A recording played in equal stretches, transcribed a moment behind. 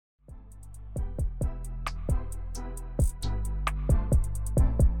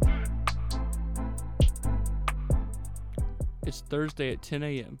It's Thursday at 10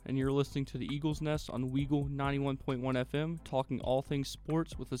 a.m., and you're listening to the Eagles Nest on Weagle 91.1 FM, talking all things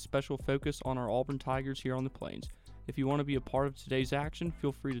sports with a special focus on our Auburn Tigers here on the Plains. If you want to be a part of today's action,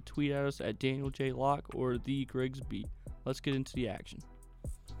 feel free to tweet at us at Daniel J. Locke or the Griggs Beat. Let's get into the action.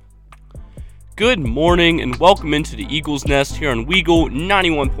 Good morning, and welcome into the Eagles Nest here on Weagle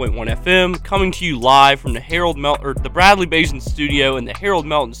 91.1 FM, coming to you live from the Bradley Basin Studio and the Harold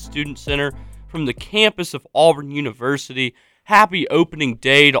Melton Student Center from the campus of Auburn University. Happy opening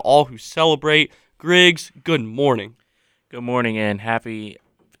day to all who celebrate. Griggs, good morning. Good morning, and happy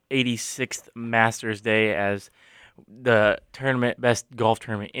 86th Masters Day as the best golf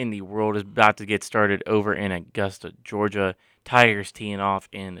tournament in the world is about to get started over in Augusta, Georgia. Tigers teeing off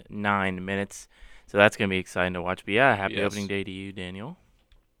in 9 minutes. So that's going to be exciting to watch. But yeah, happy opening day to you, Daniel.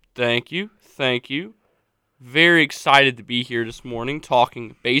 Thank you. Very excited to be here this morning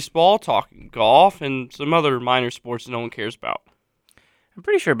talking baseball, talking golf, and some other minor sports that no one cares about. I'm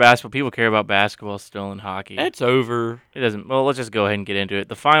pretty sure people care about basketball still and hockey. It's over. It doesn't. Well, let's just go ahead and get into it.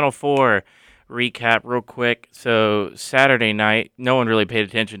 The Final Four recap real quick. So Saturday night, no one really paid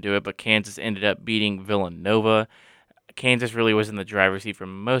attention to it, but Kansas ended up beating Villanova. Kansas really was in the driver's seat for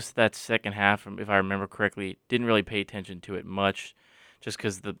most of that second half, if I remember correctly. Didn't really pay attention to it much, just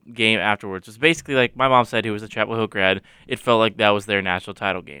because the game afterwards was basically like my mom said, who was a Chapel Hill grad, it felt like that was their national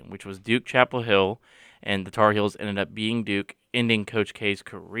title game, which was Duke-Chapel Hill, and the Tar Heels ended up beating Duke, ending Coach K's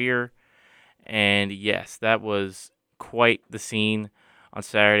career. And yes, that was quite the scene on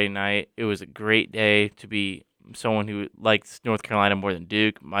Saturday night. It was a great day to be someone who likes North Carolina more than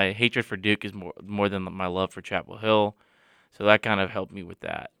Duke. My hatred for Duke is more than my love for Chapel Hill, so that kind of helped me with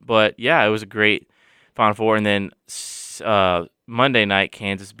that. But yeah, it was a great Final Four. And then Monday night,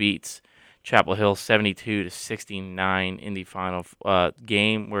 Kansas beats Chapel Hill 72-69 in the final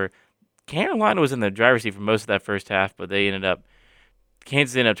game, where Carolina was in the driver's seat for most of that first half, but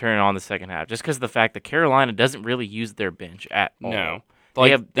Kansas ended up turning on the second half just because of the fact that Carolina doesn't really use their bench at all. No,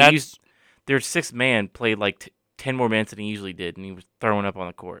 their sixth man played like 10 more minutes than he usually did, and he was throwing up on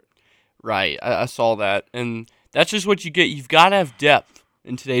the court. Right, I saw that, and that's just what you get. You've got to have depth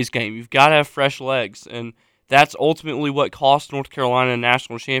in today's game. You've got to have fresh legs, and that's ultimately what cost North Carolina a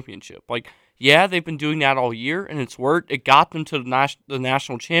national championship. Yeah, they've been doing that all year, and it's worked. It got them to the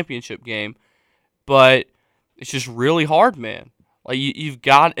national championship game, but it's just really hard, man. You've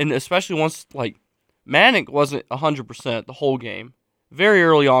got, and especially once, Manick wasn't 100% the whole game. Very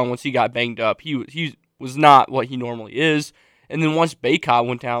early on, once he got banged up, he was not what he normally is. And then once Baycott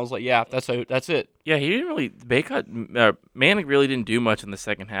went down, I was like, yeah, that's it. Yeah, he didn't really, Manick really didn't do much in the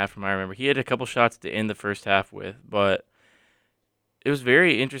second half, from what I remember. He had a couple shots to end the first half with, but it was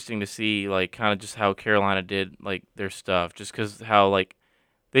very interesting to see, kind of just how Carolina did, their stuff, just because how,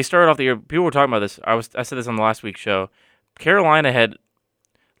 they started off the year, people were talking about this, I said this on the last week's show, Carolina had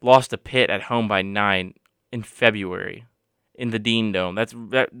lost to Pitt at home by 9 in February in the Dean Dome.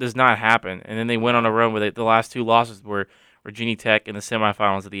 That does not happen. And then they went on a run where the last two losses were Virginia Tech in the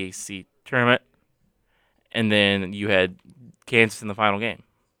semifinals of the ACC tournament, and then you had Kansas in the final game.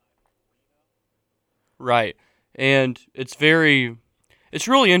 Right. And it's really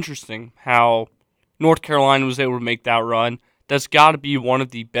interesting how North Carolina was able to make that run. That's got to be one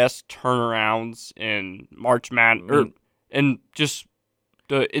of the best turnarounds in March Madness, and just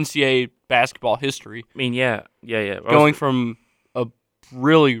the NCAA basketball history. I mean, yeah. Going from a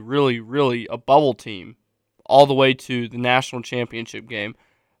really, really, really a bubble team all the way to the national championship game.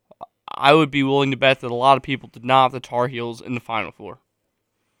 I would be willing to bet that a lot of people did not have the Tar Heels in the Final Four.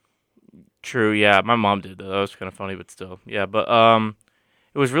 True, yeah. My mom did, though. That was kind of funny, but still. Yeah, but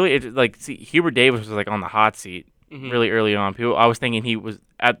it was really, Hubert Davis was, on the hot seat really early on. I was thinking he was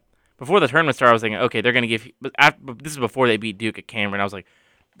before the tournament started, I was thinking, okay, they're going to give, but this is before they beat Duke at Cameron. I was like,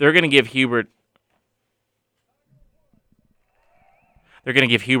 they're going to give Hubert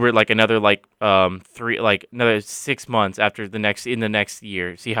another another 6 months after the next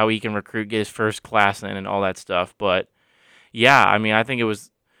year, see how he can recruit, get his first class in, and all that stuff. But yeah, I mean, I think it was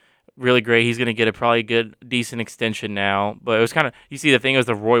really great. He's going to get a probably good, decent extension now. But it was kind of, you see, the thing was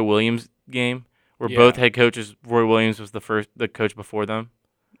the Roy Williams game where both head coaches. Roy Williams was the coach before them.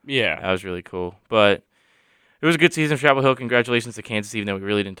 Yeah, that was really cool. But it was a good season for Chapel Hill. Congratulations to Kansas, even though we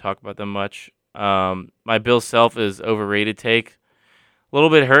really didn't talk about them much. My Bill Self is overrated take. A little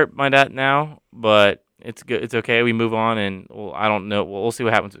bit hurt by that now, but it's good. It's okay. We move on, and I don't know. We'll see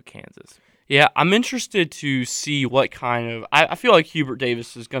what happens with Kansas. Yeah, I'm interested to see what kind of. I feel like Hubert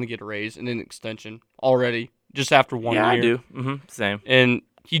Davis is going to get a raise and an extension already, just after 1 year. Yeah, I do. Same. And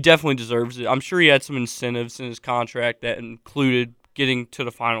he definitely deserves it. I'm sure he had some incentives in his contract that included getting to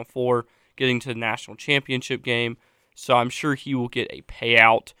the Final Four, getting to the national championship game. so I'm sure he will get a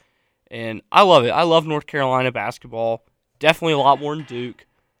payout. And I love it. I love North Carolina basketball. Definitely a lot more than Duke.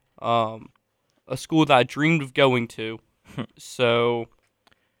 A school that I dreamed of going to. So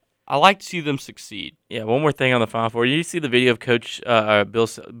I like to see them succeed. Yeah, one more thing on the Final Four. Did you see the video of Coach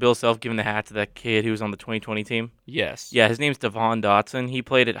Bill Self giving the hat to that kid who was on the 2020 team? Yes. Yeah, his name's Devon Dotson. He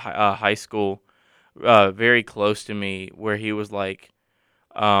played at high school, very close to me, where he was like,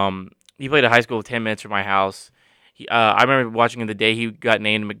 he played at high school 10 minutes from my house. I remember watching him the day he got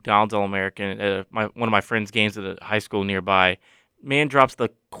named McDonald's All-American at one of my friend's games at a high school nearby. Man drops the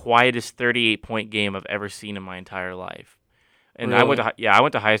quietest 38-point game I've ever seen in my entire life. And Really? I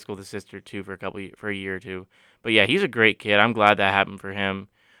went to high school with his sister too for a year or two. But yeah, he's a great kid. I'm glad that happened for him.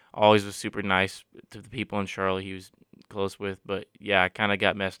 Always was super nice to the people in Charlotte he was close with. But yeah, I kind of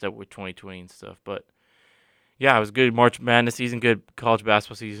got messed up with 2020 and stuff. But yeah, it was good March Madness season, good college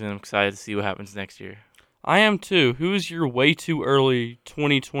basketball season. I'm excited to see what happens next year. I am too. Who is your way too early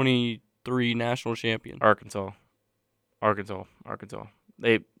 2023 national champion? Arkansas.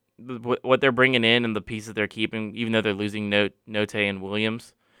 What they're bringing in and the pieces they're keeping, even though they're losing Note and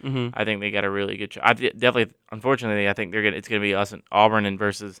Williams, I think they got a really good shot. Definitely, unfortunately, I think it's gonna be us and Auburn and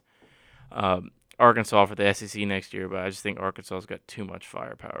versus Arkansas for the SEC next year. But I just think Arkansas's got too much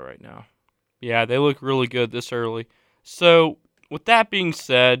firepower right now. Yeah, they look really good this early. So, with that being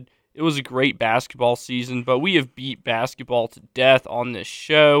said, it was a great basketball season, but we have beat basketball to death on this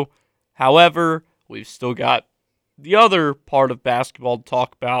show. However, we've still got the other part of basketball to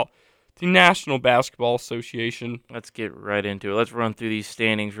talk about, the National Basketball Association. Let's get right into it. Let's run through these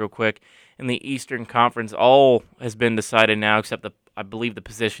standings real quick. In the Eastern Conference, all has been decided now except I believe the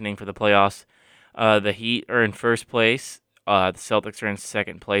positioning for the playoffs. The Heat are in first place. The Celtics are in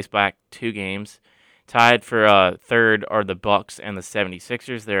second place, back 2 games. Tied for third are the Bucks and the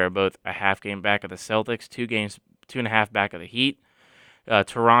 76ers. They are both a half game back of the Celtics, 2.5 back of the Heat.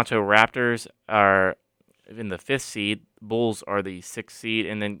 Toronto Raptors are in the 5th seed. Bulls are the 6th seed.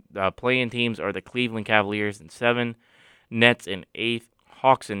 And then play-in teams are the Cleveland Cavaliers in 7th, Nets in 8th,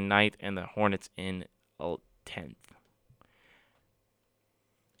 Hawks in 9th, and the Hornets in 10th.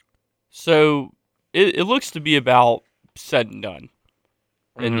 So it looks to be about said and done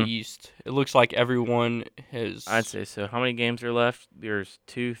in the East. It looks like everyone has... I'd say so. How many games are left? There's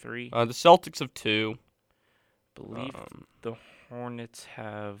 2, 3? The Celtics have 2. I believe the Hornets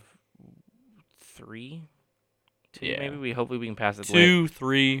have 3. 2, yeah. Maybe hopefully we can pass Atlanta. 2,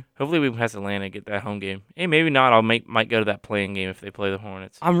 3. Hopefully we can pass Atlanta and get that home game. Hey, maybe not. Might go to that playing game if they play the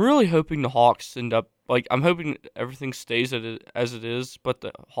Hornets. I'm really hoping the Hawks end up I'm hoping everything stays as it is, but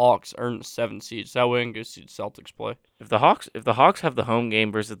the Hawks earn the 7th seed, so that way I can go see the Celtics play. If the Hawks have the home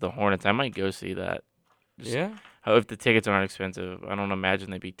game versus the Hornets, I might go see that. Yeah. If the tickets aren't expensive, I don't imagine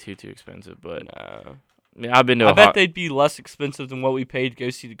they'd be too expensive, but no. I mean, I've been to. I bet they'd be less expensive than what we paid to go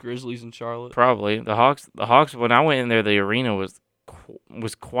see the Grizzlies in Charlotte. Probably the Hawks. When I went in there, the arena was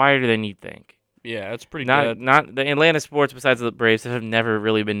quieter than you'd think. Yeah, that's pretty good. Not the Atlanta sports, besides the Braves, have never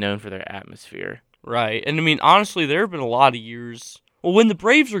really been known for their atmosphere. Right, and I mean honestly, there have been a lot of years. Well, when the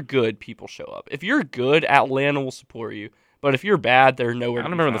Braves are good, people show up. If you're good, Atlanta will support you. But if you're bad, they're nowhere. I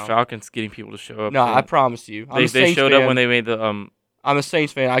don't remember the Falcons getting people to show up. No, I promise you. They showed up when they made the. I'm a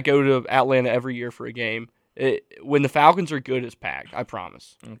Saints fan. I go to Atlanta every year for a game. When the Falcons are good, it's packed. I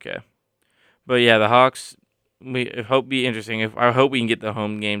promise. Okay, but yeah, the Hawks. We hope be interesting. I hope we can get the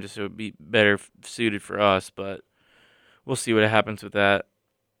home game just so it'd be better suited for us. But we'll see what happens with that.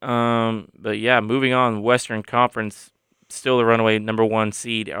 But yeah, moving on. Western Conference, still the runaway number 1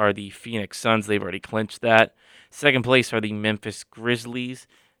 seed are the Phoenix Suns. They've already clinched that. Second place are the Memphis Grizzlies.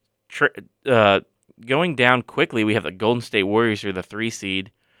 Going down quickly, we have the Golden State Warriors, who are the 3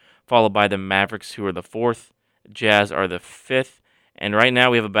 seed, followed by the Mavericks, who are the 4th. Jazz are the 5th. And right now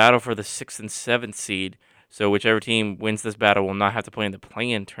we have a battle for the 6th and 7th seed. So whichever team wins this battle will not have to play in the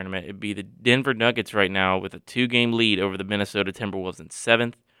play-in tournament. It'd be the Denver Nuggets right now with a 2-game lead over the Minnesota Timberwolves in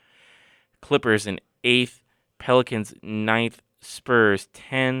 7th. Clippers in 8th. Pelicans 9th. Spurs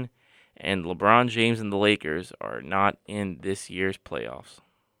 10. And LeBron James and the Lakers are not in this year's playoffs.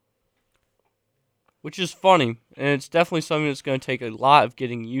 Which is funny, and it's definitely something that's going to take a lot of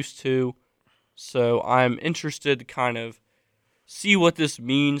getting used to. So I'm interested to kind of see what this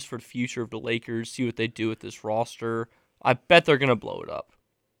means for the future of the Lakers, see what they do with this roster. I bet they're going to blow it up.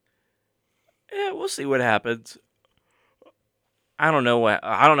 Yeah, we'll see what happens. I don't know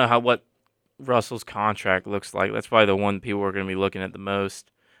what Russell's contract looks like. That's probably the one people are going to be looking at the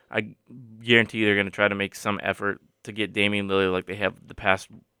most. I guarantee they're going to try to make some effort to get Damian Lillard like they have the past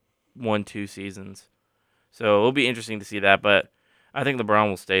 1-2 seasons. So it'll be interesting to see that, but I think LeBron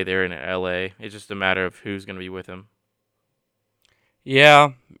will stay there in LA. It's just a matter of who's going to be with him.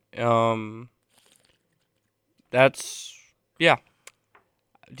 Yeah. That's yeah.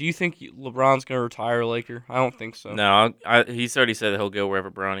 Do you think LeBron's gonna retire Laker? I don't think so. No, he's already said that he'll go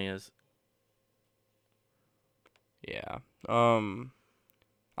wherever Bronny is. Yeah. I'm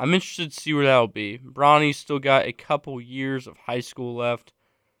interested to see where that'll be. Bronny's still got a couple years of high school left,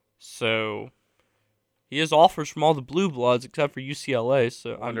 so he has offers from all the blue bloods except for UCLA.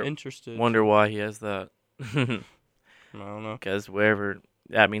 So I'm interested. Wonder why he has that. I don't know. Because wherever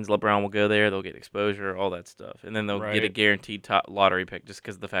that means LeBron will go there, they'll get exposure, all that stuff, and then they'll get a guaranteed top lottery pick just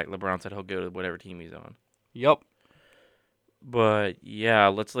because of the fact LeBron said he'll go to whatever team he's on. Yep. But yeah,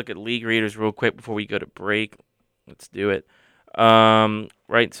 let's look at league readers real quick before we go to break. Let's do it.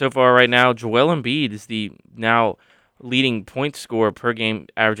 Right so far, right now, Joel Embiid is the now leading point scorer per game,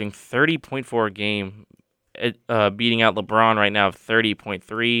 averaging 30.4 a game, beating out LeBron right now of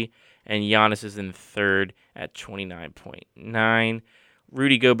 30.3, and Giannis is in third at 29.9.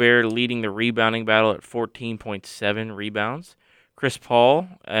 Rudy Gobert leading the rebounding battle at 14.7 rebounds. Chris Paul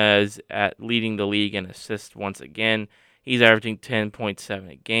is at leading the league in assists once again. He's averaging 10.7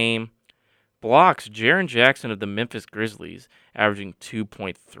 a game. Blocks, Jaren Jackson of the Memphis Grizzlies, averaging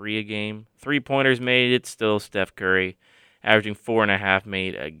 2.3 a game. 3-pointers made, it's still Steph Curry, averaging 4.5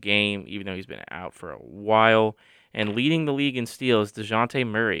 made a game, even though he's been out for a while. And leading the league in steals, DeJounte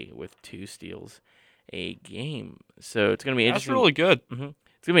Murray with 2 steals a game. So it's going to be interesting. That's really good. Mm-hmm.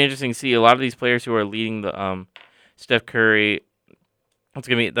 It's going to be interesting to see a lot of these players who are leading the Steph Curry.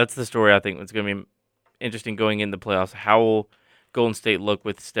 That's the story I think. It's going to be interesting going into the playoffs. How will Golden State look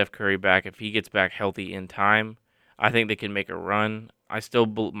with Steph Curry back? If he gets back healthy in time, I think they can make a run. I still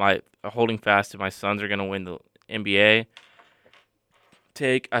holding fast to my Suns are going to win the NBA.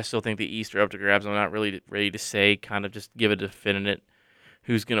 I still think the East are up to grabs. I'm not really ready to say, kind of just give a definite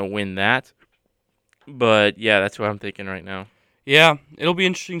who's going to win that. But yeah, that's what I'm thinking right now. Yeah, it'll be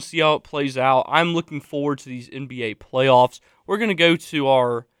interesting to see how it plays out. I'm looking forward to these NBA playoffs. We're going to go to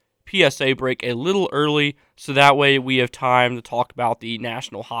our PSA break a little early, so that way we have time to talk about the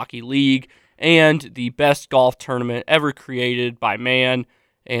National Hockey League and the best golf tournament ever created by man.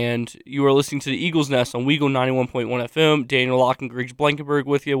 And you are listening to the Eagles Nest on Weagle 91.1 FM. Daniel Locke and Griggs Blankenberg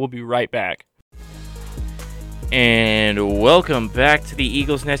with you. We'll be right back. And welcome back to the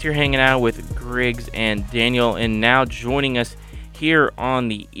Eagles Nest. You're hanging out with Griggs and Daniel, and now joining us here on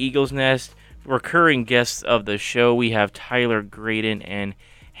the Eagles Nest, recurring guests of the show, we have Tyler, Graydon, and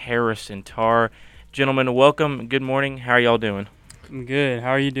Harrison Tarr. Gentlemen, welcome. Good morning. How are y'all doing? I'm good. How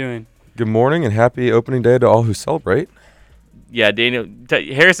are you doing? Good morning and happy opening day to all who celebrate. Yeah,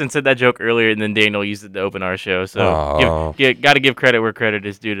 Harrison said that joke earlier, and then Daniel used it to open our show. So, got to give credit where credit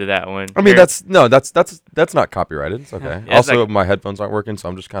is due to that one. I mean, that's not copyrighted. It's okay. Yeah, also, my headphones aren't working, so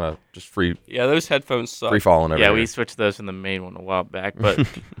I'm just kind of free. Yeah, those headphones suck. Free falling over. Yeah, here. we switched those from the main one a while back. But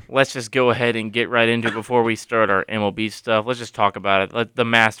let's just go ahead and get right into it before we start our MLB stuff. Let's just talk about it. The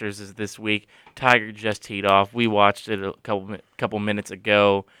Masters is this week. Tiger just teed off. We watched it a couple minutes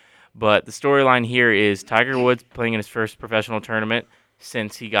ago. But the storyline here is Tiger Woods playing in his first professional tournament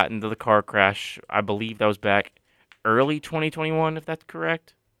since he got into the car crash. I believe that was back early 2021, if that's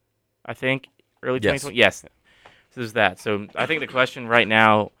correct. I think early 2020. Yes. So there's that. So I think the question right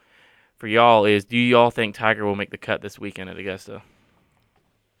now for y'all is, do y'all think Tiger will make the cut this weekend at Augusta?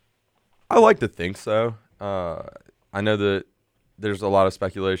 I like to think so. I know that there's a lot of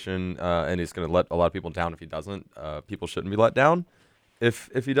speculation, and he's going to let a lot of people down if he doesn't. People shouldn't be let down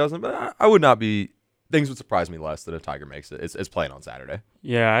if he doesn't, but I would not be. Things would surprise me less than if Tiger makes it. It's playing on Saturday.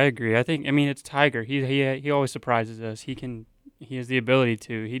 Yeah, I agree. It's Tiger. He always surprises us. He has the ability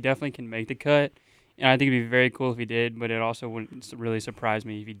to. He definitely can make the cut, and I think it'd be very cool if he did. But it also wouldn't really surprise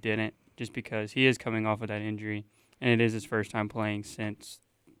me if he didn't, just because he is coming off of that injury, and it is his first time playing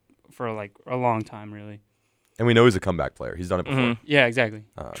for like a long time, really. And we know he's a comeback player. He's done it before. Mm-hmm. Yeah, exactly.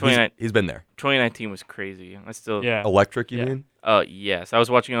 He's been there. 2019 was crazy. Electric, you mean? Yes. I was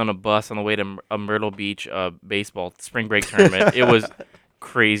watching on a bus on the way to a Myrtle Beach baseball spring break tournament. It was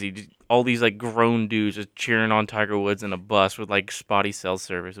crazy. All these like grown dudes just cheering on Tiger Woods in a bus with like spotty cell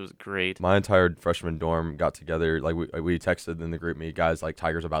service. It was great. My entire freshman dorm got together. Like we texted in the group me, guys, like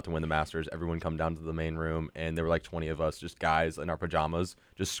Tiger's about to win the Masters. Everyone come down to the main room, and there were like 20 of us, just guys in our pajamas,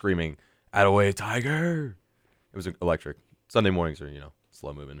 just screaming, "Attaway, Tiger!" It was electric. Sunday mornings are,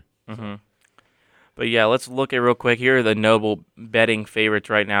 slow moving. Mm-hmm. But yeah, let's look at real quick. Here are the notable betting favorites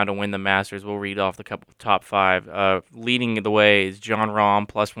right now to win the Masters. We'll read off the top 5. Leading the way is Jon Rahm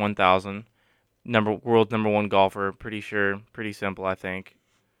plus 1,000. World's number 1 golfer. Pretty simple, I think.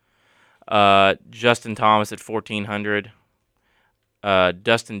 Justin Thomas at 1,400.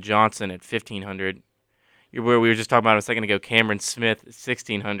 Dustin Johnson at 1,500. where we were just talking about a second ago, Cameron Smith,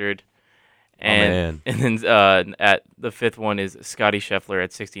 1,600. And man. and then at the 5th one is Scotty Scheffler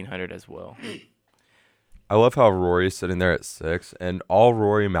at 1,600 as well. I love how Rory's sitting there at 6, and all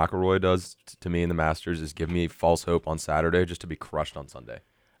Rory McIlroy does to me in the Masters is give me false hope on Saturday just to be crushed on Sunday.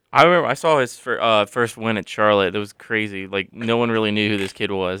 I remember I saw his first win at Charlotte. That was crazy. Like, no one really knew who this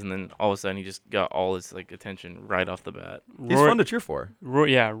kid was, and then all of a sudden he just got all his attention right off the bat. He's fun to cheer for.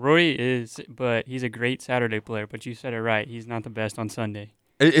 Rory is, but he's a great Saturday player. But you said it right. He's not the best on Sunday.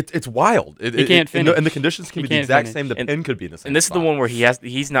 It's wild. He can't finish. And the conditions can be the exact same. The pin could be in the same And this spot. is the one where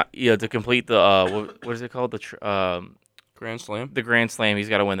he's not to complete the what is it called, the Grand Slam. The Grand Slam. He's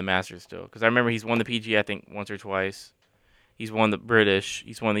got to win the Masters still, because I remember he's won the PGA I think once or twice. He's won the British.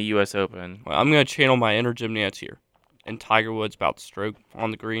 He's won the U.S. Open. Well, I'm going to channel my inner Jim Nantz here. And Tiger Woods about to stroke on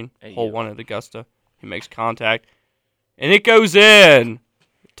the green. Hole 1 at Augusta. He makes contact. And it goes in.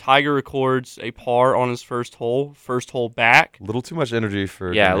 Tiger records a par on his first hole back. A little too much energy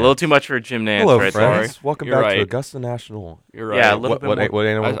for a little too much for Jim Nantz. Hello, right friends. there. Welcome You're back to right. Augusta National. You're right. Yeah, a little bit more. What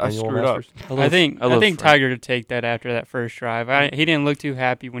annual I screwed up. Masters? I think friend. Tiger could take that after that first drive. He didn't look too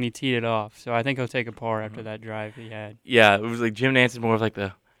happy when he teed it off, so I think he'll take a par after that drive he had. Yeah, it was like Jim Nantz is more of like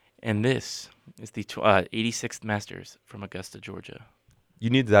and this is the 86th Masters from Augusta, Georgia. You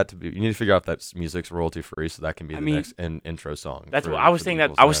need to figure out if that music's royalty free, so that can be the next intro song. That's what I was saying.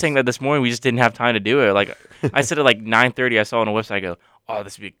 I was saying that this morning. We just didn't have time to do it. Like I said at like 9:30. I saw on a website. I go, oh,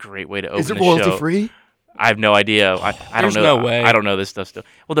 this would be a great way to open the show. Is it royalty free? I have no idea. I don't There's know. no way. I don't know this stuff still.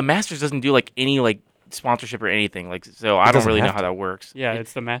 Well, the Masters doesn't do like any like sponsorship or anything. Like so, I don't really know how that works. Yeah,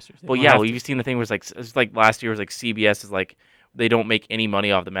 it's the Masters. Well, yeah. Well, you've seen the thing was like it's like last year was like CBS is like they don't make any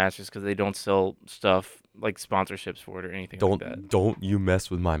money off the Masters because they don't sell stuff like sponsorships for it or anything like that. Don't you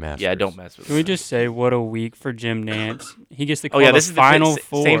mess with my Masters. Yeah, don't mess with it. Can we just say what a week for Jim Nantz? He gets to call this the is Final the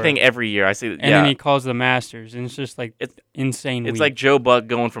Four. same thing every year. I say, And then he calls the Masters, and it's just like insane. It's week. like Joe Buck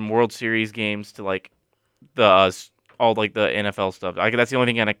going from World Series games to like the all like the NFL stuff. That's the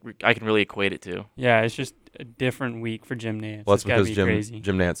only thing I can really equate it to. Yeah, it's just a different week for Jim Nantz. Well, that's It's gotta because be crazy.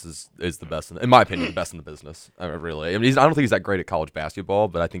 Jim Nantz is the best, in my opinion, the best in the business. Really, I mean, I don't think he's that great at college basketball,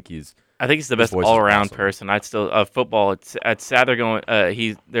 but I think he's the best voice is all-around awesome. person. I'd still football. It's sad they're going.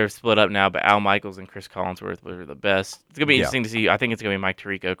 They're split up now, but Al Michaels and Chris Collinsworth were the best. It's gonna be interesting to see. I think it's gonna be Mike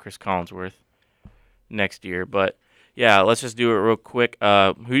Tirico, Chris Collinsworth next year. But yeah, let's just do it real quick.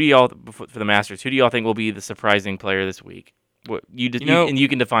 Who do y'all for the Masters? Who do y'all think will be the surprising player this week? What and you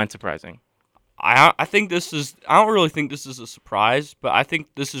can define surprising. I think this is. I don't really think this is a surprise, but I think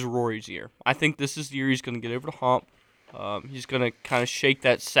this is Rory's year. I think this is the year he's going to get over the hump. He's going to kind of shake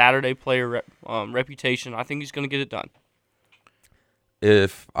that Saturday player reputation. I think he's going to get it done.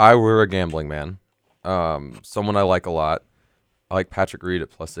 If I were a gambling man, someone I like a lot, I like Patrick Reed at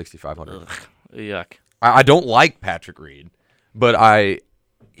plus 6,500. Yuck. I don't like Patrick Reed, but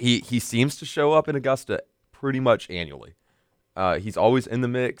he seems to show up in Augusta pretty much annually. He's always in the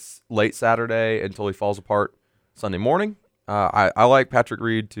mix late Saturday until he falls apart Sunday morning. I like Patrick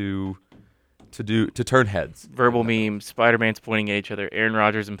Reed to turn heads. Verbal memes. Spider-Man's pointing at each other. Aaron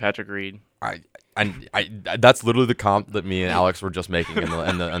Rodgers and Patrick Reed. I that's literally the comp that me and Alex were just making in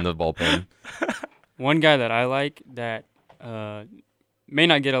the bullpen. One guy that I like that may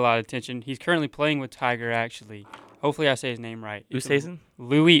not get a lot of attention. He's currently playing with Tiger, actually. Hopefully I say his name right. Oosthuizen?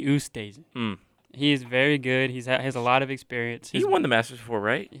 Louis Oosthuizen. Mm. He is very good. He has a lot of experience. He won the Masters before,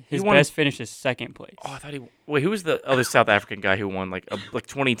 right? His best finish is second place. Oh, I thought he. Wait, who was the other South African guy who won like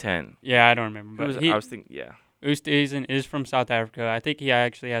 2010? Yeah, I don't remember. But I was thinking, yeah. Oosthuizen is from South Africa. I think he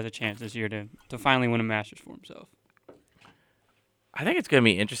actually has a chance this year to finally win a Masters for himself. I think it's going to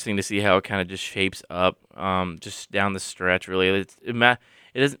be interesting to see how it kind of just shapes up, just down the stretch. Really,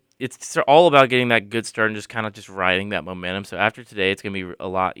 it's all about getting that good start and just kind of just riding that momentum. So after today, it's going to be a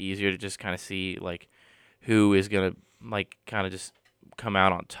lot easier to just kind of see like who is going to like kind of just come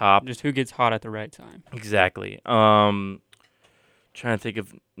out on top. Just who gets hot at the right time. Exactly. Trying to think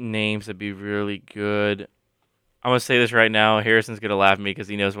of names that'd be really good. I'm going to say this right now. Harrison's going to laugh at me because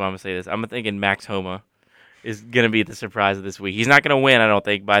he knows why I'm going to say this. I'm thinking Max Homa is going to be the surprise of this week. He's not going to win, I don't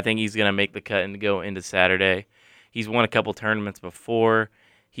think, but I think he's going to make the cut and go into Saturday. He's won a couple tournaments before.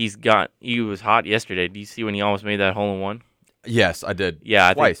 He was hot yesterday. Do you see when he almost made that hole-in-one? Yes, I did.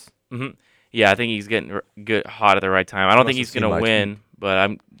 Yeah, twice. Yeah, I think he's getting good hot at the right time. I don't think he's going to win, but I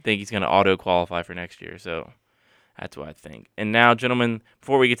think he's going to auto-qualify for next year. So that's what I think. And now, gentlemen,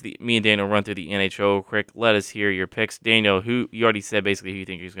 before we get to me and Daniel run through the NHL quick, let us hear your picks. Daniel, who you already said basically who you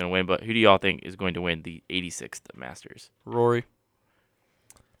think is going to win, but who do y'all think is going to win the 86th Masters? Rory.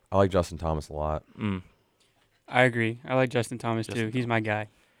 I like Justin Thomas a lot. I agree. I like Justin Thomas too. He's my guy.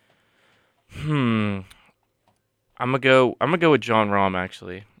 I'm gonna go with John Rahm.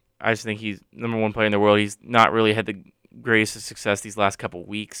 Actually, I just think he's #1 player in the world. He's not really had the greatest of success these last couple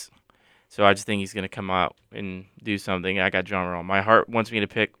weeks, so I just think he's gonna come out and do something. I got John Rahm. My heart wants me to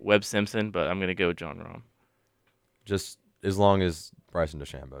pick Webb Simpson, but I'm gonna go with John Rahm. Just as long as Bryson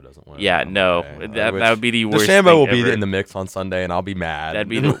DeChambeau doesn't win. Yeah, I'm no, okay. that would be the worst. DeChambeau thing will be ever. in the mix on Sunday, and I'll be mad. That'd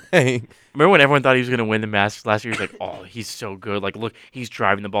be Remember when everyone thought he was gonna win the Masters last year? He's like, oh, he's so good. Like, look, he's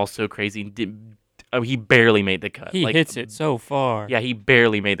driving the ball so crazy. He barely made the cut. He hits it so far. Yeah, he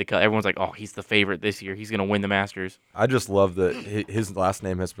barely made the cut. Everyone's like, oh, he's the favorite this year. He's going to win the Masters. I just love that his last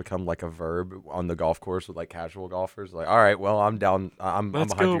name has become like a verb on the golf course with like casual golfers. Like, all right, well, I'm down. I'm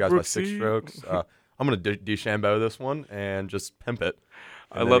behind you guys by 6 strokes. I'm going to DeChambeau this one and just pimp it.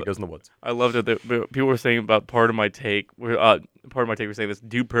 And then it goes in the woods. I loved it. People were saying about part of my take. Part of my take was saying this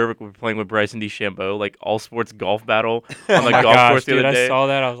Dude Perfect would be playing with Bryson DeChambeau, like all sports golf battle on the golf course the other day. I saw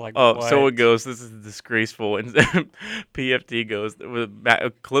that. I was like, oh, what? someone goes, this is disgraceful. And PFT goes, with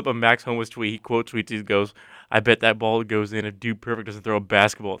a clip of Max Homa's tweet, he quote tweets, he goes, I bet that ball goes in if Dude Perfect doesn't throw a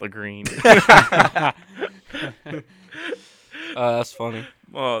basketball at the green. That's funny.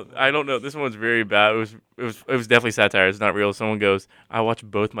 Well, I don't know. This one's very bad. It was definitely satire. It's not real. Someone goes, I watched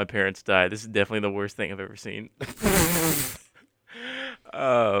both my parents die. This is definitely the worst thing I've ever seen.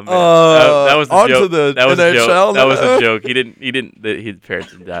 Oh man, that was a joke. That was a joke. That was a joke. His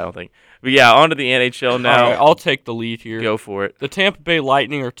parents didn't die, I don't think. But yeah, on to the NHL now. All right, I'll take the lead here. Go for it. The Tampa Bay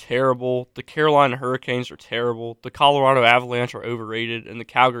Lightning are terrible. The Carolina Hurricanes are terrible. The Colorado Avalanche are overrated, and the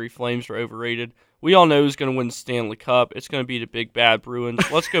Calgary Flames are overrated. We all know who's going to win the Stanley Cup. It's going to be the big bad Bruins.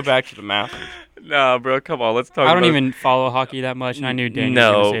 Let's go back to the Masters. Nah, bro, come on. Let's talk. I don't even follow hockey that much, and I knew Daniel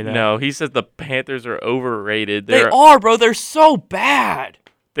was going to say that. No, he says the Panthers are overrated. They are, bro. They're so bad.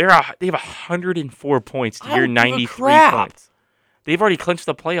 They have 104 points to your 93 points. They've already clinched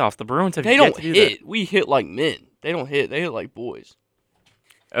the playoffs. The Bruins have. They yet don't to do hit. That. We hit like men. They don't hit. They hit like boys.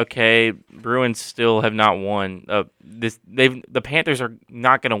 Okay, Bruins still have not won. The Panthers are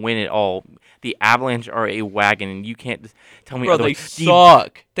not going to win it all. The Avalanche are a wagon, and you can't tell me. Bro, otherwise. they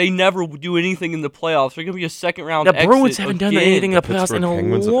suck. They never do anything in the playoffs. They're going to be a second round. The Bruins haven't again. done anything in the playoffs in a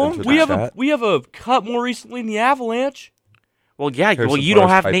long time. We have a cup more recently in the Avalanche. Well, yeah. Harrison Well, you don't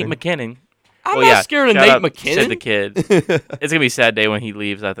have typing. Nate McKinnon. I'm not scared of Nate McKinnon. Said the kid. It's gonna be a sad day when he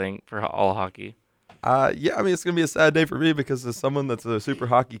leaves. I think for all hockey. Yeah, I mean, it's going to be a sad day for me because as someone that's a super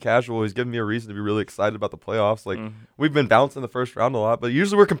hockey casual, he's giving me a reason to be really excited about the playoffs. Like, we've been bouncing the first round a lot, but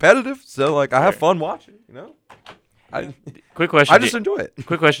usually we're competitive. So, like, I have fun watching, you know? Quick question. I just enjoy it.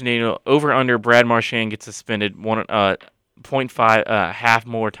 Quick question, Daniel. Over under Brad Marchand gets suspended 0.5 half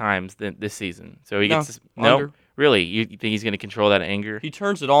more times than this season. So he gets no. Really? You think he's going to control that anger? He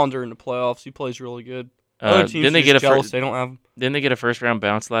turns it on during the playoffs. He plays really good. Other teams didn't they get jealous. They don't have him. Didn't they get a first round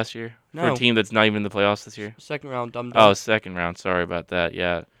bounce last year for a team that's not even in the playoffs this year? Second round, dumb. Oh, second round. Sorry about that.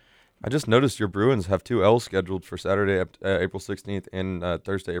 Yeah. I just noticed your Bruins have 2 L's scheduled for Saturday, April 16th, and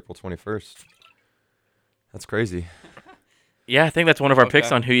Thursday, April 21st. That's crazy. Yeah, I think that's one of our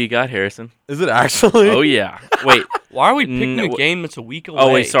picks on who you got, Harrison. Is it actually? Oh, yeah. Wait. Why are we picking a game that's a week away?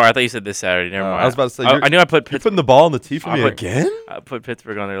 Oh, wait, sorry. I thought you said this Saturday. Never mind. I was about to say, I knew I put You're putting the ball on the tee for me again? I put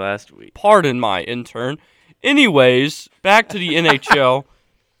Pittsburgh on there last week. Pardon my intern. Anyways, back to the NHL.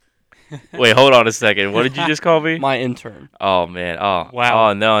 Wait, hold on a second. What did you just call me? My intern. Oh, man. Oh,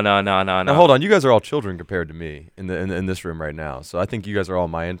 wow. Oh, no. Now, hold on. You guys are all children compared to me in this room right now. So I think you guys are all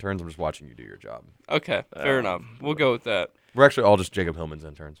my interns. I'm just watching you do your job. Okay, fair enough. We'll go with that. We're actually all just Jacob Hillman's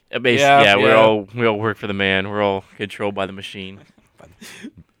interns. We all work for the man. We're all controlled by the machine.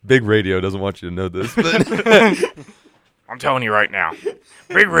 Big Radio doesn't want you to know this. But I'm telling you right now,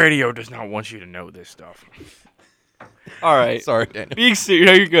 Big Radio does not want you to know this stuff. All right. Sorry, Daniel. Being serious,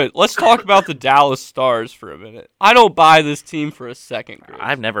 no, you're good. Let's talk about the Dallas Stars for a minute. I don't buy this team for a second. Griggs.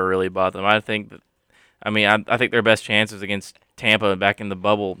 I've never really bought them. I think their best chance is against Tampa back in the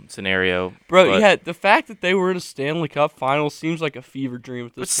bubble scenario. Bro, yeah, the fact that they were in a Stanley Cup final seems like a fever dream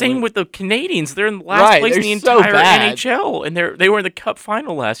at this point. Same with the Canadians. They're in last place in the entire NHL, and they were in the Cup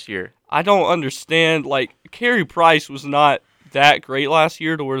final last year. I don't understand. Like, Carey Price was not that great last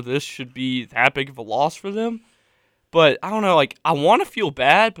year to where this should be that big of a loss for them. But I don't know. Like, I want to feel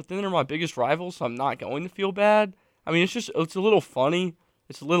bad, but then they're my biggest rivals, so I'm not going to feel bad. I mean, it's a little funny.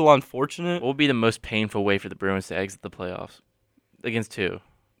 It's a little unfortunate. What would be the most painful way for the Bruins to exit the playoffs? Against who?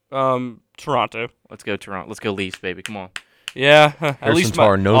 Toronto. Let's go Toronto. Let's go Leafs, baby. Come on. Yeah. At least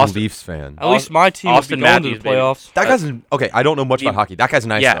Tarr, Leafs fan. At least my team will be going to the playoffs. That guy's okay. I don't know much about hockey. That guy's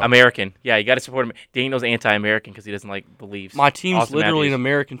nice. Yeah, though. American. Yeah, you got to support him. Daniel's anti-American because he doesn't like the Leafs. My team's Austin literally Matthews. an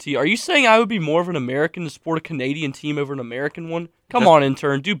American team. Are you saying I would be more of an American to support a Canadian team over an American one? Come on,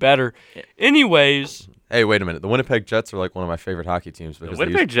 intern, do better. Yeah. Anyways, Hey, wait a minute. The Winnipeg Jets are like one of my favorite hockey teams The because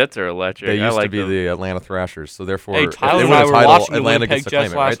Winnipeg Jets are electric. they I used like to be them. the Atlanta Thrashers. So therefore, Hey, if Tyler they and win I a were title, watching the Atlanta Winnipeg gets to Jets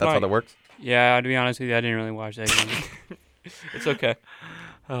claim it, right? last That's how night. that works. Yeah, to be honest with you, I didn't really watch that game. It's okay.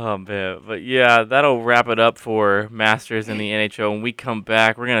 Oh, man. But, yeah, that'll wrap it up for Masters in the NHL. When we come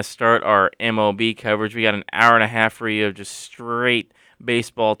back, we're going to start our MLB coverage. We got an hour and a half for you of just straight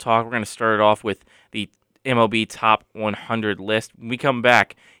baseball talk. We're going to start it off with the MLB Top 100 list. When we come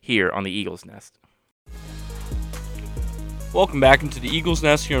back here on the Eagles Nest. Welcome back into the Eagles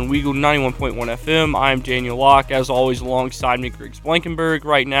Nest here on Weagle 91.1 FM. I'm Daniel Locke, as always, alongside me, Griggs Blankenberg.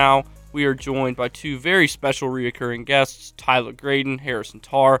 Right now, we are joined by two very special reoccurring guests, Tyler Graydon, Harrison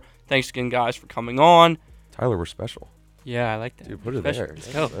Tarr. Thanks again, guys, for coming on. Tyler, we're special. Yeah, I like that. Dude, put it Special. there. Let's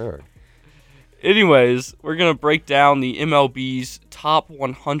Yes, go. sir. Anyways, we're going to break down the MLB's top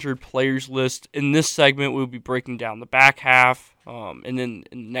 100 players list. In this segment, we'll be breaking down the back half. And then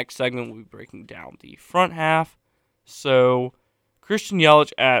in the next segment, we'll be breaking down the front half. So, Christian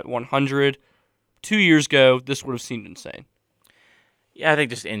Yelich at 100. 2 years ago, this would have seemed insane. Yeah, I think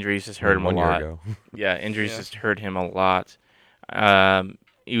just injuries just hurt him a 1 year lot. ago. Yeah, injuries just hurt him a lot.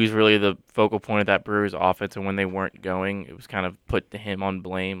 He was really the focal point of that Brewers offense, and when they weren't going, it was kind of put to him on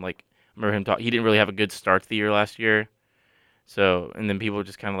blame. Like, I remember him he didn't really have a good start to the year last year. So, and then people were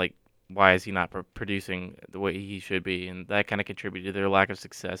just kind of like, why is he not producing the way he should be? And that kind of contributed to their lack of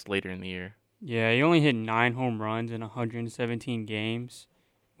success later in the year. Yeah, he only hit 9 home runs in 117 games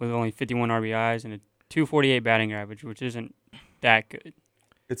with only 51 RBIs and a 248 batting average, which isn't that good.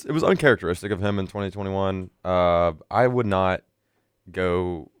 It was uncharacteristic of him in 2021. I would not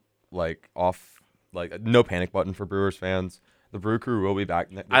go no panic button for Brewers fans. The Brew Crew will be back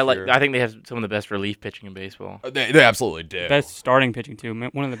this year. I think they have some of the best relief pitching in baseball. They absolutely do. Best starting pitching, too.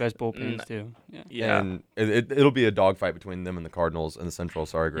 One of the best bullpens, too. Yeah. Yeah. And it'll be a dogfight between them and the Cardinals in the Central.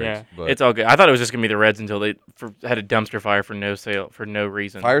 Sorry, Griggs. Yeah. But It's all good. I thought it was just gonna be the Reds until they had a dumpster fire for no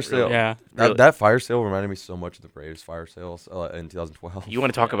reason. Fire sale. really. Yeah. that fire sale reminded me so much of the Braves fire sales in 2012. You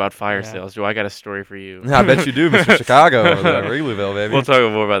want to talk about fire Yeah. sales? Do I got a story for you? I bet you do, Mr. Chicago over there, Wrigleyville, baby. We'll talk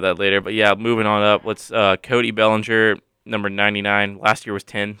more about that later. But yeah, moving on up. Let's Cody Bellinger, number 99. Last year was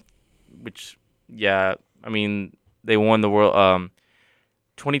 10, which I mean they won the world.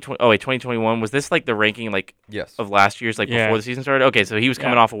 2021 was this like the ranking Yes. of last year's Yeah. before the season started? Okay, so he was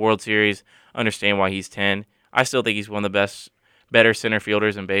coming Yeah. off a World Series. Understand why he's 10. I still think he's one of the better center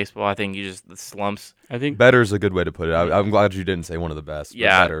fielders in baseball. I think the slumps. I think Better's a good way to put it. I'm glad you didn't say one of the best. But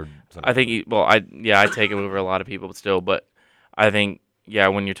Yeah. better. I think I take him over a lot of people, but still. But I think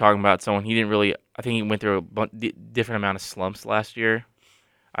when you're talking about someone, he didn't really. I think he went through a different amount of slumps last year.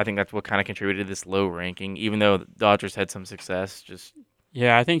 I think that's what kind of contributed to this low ranking. Even though the Dodgers had some success,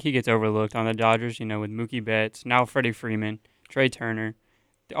 Yeah, I think he gets overlooked on the Dodgers. With Mookie Betts, now Freddie Freeman, Trey Turner,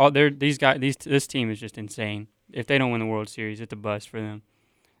 this team is just insane. If they don't win the World Series, it's a bust for them.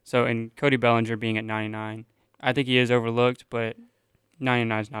 So, and Cody Bellinger being at 99, I think he is overlooked, but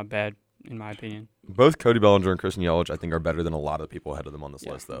 99 is not bad in my opinion. Both Cody Bellinger and Christian Yelich, I think, are better than a lot of the people ahead of them on this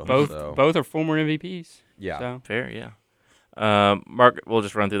list, though. Both are former MVPs. Yeah. So. fair, yeah. We'll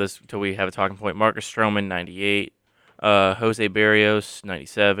just run through this until we have a talking point. Marcus Stroman, 98. Jose Barrios,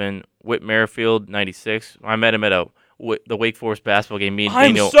 97. Whit Merrifield, 96. I met him at the Wake Forest basketball game. Me and I'm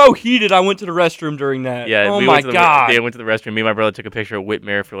Daniel. so heated. I went to the restroom during that. Yeah, oh we my went to God. They went to the restroom. Me and my brother took a picture of Whit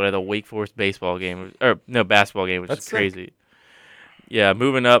Merrifield at a Wake Forest basketball game, which That's is sick. crazy. Yeah,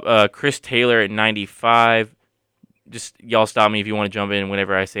 moving up, Chris Taylor at 95. Just y'all stop me if you want to jump in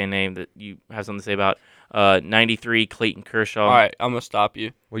whenever I say a name that you have something to say about. 93, Clayton Kershaw. All right, I'm going to stop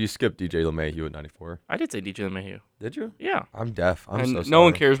you. Well, you skipped DJ LeMahieu at 94. I did say DJ LeMahieu. Did you? Yeah. I'm deaf. I'm And so sorry. no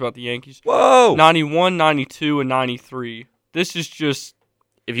one cares about the Yankees. Whoa! 91, 92, and 93. This is just...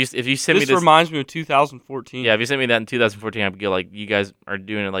 If you send me This this, reminds me of 2014. yeah, if you sent me that in 2014, I'd be like, you guys are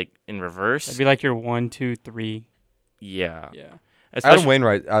doing it in reverse. It'd be like your 1, 2, 3. Yeah. Yeah. Especially, Adam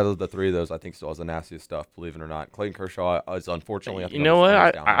Wainwright, out of the three of those, I think still has the nastiest stuff, believe it or not. Clayton Kershaw is unfortunately, I think, you know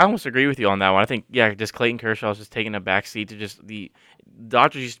what? on I his almost agree with you on that one. I think, just Clayton Kershaw is just taking a backseat to just the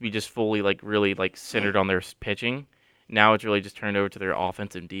Dodgers used to be just fully, really, centered on their pitching. Now it's really just turned over to their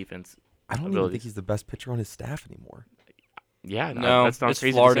offense and defense. I don't even abilities. think he's the best pitcher on his staff anymore. Yeah, No, that's not it's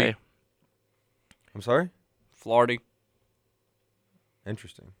crazy Flaherty. to say. I'm sorry? Flaherty.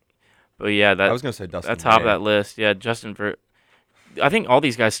 Interesting. But yeah, I was going to say Dustin that's top of May. that list. Yeah, Justin I think all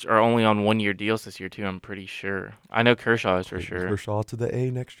these guys are only on 1-year deals this year too. I'm pretty sure. I know Kershaw is for Clayton sure. Kershaw to the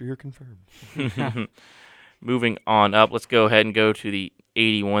A next year confirmed. Moving on up, let's go ahead and go to the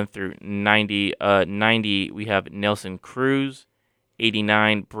 81 through 90. 90, we have Nelson Cruz.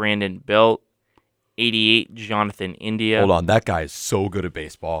 89, Brandon Belt. 88, Jonathan India. Hold on, that guy is so good at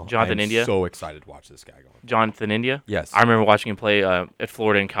baseball. Jonathan I am India? so excited to watch this guy going. Jonathan India. Yes. I remember watching him play at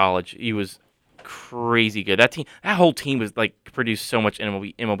Florida in college. He was crazy good. That whole team was like produced so much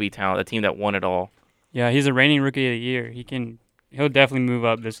MLB talent. That team that won it all. Yeah, he's a reigning rookie of the year. He'll definitely move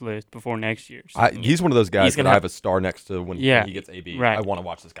up this list before next year. So. He's one of those guys He's that gonna I have- have a star next to when he gets AB. Right. I want to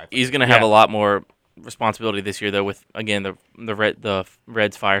watch this guy. He's gonna have Yeah. a lot more responsibility this year, though. With again the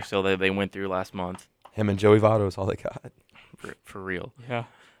Reds fire sale that they went through last month. Him and Joey Votto is all they got. For real. Yeah.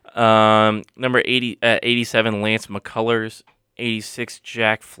 Number 87, Lance McCullers. 86,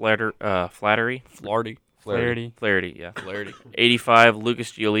 Jack Flattery. Flaherty. Flaherty, yeah. Flaherty. 85,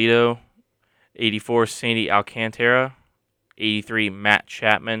 Lucas Giolito. 84, Sandy Alcantara. 83, Matt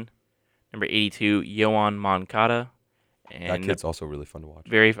Chapman. Number 82, Yohan Moncada. That And kid's also really fun to watch.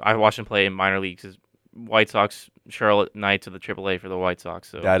 I watched him play in minor leagues. His White Sox, Charlotte Knights of the AAA for the White Sox.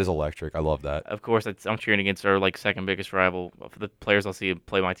 So That is electric. I love that. of course, I'm cheering against our second biggest rival for the players I'll see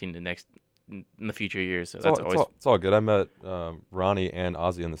play my team in the future years. So that's always. It's all good. I met Ronnie and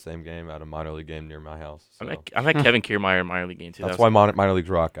Ozzy in the same game at a minor league game near my house. So. I met Kevin Kiermaier in minor league game too. That's why minor leagues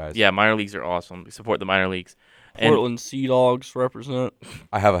rock, guys. Yeah, minor leagues are awesome. We support the minor leagues. And Portland Sea Dogs represent.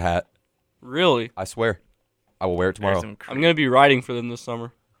 I have a hat. Really? I swear. I will wear it tomorrow. I'm I'm going to be writing for them this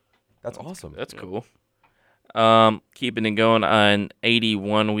summer. That's awesome. That's cool. Keeping it going on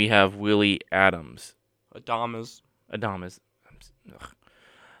 81, we have Willie Adams. Adamas.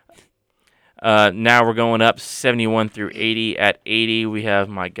 Now we're going up 71 through 80. At 80, we have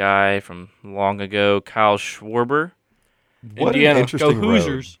my guy from long ago, Kyle Schwarber. What Indiana. an interesting Go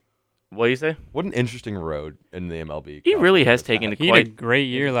Hoosiers. What do you say? What an interesting road in the MLB. He really has taken He had a great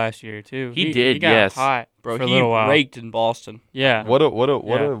year last year too. He did, He got yes. hot Bro, for a he little while. raked in Boston. Yeah. What a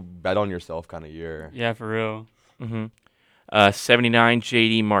Yeah. bet on yourself kind of year. Yeah, for real. Mm-hmm. 79,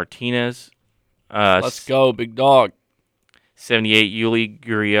 J.D. Martinez. Let's go, big dog. 78, Yuli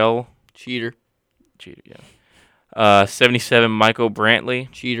Gurriel. Cheater. Cheater, yeah. 77, Michael Brantley.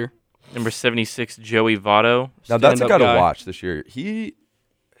 Cheater. Number 76, Joey Votto. Now that's a Stand-up guy to guy. watch this year. He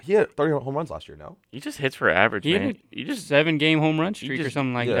had 30 home runs last year. No, He just hits for average, He man. had You just 7-game home run streak or just-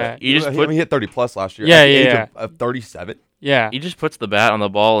 something like yeah. that. You just I put- mean, he hit 30 plus last year. Yeah, at the age yeah. of 37. Yeah. he just puts the bat on the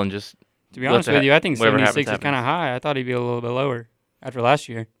ball and just To be honest with you, I think whatever 76 happens, is kind of high. I thought he'd be a little bit lower after last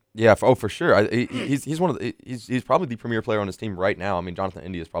year. Yeah, for sure. He's one of the he's probably the premier player on his team right now. I mean, Jonathan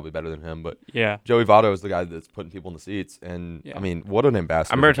India is probably better than him, but Yeah. Joey Votto is the guy that's putting people in the seats. And Yeah. I mean, what an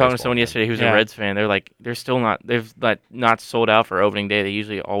ambassador! I remember for talking to baseball, someone man. yesterday who's Yeah. a Reds fan. They're like, they've not sold out for opening day. They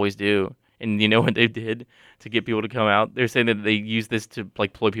usually always do. And you know what they did to get people to come out? They're saying that they use this to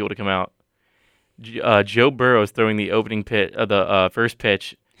ploy people to come out. Joe Burrow is throwing the opening pitch, the first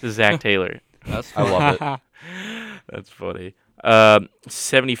pitch to Zach Taylor. That's I love it. That's funny.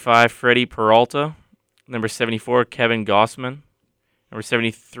 75, Freddie Peralta. Number 74, Kevin Gossman. Number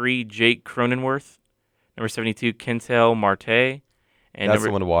 73, Jake Cronenworth. Number 72, Kentel Marte. And That's number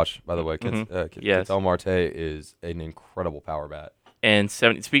the one to watch, by the way. Yes. Ketel Marte is an incredible power bat. and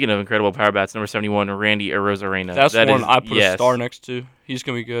speaking of incredible power bats, number 71, Randy Arozarena. That's That one is- I put yes. a star next to. He's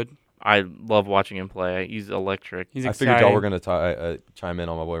going to be good. I love watching him play. He's electric. He's I exciting. figured y'all were gonna chime in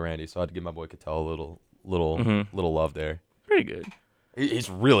on my boy Randy, so I had to give my boy Ketel a little Mhm. love there. Pretty good. He's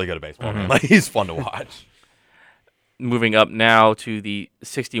really good at baseball, man. Mhm. Like he's fun to watch. Moving up now to the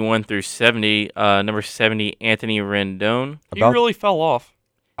 61 through 70, number 70, Anthony Rendon. He really fell off.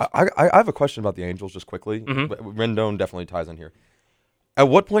 I have a question about the Angels just quickly. Mhm. But Rendon definitely ties in here. At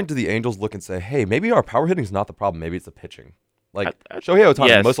what point do the Angels look and say, "Hey, maybe our power hitting is not the problem. Maybe it's the pitching"? Like Shohei Ohtani,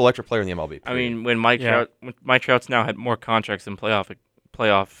 yes. the most electric player in the MLB. I mean, when Mike Trout's now had more contracts than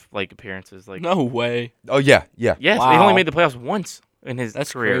playoff like appearances. Like No way. oh yeah. yes, they Wow. only made the playoffs once in his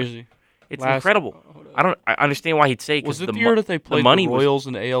That's career. crazy. It's Last- incredible. I understand why he'd say Was because it the the year that they played money the was- Royals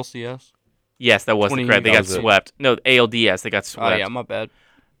in the ALCS? Yes, that was 20 correct. They that got was it. swept. No, ALDS. They got Oh, swept. yeah, my bad.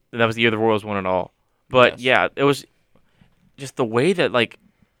 That was the year the Royals won it all. But Yes. yeah, it was just the way that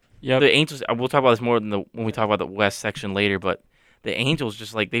Yep. the Angels. We'll talk about this more when we talk about the West section later. But the Angels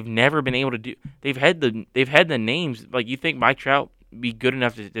just they've never been able to do. They've had the names. Like you think Mike Trout be good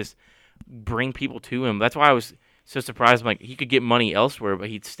enough to just bring people to him. That's why I was so surprised. Like he could get money elsewhere, but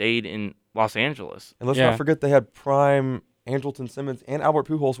he'd stayed in Los Angeles. And let's Yeah. not forget they had prime Andrelton Simmons and Albert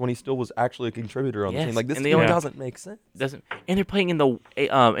Pujols when he still was actually a contributor on the Yes, team. Like this and they team only- doesn't make sense. And they're playing in the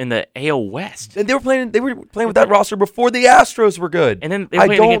AL West. And they were playing with that roster before the Astros were good. And then I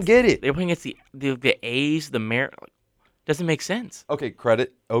don't get it. They were playing against the A's, the doesn't make sense. Okay,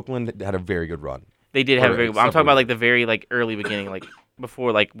 credit. Oakland had a very good run. They did have a For very. I'm several talking about years. the very early beginning,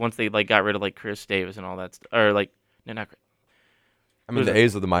 before once they got rid of Chris Davis and all that stuff, or no, not. I mean, the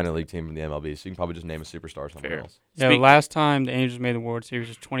A's are the minor league team in the MLB, so you can probably just name a superstar somewhere else. Yeah, the last time the Angels made the World Series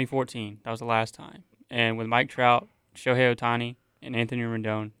was 2014. That was the last time. And with Mike Trout, Shohei Ohtani, and Anthony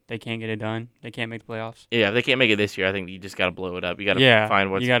Rendon, they can't get it done. They can't make the playoffs. Yeah, if they can't make it this year, I think you just got to blow it up. You got to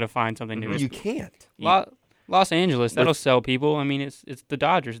find what's. You got to find something new. You can't. Los Angeles, that'll sell people. I mean, it's the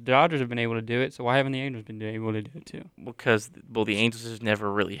Dodgers. The Dodgers have been able to do it, so why haven't the Angels been able to do it too? Because the Angels has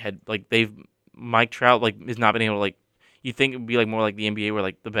never really had Mike Trout has not been able to you think it would be more like the NBA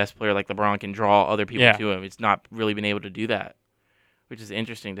where the best player like LeBron can draw other people to him. It's not really been able to do that, which is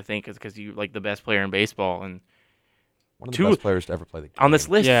interesting to think because you the best player in baseball and one of the best players to ever play the game. On this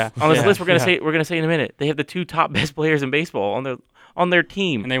list. Yeah. On this list we're gonna say in a minute. They have the 2 top best players in baseball on their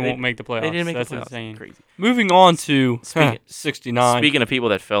team. And they won't make the playoffs. They didn't make That's the playoffs. insane. Crazy. Moving on to 69. Speaking of people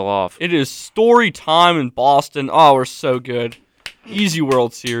that fell off. It is story time in Boston. Oh, we're so good. Easy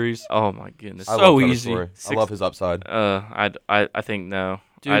World Series. Oh my goodness. I So love Trevor easy. Story. I love his upside. I think no.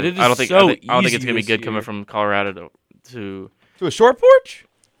 Dude, I it don't is think so I don't think it's easy gonna be this good coming year. from Colorado to To a short porch?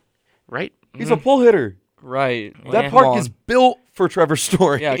 right. He's a pull hitter. Right. That Come park on. is built for Trevor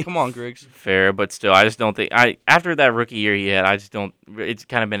Story. Yeah, come on, Griggs. fair, but still, I just don't think after that rookie year he had, I just don't. It's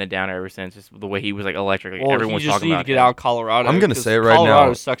kind of been a downer ever since. Just the way he was electric. Well, Everyone's you just talking need about to get him. out of Colorado. I'm gonna 'cause say it right Colorado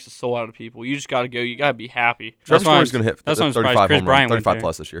now. sucks the soul out of people. You just got to go. You got to be happy. Trevor That's why Story's going to hit that's why I'm surprised 35 Chris home runs, Bryant went 35 there.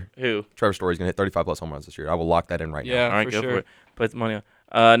 plus this year. Who? Trevor Story's going to hit 35 plus home runs this year. I will lock that in right now. Yeah, All right, for go sure. for it. Put the money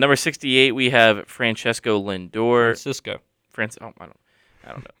on. Number 68, we have Francesco Lindor. Francisco. I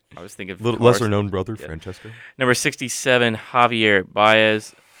don't know. I was thinking Little Carson. lesser known brother, Yeah. Francesco. Number 67, Javier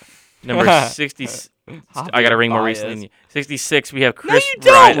Baez. Number 60. I got to ring more Baez. recently. 66, we have Chris you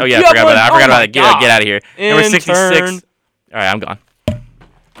don't! Bryant. Oh yeah, You I have forgot about one- that. I oh forgot my about that. Get out of here. Number 66. Intern. All right, I'm gone.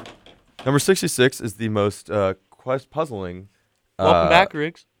 Number 66 is the most puzzling Welcome back,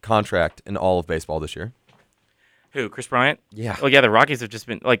 Griggs. contract in all of baseball this year. Who? Chris Bryant? Yeah. Oh yeah, the Rockies have just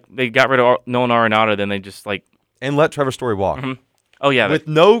been they got rid of Nolan Arenado, then they just And let Trevor Story walk. Mhm. Oh yeah, With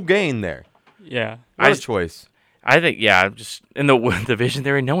no gain there. Yeah. What a choice. I think just in the division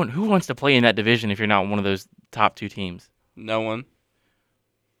they're in. No one who wants to play in that division if you're not one of those top 2 teams. No one.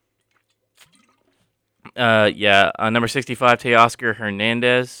 Number 65, Teoscar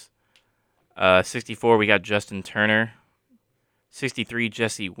Hernandez. 64, we got Justin Turner. 63,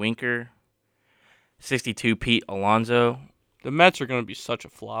 Jesse Winker. 62, Pete Alonso. The Mets are going to be such a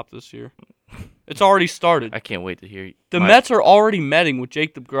flop this year. It's already started. I can't wait to hear The Mets are already metting with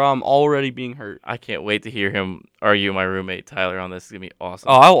Jacob deGrom already being hurt. I can't wait to hear him argue with my roommate Tyler on this. It's gonna be awesome.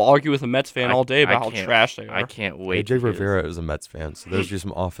 Oh, I will argue with a Mets fan I- all day I about how can't- trash they are. I can't wait. AJ to hear this. Rivera is a Mets fan, so there's just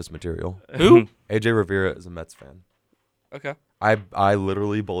some office material. Who? AJ Rivera is a Mets fan. Okay. I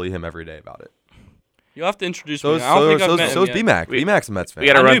literally bully him every day about it. You'll have to introduce So me. I don't think I've met is him BMAC. yet. BMAC's a Mets fan. We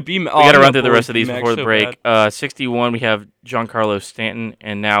gotta I run. knew B- We oh, got to I run know through the Boris rest of these B-Mac before the so break. bad. 61, we have Giancarlo Stanton,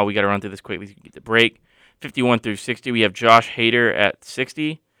 and now we got to run through this quickly to get the break. 51 through 60, we have Josh Hader at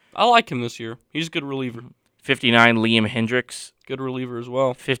 60. I like him this year. He's a good reliever. 59, Liam Hendricks. Good reliever as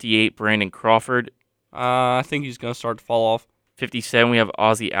well. 58, Brandon Crawford. I think he's going to start to fall off. 57, we have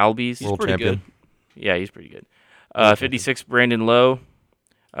Ozzy Albies. He's World pretty champion. good. Yeah, he's pretty good. 56, Brandon Lowe.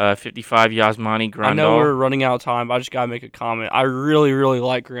 55, Yasmani Grandal. I know we're running out of time, but I just got to make a comment. I really, really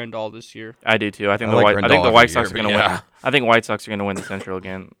like Grandal this year. I do too. I think I the like White. I think Grandal the White every Sox are year, going to but win. yeah. I think White Sox are going to win the Central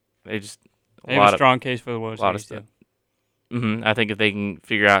again. They just They have a strong case for the World lot of Series, too. stuff. I think if they can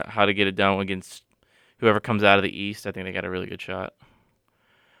figure out how to get it done against whoever comes out of the East, I think they got a really good shot.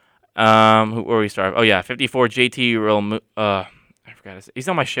 Where we start? Oh yeah, 54 JT Real. I forgot his. He's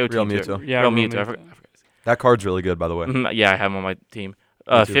on my show Real team too. Muto. Yeah, Real Real Muto. I Muto. forgot. That card's really good, by the way. Yeah, I have him on my team.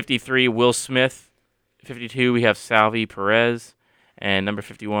 Me too. 53 Will Smith. 52 we have Salvi Perez, and number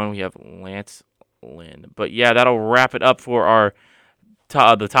 51 we have Lance Lynn. But yeah, that'll wrap it up for our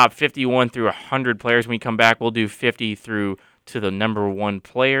the top 51 through 100 players. When we come back, we'll do 50 through to the number 1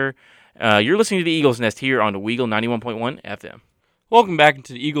 player. You're listening to the Eagles Nest here on the Weagle 91.1 FM. Welcome back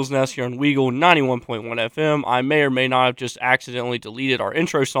into the Eagles Nest here on Weagle 91.1 FM. I may or may not have just accidentally deleted our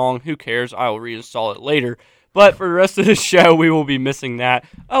intro song. Who cares? I will reinstall it later. But for the rest of the show, we will be missing that.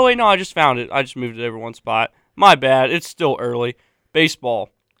 Oh, wait, no, I just found it. I just moved it over one spot. My bad. It's still early. Baseball.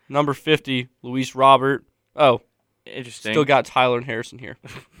 Number 50, Luis Robert. Oh, Interesting. still got Tyler and Harrison here.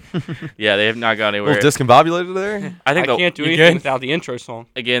 Yeah, they have not gone A anywhere. little discombobulated there. I I think can't do you anything good? without the intro song.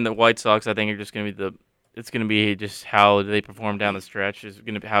 again the White Sox. I think are just going to be it's going to be just how they perform down the stretch is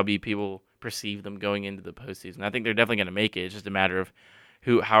going to how people perceive them going into the postseason. I think they're definitely going to make it. It's just a matter of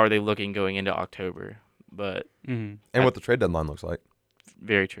how are they looking going into October. But Mm-hmm. And what the trade deadline looks like.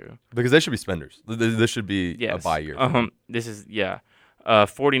 very true. Because they should be spenders. This should be a Yes. buy year. This is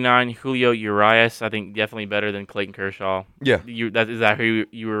 49, Julio Urias. I think definitely better than Clayton Kershaw. Yeah. Is that who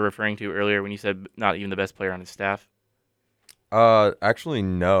you were referring to earlier when you said not even the best player on his staff? Actually,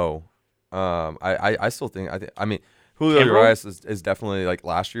 no. I still think I mean Julio Kimbrel? Urias is definitely like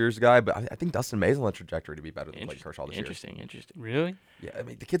last year's guy, but I think Dustin May's on the trajectory to be better than Clayton Kershaw this year. Interesting. Really? Yeah, I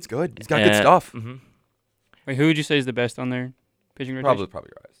mean the kid's good. He's got good stuff. Mm-hmm. Wait, who would you say is the best on their pitching rotation? Probably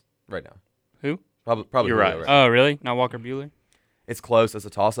Urias right now. Who? Probably Urias. Julio Oh, really? Not Walker Buehler? It's close. It's a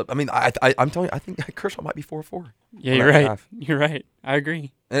toss up. I mean, I'm telling you, I think Kershaw might be 4-4. Yeah, on you're that right. staff. You're right. I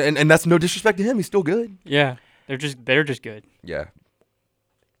agree. And that's no disrespect to him. He's still good. Yeah, they're just good. Yeah.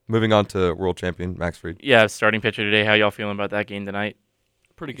 Moving on to world champion Max Fried. Yeah, starting pitcher today. How y'all feeling about that game tonight?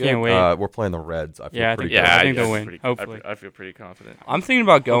 Pretty good. Can't wait. We're playing the Reds. I feel Yeah, I pretty think- good. I think they'll win, hopefully. I feel pretty confident. I'm thinking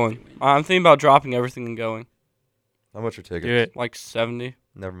about going. I'm thinking about dropping everything and going. How much are tickets? Do it. Like 70.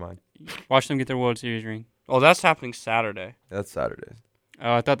 Never mind. Watch them get their World Series ring. Oh, that's happening Saturday. That's Saturday.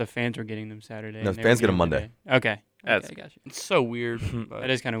 Oh, I thought the fans were getting them Saturday. No, and they fans were get 'em getting Monday. Okay. That's- Okay, gotcha. It's so weird. That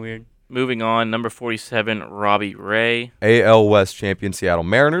is kind of weird. Moving on, number 47, Robbie Ray. AL West champion Seattle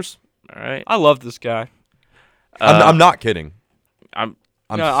Mariners. All right. I love this guy. I'm not kidding. I'm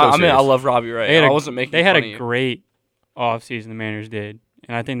I'm No, so I mean, serious. I love Robbie Ray. I wasn't making They had fun a of you. great offseason, the Mariners did.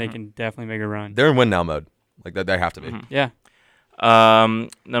 And I think they can definitely make a run. They're in win now mode. Like that, they have to be. Mhm. Yeah.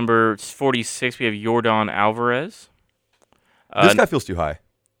 Number 46, we have Yordan Alvarez. This guy feels too high.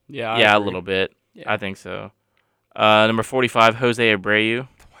 Yeah, I Yeah, a agree. little bit. Yeah. I think so. Number 45, Jose Abreu.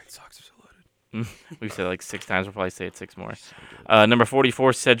 The White Sox are so loaded. We've said it like 6 times. We'll probably say it 6 more. Number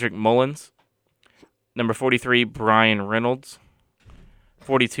 44, Cedric Mullins. Number 43, Brian Reynolds.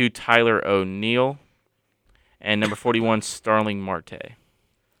 42, Tyler O'Neill. And number 41, Starling Marte.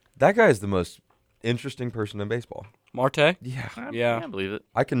 That guy is the most interesting person in baseball. Marte? Yeah. Yeah. I believe it.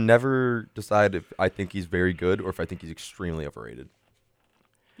 I can never decide if I think he's very good or if I think he's extremely overrated.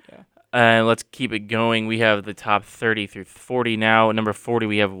 Let's keep it going. We have the top 30 through 40 now. Number 40,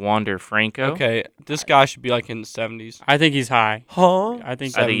 we have Wander Franco. Okay, this guy should be like in the 70s. I think he's high. Huh? I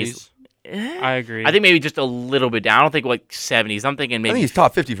think I think he's- 70s. I agree. I think maybe just a little bit down. I don't think like 70s. I'm thinking I maybe. think he's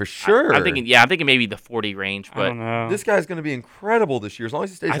top 50 for sure. I'm thinking maybe the 40 range. I But don't know. This guy's going to be incredible this year as long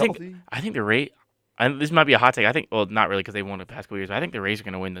as he stays I think healthy. I think the rate. This might be a hot take. I think, well, not really because they won the past couple years. But I think the Rays are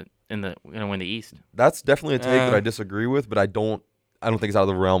going to win the East. That's definitely a take that Uh. I disagree with, but I don't think it's out of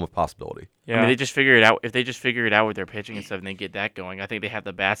the realm of possibility. yeah. I mean, they just figure it out. If they just figure it out with their pitching and stuff, and they get that going, I think they have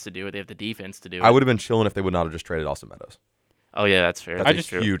the bats to do it. They have the defense to do it. I would have been chilling if they would not have just traded Austin Meadows. Oh yeah, that's fair. That's That's a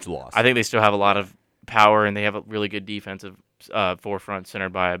true. huge loss. I think they still have a lot of power, and they have a really good defensive forefront centered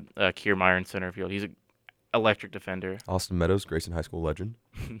by Kiermaier in center field. He's an electric defender. Austin Meadows, Grayson High School legend.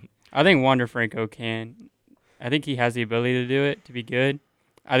 I think Wander Franco can. I think he has the ability to do it, to be good.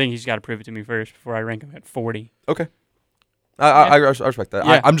 I think he's got to prove it to me first before I rank him at 40. Okay. I respect that.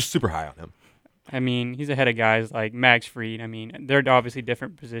 Yeah. I'm just super high on him. I mean, he's ahead of guys like Max Fried. I mean, they're obviously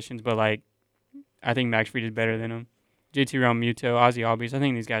different positions, but like, I think Max Fried is better than him. JT Realmuto, Ozzy Albies. I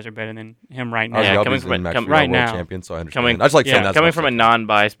think these guys are better than him right now. Ozzy Yeah, Albies coming is from a- Max come- Fried right world now. champion, so I understand. Coming- I just like saying yeah, that's Coming from a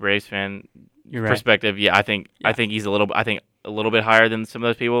non-biased Braves fan You're right. perspective, yeah, I think he's a little bit higher than some of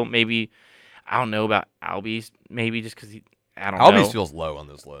those people. Maybe I don't know about Albies. Maybe just because I don't know. Albies feels low on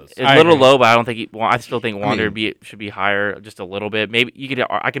this list. It's I a little agree. low, but I don't think I still think Wander mean- should be higher just a little bit. Maybe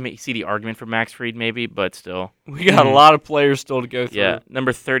I can see the argument for Max Fried, maybe, but still. We got a lot of players still to go through. Yeah,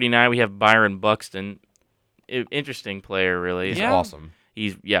 number 39, we have Byron Buxton. Interesting player, really. He's Yeah. awesome.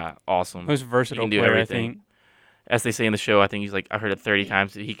 He's awesome. Most versatile do player, everything. I think. As they say in the show, I think he's like I heard it 30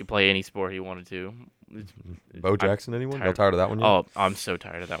 times that he could play any sport he wanted to. Bo Jackson, anyone? Y'all tired. tired of that one yet? Oh, I'm so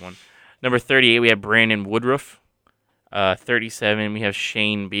tired of that one. Number 38, we have Brandon Woodruff. 37, we have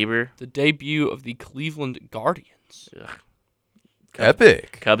Shane Bieber. The debut of the Cleveland Guardians. Ugh.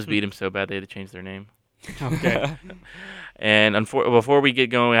 Epic. Cubs beat him so bad they had to change their name. Okay. And before we get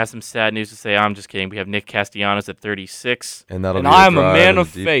going, we have some sad news to say. I'm just kidding. We have Nick Castellanos at 36. And that'll And be I am a drive man in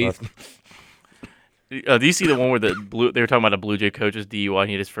of deep faith. left. Do you see the one where they were talking about a Blue Jay coach's DUI and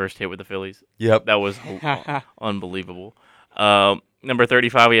he had his first hit with the Phillies? Yep. That was unbelievable. Number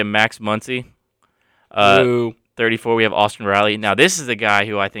 35, we have Max Muncy. Ooh. 34, we have Austin Riley. Now, this is a guy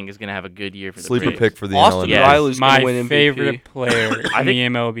who I think is going to have a good year for the Sleeper Braves. pick for the Austin NL. Yeah. Riley's going My to win MVP. favorite player I in think- the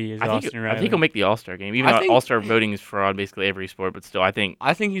MLB is I Austin think, Riley. I think he'll make the All-Star game, even I though think- All-Star voting is for basically every sport. But still, I think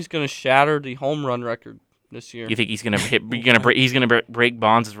I think he's going to shatter the home run record this year. you think he's going to break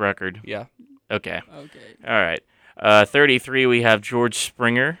Bonds' record. Yeah. Okay. Okay. All right. 33, we have George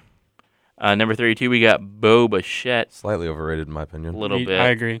Springer. Number 32, we got Bo Bichette. Slightly overrated, in my A opinion. little bit. I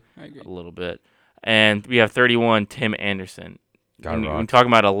agree. A little bit. And we have 31, Tim Anderson. When talking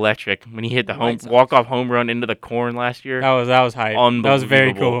about electric, when he hit the walk-off home run into the corn last year. That was hype. That was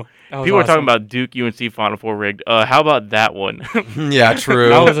very cool. People were talking about Duke UNC Final Four rigged. How about that one? Yeah, true.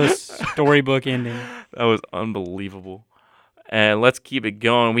 That was a storybook ending. That was unbelievable. And let's keep it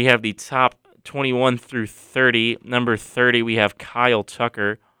going. We have the top 21 through 30. Number 30, we have Kyle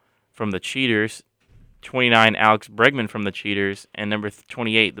Tucker from the Cheaters. 29, Alex Bregman from the Cheaters. And number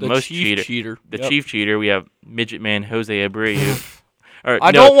 28, the most cheater. The chief cheater, we have midget man Jose Abreu.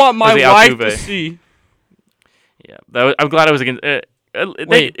 I don't want my wife to see. Yeah, I'm glad it was against... it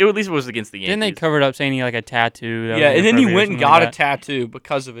at least was against the Yankees. Didn't they cover it up saying he like a tattoo? And then he went and got a tattoo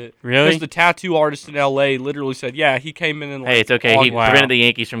because of it. Really? Because the tattoo artist in L.A. literally said, he came in and hey, it's okay. He prevented the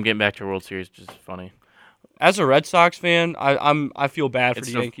Yankees from getting back to World Series, which is funny. As a Red Sox fan, I feel bad for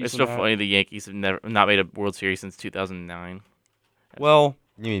the Yankees. It's so funny the Yankees have not made a World Series since 2009. Well,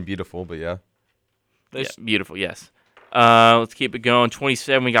 you mean beautiful, but yeah. Beautiful, yes. Let's keep it going.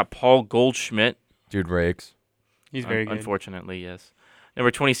 27, we got Paul Goldschmidt. Dude rakes. He's very good. Unfortunately, yes.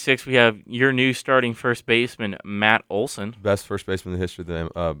 Number 26, we have your new starting first baseman, Matt Olson. Best first baseman in the history of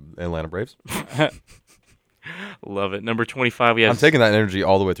the Atlanta Braves. Love it. Number 25, we have... I'm taking that energy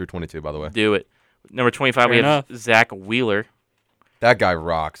all the way through 22, by the way. Do it. Number 25, we have Zach Wheeler. That guy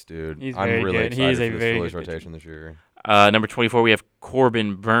rocks, dude. He's I'm very really good. excited He is for a this very Phillies good rotation this year. Number 24, we have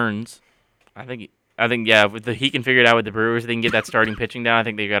Corbin Burns. I think, he can figure it out with the Brewers. They can get that starting pitching down. I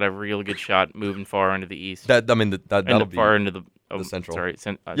think they got a real good shot moving far into the East. That'll be far into the Central. Sorry,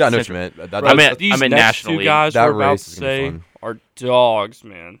 I know what you meant. I meant these National two League. guys that we're about race to is gonna be say fun. are dogs,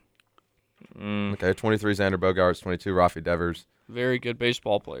 man. Okay, 23 Xander Bogaerts, 22 Rafi Devers. Very good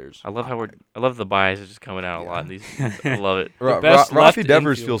baseball players. I love the bias is just coming out a lot. I love it. Rafi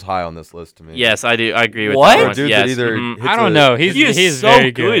Devers feels high on this list to me. Yes, I do. I agree with What? that. Dude yes. that either I don't know. He's so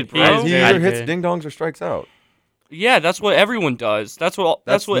very good, bro. he either hits ding dongs or strikes out. Yeah, that's what everyone does. That's what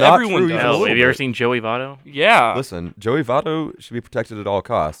not everyone true. does. Hell, little have you ever bit. seen Joey Votto? Yeah. Listen, Joey Votto should be protected at all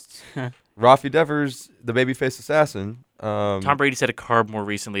costs. Rafi Devers, the babyface assassin. Tom Brady's hit a carb more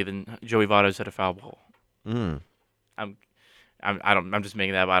recently than Joey Votto's hit a foul ball. I'm just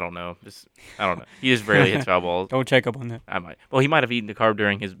making that up. I don't know. I don't know. He just rarely hits foul balls. Don't check up on that. I might. Well, he might have eaten the carb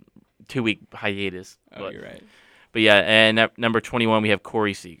during his 2-week hiatus. You're right. But yeah, and at number 21 we have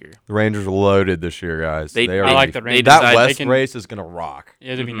Corey Seager. The Rangers are loaded this year, guys. I like the Rangers. That West race is gonna rock.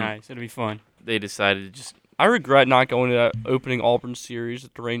 Yeah, it'll be nice. It'll be fun. They decided to just... I regret not going to that opening Auburn series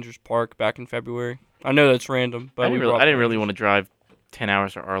at the Rangers Park back in February. I know that's random, but I didn't really want to drive 10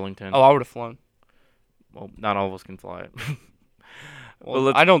 hours to Arlington. Oh, I would have flown. Well, not all of us can fly it.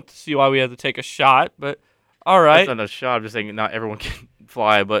 Well, I don't see why we had to take a shot, but all right. That's not a shot. I'm just saying not everyone can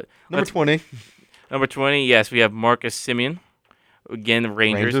fly. But Number 20. Number 20, yes, we have Marcus Semien. Again, the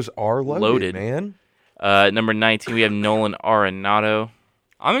Rangers are loaded, man. Number 19, we have Nolan Arenado.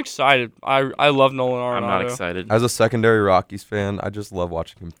 I'm excited. I love Nolan Arenado. I'm not excited. As a secondary Rockies fan, I just love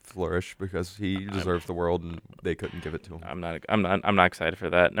watching him flourish because he deserves the world, and they couldn't give it to him. I'm not excited for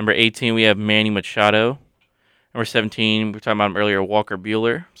that. Number 18, we have Manny Machado. Number 17, we were talking about him earlier, Walker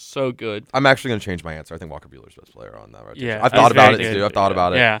Buehler. So good. I'm actually going to change my answer. I think Walker Buehler's best player on that rotation. Yeah, I've thought about it, good. too. I've thought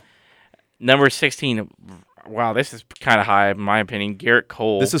about it. Yeah. Number 16, wow, this is kind of high in my opinion, Garrett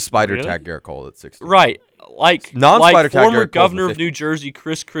Cole. This is spider tag Garrett Cole at 16. Right. Like Non-spider tag former Garrett Cole's governor of 50. New Jersey,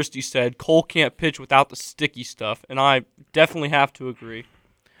 Chris Christie, said, Cole can't pitch without the sticky stuff, and I definitely have to agree.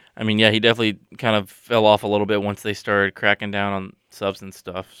 I mean, yeah, he definitely kind of fell off a little bit once they started cracking down on substance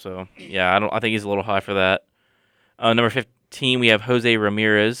stuff. So, yeah, I think he's a little high for that. Number 15, we have Jose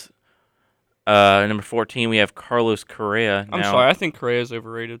Ramirez. Number 14, we have Carlos Correa. I'm sorry, I think Correa's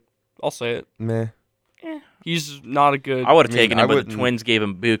overrated. I'll say it. Meh. He's not a good... I would have taken him, but the wouldn't- Twins gave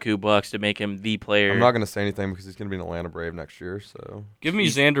him buku bucks to make him the player. I'm not going to say anything because he's going to be an Atlanta Brave next year. So Give me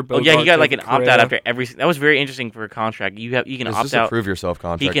Xander Bogaerts. Oh yeah, he got like an over opt out Correa. after every. That was very interesting for a contract. You can it's opt just a out. prove yourself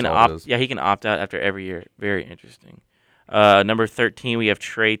contract. He can all it opt. is. Yeah, he can opt out after every year. Very interesting. Number 13, we have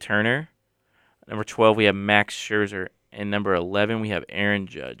Trey Turner. Number 12, we have Max Scherzer, and number 11, we have Aaron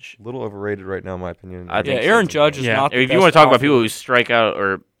Judge. A little overrated right now, in my opinion. I think Yeah, Aaron Judge is not the If you best want to talk about outfielder. people who strike out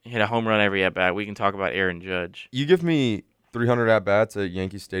or hit a home run every at bat, we can talk about Aaron Judge. You give me 300 at bats at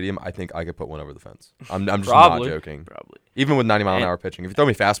Yankee Stadium, I think I could put one over the fence. I'm just Probably. not joking. Probably. Even with 90 mile an hour pitching, if you throw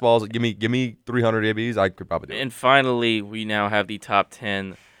me fastballs, give me 300 ABs, I could probably do it. And finally, we now have the top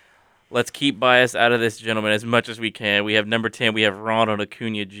 10. Let's keep bias out of this, gentlemen, as much as we can. We have number 10, we have Ronald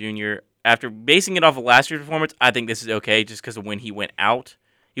Acuna Jr. After basing it off of last year's performance, I think this is okay just because of when he went out.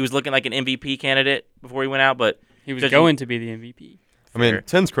 He was looking like an MVP candidate before he went out, but He was going to be the MVP. I mean,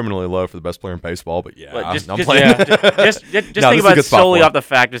 10's criminally low for the best player in baseball, but yeah, But I'm playing. just No, think this is a about good it spot solely for off the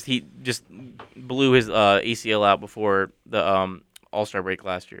fact that he just blew his ACL out before the All-Star break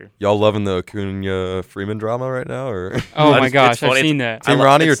last year. Y'all loving the Acuna Freeman drama right now, or Oh my It's gosh, I've funny. seen that. Team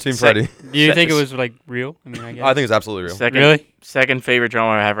Ronnie or Team Freddie? Do you think it was like real? I mean, I guess. I think it's absolutely real. Second favorite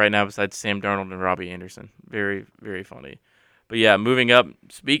drama I have right now besides Sam Darnold and Robbie Anderson. Very, very funny. But yeah, moving up.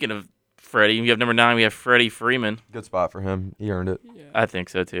 Speaking of Freddie, we have number 9. We have Freddie Freeman. Good spot for him. He earned it. Yeah. I think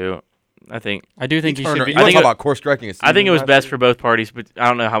so too. I do think he should be. You want to talk about course striking? I think it was best for both parties, but I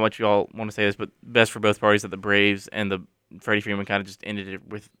don't know how much you all want to say this, but best for both parties that the Braves and the Freddie Freeman kind of just ended it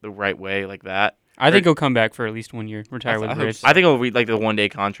with the right way like that. I think he'll come back for at least 1 year, retire with the Braves. I think it'll be like the 1-day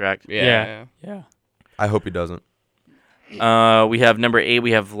contract. Yeah. I hope he doesn't. We have number 8.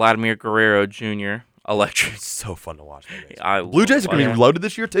 We have Vladimir Guerrero Jr. Electric. It's so fun to watch. Blue Jays are going to be loaded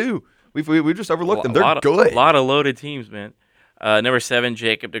this year too. We just overlooked them. They're good. A lot of loaded teams, man. Number 7,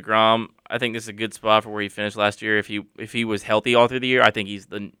 Jacob deGrom. I think this is a good spot for where he finished last year. If he was healthy all through the year, I think he's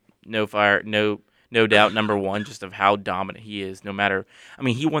the no doubt number 1 just of how dominant he is. No matter, I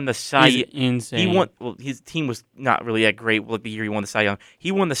mean, he won the Cy. He's insane. His team was not really that great. Like the year he won the Cy Young,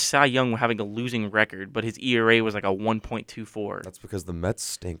 he won the Cy Young having a losing record, but his ERA was like a 1.24. That's because the Mets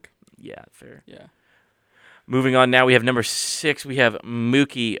stink. Yeah, fair. Yeah. Moving on now, we have number 6. We have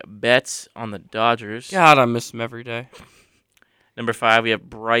Mookie Betts on the Dodgers. God, I miss him every day. Number 5, we have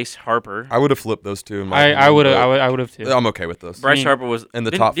Bryce Harper. I would have flipped those two. I would have too. I'm okay with those. Bryce Harper was in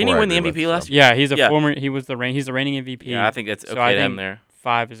the top 4. Didn't he win the MVP last year? Yeah, he's the reigning MVP. Yeah, I think that's okay so I to think him there.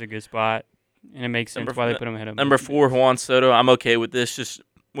 5 is a good spot, and it makes sense why they put him ahead of him. Number 4, Juan Soto. I'm okay with this. Just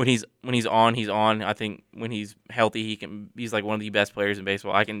when he's on, he's on. I think when he's healthy, he's like one of the best players in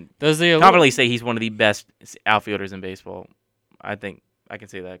baseball. I can confidently say he's one of the best outfielders in baseball. I think I can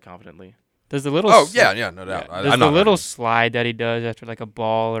say that confidently. Does the little no doubt. Yeah. Does the little slide that he does after like a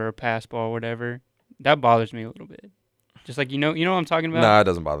ball or a pass ball or whatever, that bothers me a little bit. Just like you know what I'm talking about? Nah, it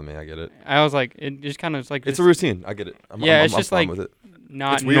doesn't bother me. I get it. I was like, it just kind of like it's a routine. I get it. It's just I'm like with it.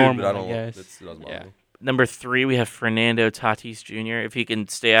 not it's weird, normal. But I don't. It doesn't bother me. Number 3, we have Fernando Tatis Jr. If he can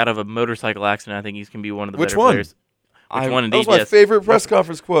stay out of a motorcycle accident, I think he's going to be one of the better players. Which one? That was my favorite press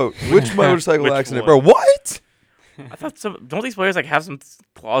conference quote. Which motorcycle accident, bro? What? I thought don't these players like have some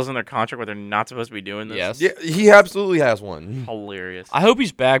clause in their contract where they're not supposed to be doing this? Yes. Yeah, he absolutely has one. Hilarious. I hope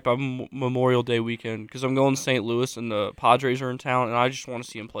he's back by Memorial Day weekend because I'm going to St. Louis and the Padres are in town, and I just want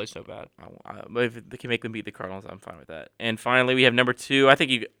to see him play so bad. But if they can make them beat the Cardinals, I'm fine with that. And finally, we have number 2. I think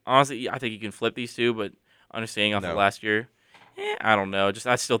you can flip these two, but understanding off of last year, I don't know.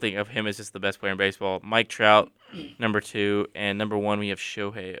 I still think of him as just the best player in baseball. Mike Trout, number 2, and number 1 we have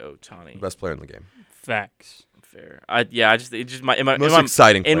Shohei Ohtani. Best player in the game. Facts. Fair. Most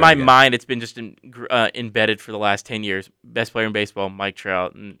exciting. In my mind, it's been just embedded for the last 10 years. Best player in baseball, Mike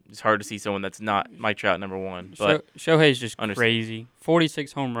Trout, and it's hard to see someone that's not Mike Trout number 1. But Shohei's just crazy.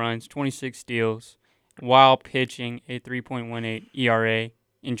 46 home runs, 26 steals, while pitching a 3.18 ERA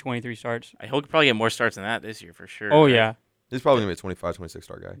in 23 starts. He'll probably get more starts than that this year for sure. Oh right? yeah. He's probably gonna be a 25, 26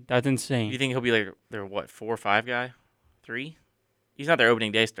 star guy. That's insane. Do you think he'll be like their 4 or 5 guy? 3? He's not their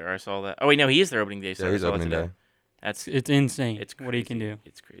opening day star. I saw that. Oh wait, no, he is their opening day star. Yeah, he's opening day. It's insane. It's crazy. What he can do.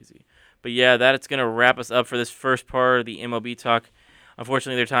 It's crazy. But yeah, that's going to wrap us up for this first part of the MLB talk.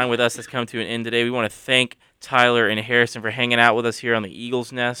 Unfortunately, their time with us has come to an end today. We want to thank Tyler and Harrison for hanging out with us here on the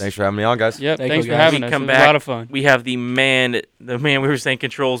Eagles Nest. Thanks for having me on, guys. Yep, thanks for having us. It was a lot of fun. We have the man we were saying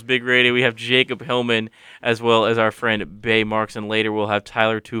controls Big Radio. We have Jacob Hillman as well as our friend Bay Marks, and later we'll have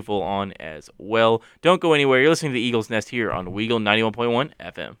Tyler Teufel on as well. Don't go anywhere. You're listening to the Eagles Nest here on Weagle 91.1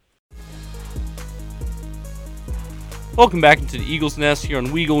 FM. Welcome back into the Eagles Nest here on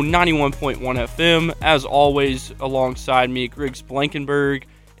Weagle 91.1 FM. As always, alongside me, Griggs Blankenberg.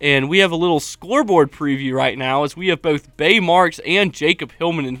 And we have a little scoreboard preview right now as we have both Bay Marks and Jacob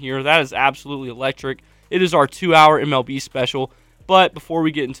Hillman in here. That is absolutely electric. It is our 2-hour MLB special. But before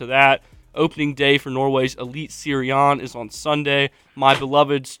we get into that, opening day for Norway's Elite Serion is on Sunday. My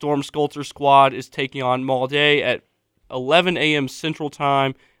beloved Storm Sculptor squad is taking on Molde at 11 a.m. Central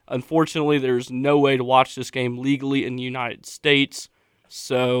Time. Unfortunately, there's no way to watch this game legally in the United States.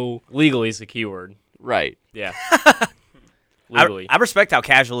 So legally is the key word. Right. Yeah. Legally. I respect how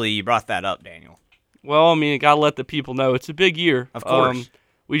casually you brought that up, Daniel. Well, I mean, I got to let the people know. It's a big year. Of course.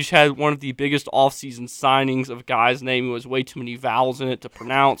 We just had one of the biggest offseason signings of a guy's name who has way too many vowels in it to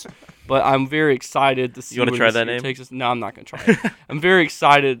pronounce. But I'm very excited to see You want to try that name? Takes us. No, I'm not going to try it. I'm very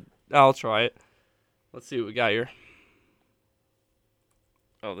excited. I'll try it. Let's see what we got here.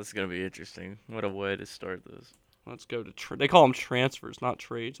 Oh, this is going to be interesting. What a way to start this. Let's go to they call them transfers, not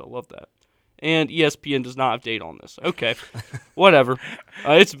trades. I love that. And ESPN does not have data on this. Okay, whatever.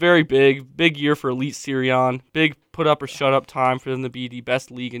 It's very big. Big year for Elite Syrian. Big put up or shut up time for them to be the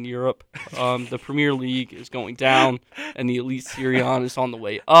best league in Europe. The Premier League is going down, and the Elite Syrian is on the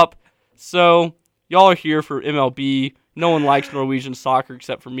way up. So y'all are here for MLB. No one likes Norwegian soccer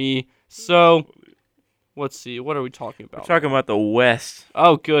except for me. So let's see. What are we talking about? We're talking about the West.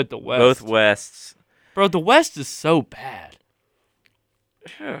 Oh, good. The West. Both Wests. Bro, the West is so bad.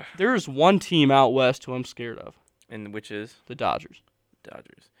 There is one team out West who I'm scared of. And which is? The Dodgers.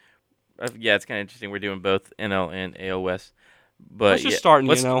 Dodgers. Yeah, it's kind of interesting. We're doing both NL and AL West. But Let's just start in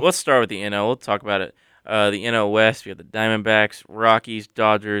the NL. Let's start with the NL. We'll talk about it. The NL West, we have the Diamondbacks, Rockies,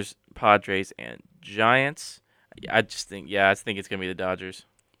 Dodgers, Padres, and Giants. I think it's going to be the Dodgers.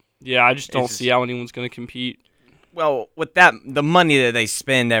 Yeah, I just don't see how anyone's going to compete. Well, with that, the money that they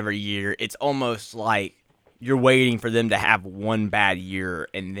spend every year, it's almost like you're waiting for them to have one bad year,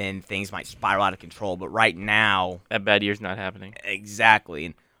 and then things might spiral out of control. But right now, that bad year's not happening. Exactly.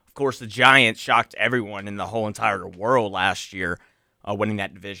 And, of course, the Giants shocked everyone in the whole entire world last year winning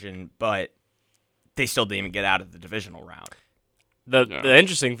that division, but they still didn't even get out of the divisional round. The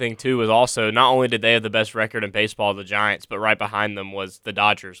interesting thing, too, was also not only did they have the best record in baseball, the Giants, but right behind them was the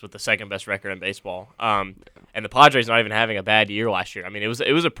Dodgers with the second best record in baseball. And the Padres not even having a bad year last year. I mean, it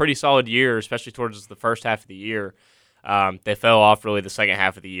was a pretty solid year, especially towards the first half of the year. They fell off really the second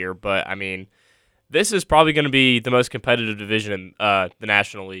half of the year. But, I mean, this is probably going to be the most competitive division in the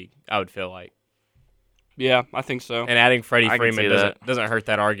National League, I would feel like. Yeah, I think so. And adding Freddie Freeman doesn't hurt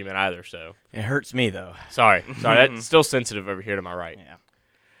that argument either. So it hurts me though. Sorry, that's still sensitive over here to my right. Yeah,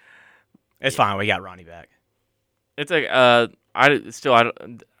 it's fine. We got Ronnie back. It's like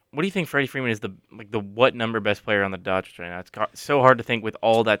what do you think Freddie Freeman is the what number best player on the Dodgers right now? It's so hard to think with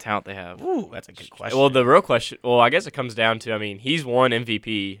all that talent they have. Ooh, that's a good question. Well, the real question. Well, I guess it comes down to. I mean, he's won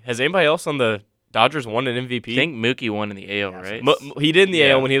MVP. Has anybody else on the Dodgers won an MVP? I think Mookie won in the AL, right? He did in the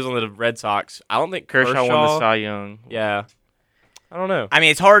AL when he was on the Red Sox. I don't think Kershaw won the Cy Young. Yeah. I don't know. I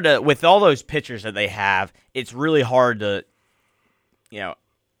mean, it's hard to, with all those pitchers that they have, it's really hard to,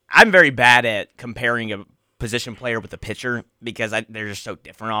 I'm very bad at comparing a position player with a pitcher because they're just so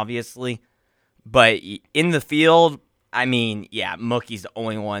different, obviously. But in the field, I mean, yeah, Mookie's the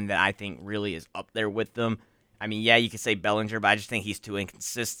only one that I think really is up there with them. I mean, yeah, you could say Bellinger, but I just think he's too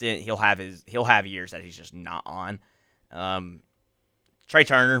inconsistent. He'll have years that he's just not on. Trey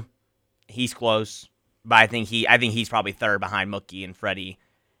Turner, he's close, but I think he's probably third behind Mookie and Freddie.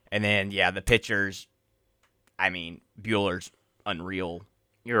 And then the pitchers, I mean, Buehler's unreal.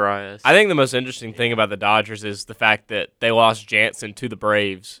 Urias. I think the most interesting thing about the Dodgers is the fact that they lost Jansen to the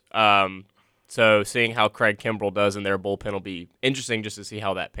Braves. So seeing how Craig Kimbrell does in their bullpen will be interesting just to see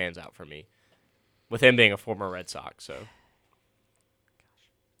how that pans out for me. With him being a former Red Sox, so.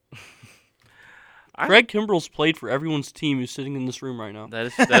 Craig Kimbrell's played for everyone's team who's sitting in this room right now.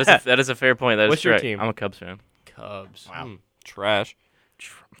 That is a fair point. What's your team? I'm a Cubs fan. Cubs. Wow. Trash.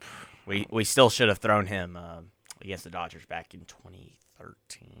 We still should have thrown him against the Dodgers back in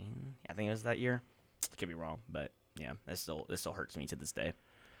 2013. I think it was that year. Could be wrong, but yeah, this still hurts me to this day.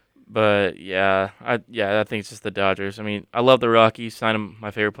 But I think it's just the Dodgers. I mean, I love the Rockies. Signed my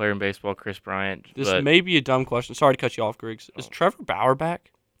favorite player in baseball, Chris Bryant. This may be a dumb question. Sorry to cut you off, Griggs. Is Trevor Bauer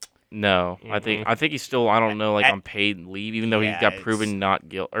back? No, I think he's still on paid leave, even though he got proven not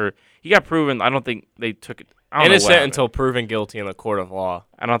guilty, or he got proven. I don't think they took it. Innocent until proven guilty in the court of law.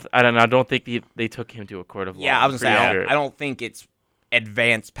 I don't think they took him to a court of law. Yeah, I was gonna say I don't think it's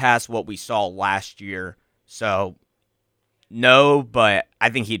advanced past what we saw last year. So. No, but I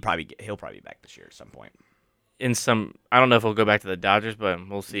think he'll probably be back this year at some point. I don't know if he'll go back to the Dodgers, but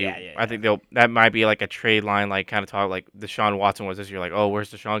we'll see. Yeah. I think that might be like a trade line, like kind of talk like Deshaun Watson was this year. Like, oh,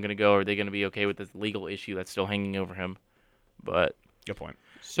 where's Deshaun going to go? Are they going to be okay with this legal issue that's still hanging over him? But good point.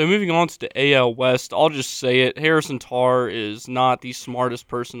 So moving on to the AL West, I'll just say it. Harrison Tarr is not the smartest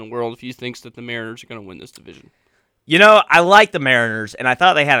person in the world if he thinks that the Mariners are going to win this division. I like the Mariners, and I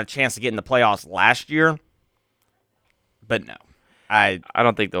thought they had a chance to get in the playoffs last year. But no, I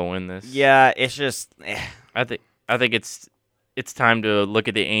don't think they'll win this. Yeah, it's just. I think it's time to look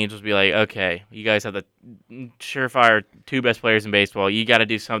at the Angels and be like, okay, you guys have the surefire two best players in baseball. You got to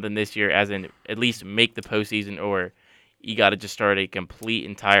do something this year, as in at least make the postseason, or you got to just start a complete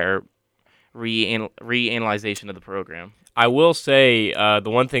entire reanalyzation of the program. I will say the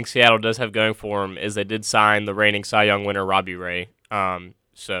one thing Seattle does have going for them is they did sign the reigning Cy Young winner Robbie Ray.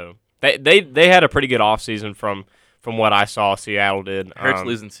 So they had a pretty good offseason from what I saw Seattle did. Hurts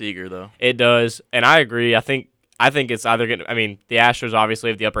losing Seager, though. It does, and I agree. I think it's either going to – I mean, the Astros obviously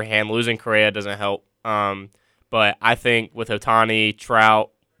have the upper hand. Losing Correa doesn't help. But I think with Ohtani,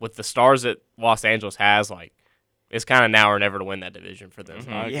 Trout, with the stars that Los Angeles has, like, it's kind of now or never to win that division for them.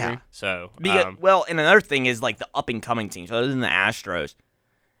 I agree. Yeah. So, Well, and another thing is like the up and coming teams, other than the Astros,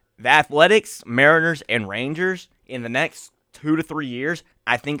 the Athletics, Mariners, and Rangers in the next 2 to 3 years,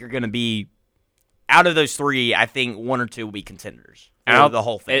 I think are going to be out of those three. I think 1 or 2 will be contenders for the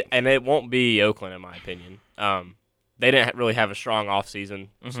whole thing. and it won't be Oakland, in my opinion. They didn't really have a strong offseason,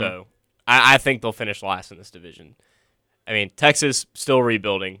 so I think they'll finish last in this division. I mean, Texas still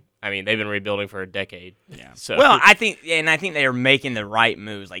rebuilding. I mean, they've been rebuilding for a decade. Yeah. So Well, I think they are making the right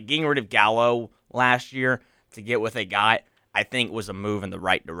moves. Like getting rid of Gallo last year to get what they got, I think was a move in the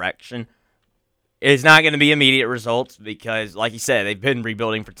right direction. It's not going to be immediate results because, like you said, they've been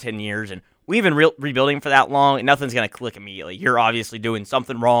rebuilding for 10 years, and we've been rebuilding for that long, and nothing's going to click immediately. You're obviously doing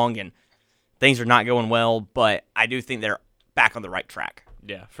something wrong, and things are not going well, but I do think they're back on the right track.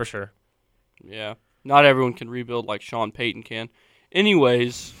 yeah, for sure. Yeah. Not everyone can rebuild like Sean Payton can.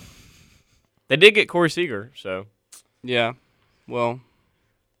 Anyways, They did get Corey Seager, so yeah. Well,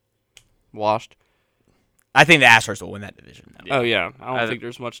 washed. I think the Astros will win that division. Though. Oh, yeah. I don't think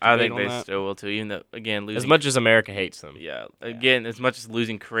there's much debate I think on they that. still will too. Even though, again, losing as much as America hates them. Yeah. Again, as much as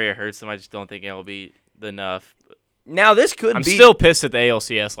losing Correa hurts them, I just don't think it'll be enough. Now this could I'm be still pissed at the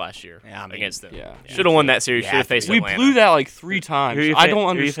ALCS last year against them. Yeah. Should have won that series. You Should have have to faced be. We Atlanta. blew that like 3 times. Who are you I fan-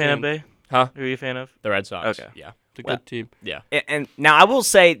 don't Who are you a fan of, understand. Bay? Huh? Who are you a fan of? The Red Sox. Okay. Yeah. It's a good team. Yeah. and now I will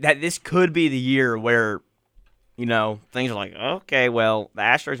say that this could be the year where, things are like, okay, well, the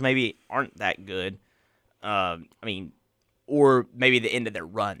Astros maybe aren't that good. Or maybe the end of their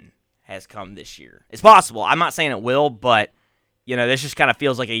run has come this year. It's possible. I'm not saying it will, but, this just kind of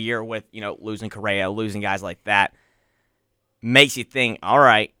feels like a year with, losing Correa, losing guys like that. Makes you think, all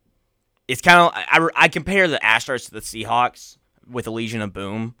right, it's kind of, I compare the Astros to the Seahawks with the Legion of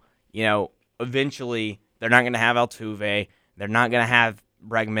Boom. Eventually they're not going to have Altuve. They're not going to have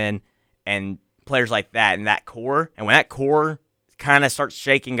Bregman and players like that in that core. And when that core kind of starts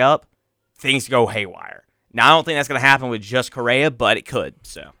shaking up, things go haywire. Now, I don't think that's going to happen with just Correa, but it could.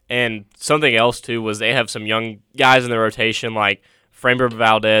 So, And something else, too, was they have some young guys in the rotation like Framber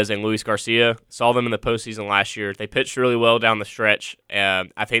Valdez and Luis Garcia. Saw them in the postseason last year. They pitched really well down the stretch.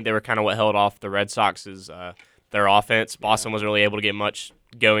 I think they were kind of what held off the Red Sox's their offense. Boston wasn't really able to get much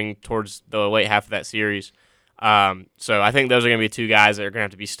going towards the late half of that series. So I think those are going to be 2 guys that are going to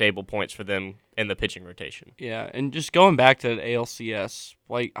have to be stable points for them in the pitching rotation. Yeah, and just going back to the ALCS,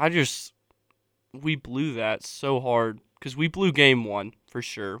 we blew that so hard because we blew game 1 for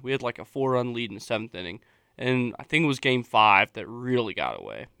sure. We had like a 4-run lead in the 7th inning, and I think it was game 5 that really got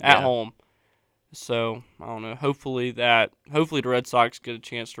away at home. So I don't know. Hopefully the Red Sox get a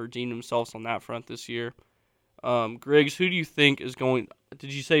chance to redeem themselves on that front this year. Griggs, who do you think is going?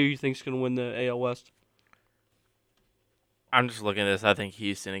 Did you say who you think is going to win the AL West? I'm just looking at this. I think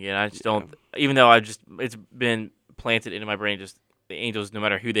Houston again. I just don't. Even though it's been planted into my brain. Just the Angels, no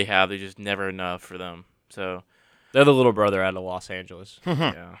matter who they have, they're just never enough for them. So They're the little brother out of Los Angeles.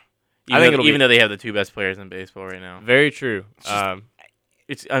 yeah. I think Even though they have the 2 best players in baseball right now, Very true.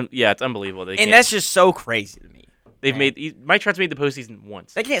 it's unbelievable. and that's just so crazy to me. They've made Mike Trout's made the postseason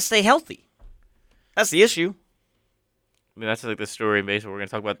once. They can't stay healthy. That's the issue. I mean, that's like the story in baseball. We're gonna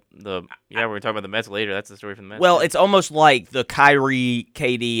talk about the Mets later. That's the story from the Mets. Well, it's almost like the Kyrie,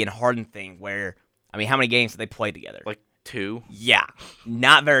 KD, and Harden thing where, how many games did they play together? like 2. Yeah,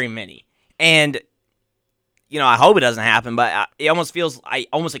 not very many. And, I hope it doesn't happen, but I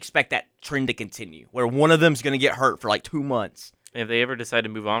almost expect that trend to continue, where one of them's going to get hurt for like 2 months. If they ever decide to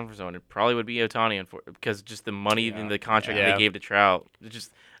move on from someone, it probably would be Ohtani, because just the money and the contract that they gave to Trout. It's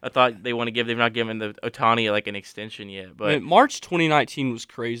just I thought they want to give. They've not given the Ohtani like an extension yet. But March 2019 was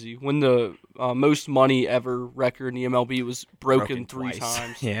crazy when the most money ever record in the MLB was broken 3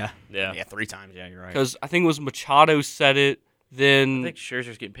 times. Yeah, 3 times. Yeah, you're right. Because I think it was Machado said it. I Then think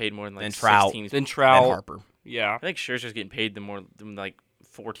Scherzer's getting paid more than like Then 6 Trout. teams. then Trout. Harper. Yeah. I think Scherzer's getting paid than like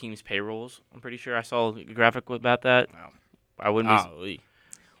 4 teams payrolls. I'm pretty sure I saw a graphic about that. Wow. I wouldn't. Be,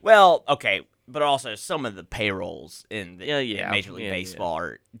 Well, okay, but also some of the payrolls in the Yeah, in Major League Baseball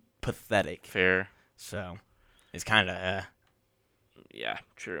are pathetic. fair. So it's kind of. Yeah,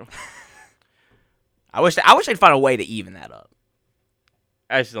 true. I wish they'd find a way to even that up.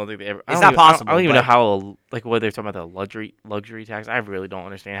 I just don't think they ever. It's not possible, I don't even know but- how what they're talking about the luxury tax. I really don't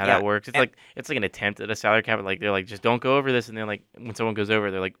understand how that works. It's like an attempt at a salary cap. Like they're like, just don't go over this, and then like when someone goes over,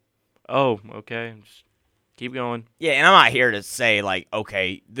 they're like, oh, okay, just keep going. Yeah, and I'm not here to say like,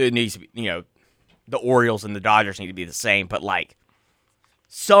 okay, there needs to be, the Orioles and the Dodgers need to be the same, but like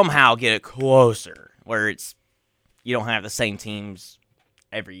somehow get it closer where it's you don't have the same teams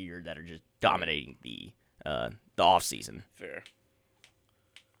every year that are just dominating the off season. Fair.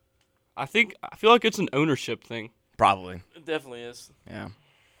 I feel like it's an ownership thing. Probably. It definitely is. Yeah.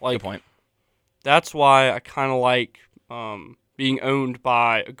 Like, Good point. That's why I kind of like being owned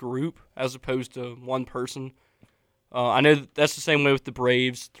by a group as opposed to one person. I know that's the same way with the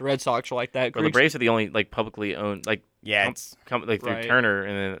Braves. The Red Sox are like that. Well, the Braves are the only publicly owned Yeah, through Right. Turner,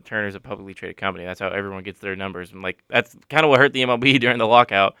 and then Turner's a publicly traded company. That's how everyone gets their numbers. And that's kind of what hurt the MLB during the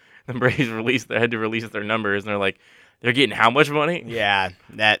lockout. The Braves had to release their numbers, and they're getting how much money? yeah.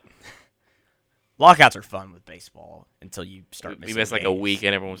 That lockouts are fun with baseball until you start We missing missed like a games. week,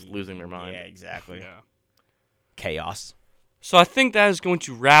 and everyone was losing their mind. Yeah, exactly. Yeah. Chaos. So I think that is going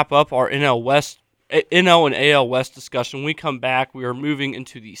to wrap up our NL and AL West discussion. When we come back, we are moving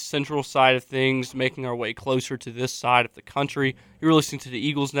into the central side of things, making our way closer to this side of the country. You're listening to the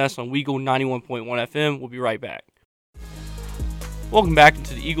Eagles Nest on Weagle 91.1 FM. We'll be right back. Welcome back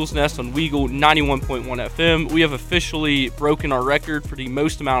into the Eagles Nest on Weagle 91.1 FM. We have officially broken our record for the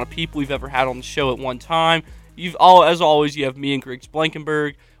most amount of people we've ever had on the show at one time. As always, you have me and Griggs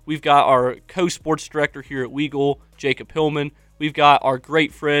Blankenberg. We've got our co-sports director here at Weagle, Jacob Hillman. We've got our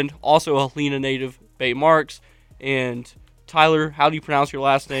great friend, also a Helena native, Bay Marks. And Tyler, how do you pronounce your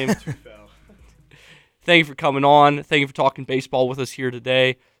last name? Teufel. Thank you for coming on. Thank you for talking baseball with us here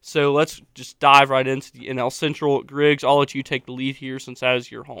today. So let's just dive right into the NL Central. Griggs, I'll let you take the lead here since that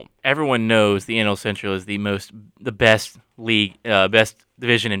is your home. Everyone knows the NL Central is the best league, best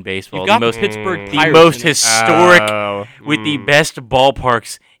division in baseball. You've got the most, Pittsburgh the Pirates most in it. historic with the best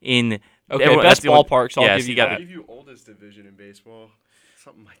ballparks in. Okay, everyone- best that's the only- ballparks, I'll yes, give you got that. I'll give you oldest division in baseball.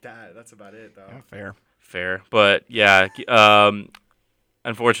 Something like that. That's about it, though. Fair. Fair, but yeah.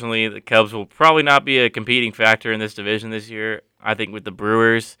 Unfortunately, the Cubs will probably not be a competing factor in this division this year. I think with the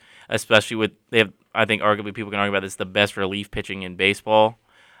Brewers, especially I think arguably people can argue about this, the best relief pitching in baseball.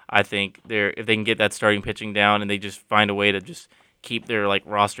 I think if they can get that starting pitching down and they just find a way to just keep their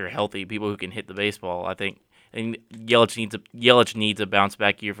roster healthy, people who can hit the baseball. I think Yelich needs a bounce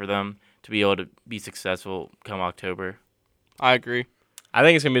back year for them to be able to be successful come October. I agree. I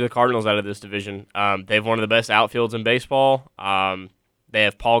think it's going to be the Cardinals out of this division. They have one of the best outfields in baseball. They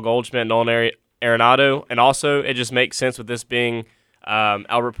have Paul Goldschmidt and Nolan Arenado. And also, it just makes sense with this being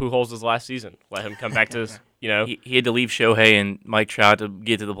Albert Pujols' last season. Let him come back to this, He had to leave Shohei and Mike Trout to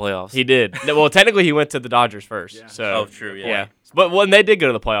get to the playoffs. He did. Well, technically, he went to the Dodgers first. Yeah. So, true, yeah. But when they did go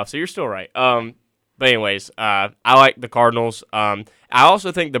to the playoffs, so you're still right. But anyways, I like the Cardinals. I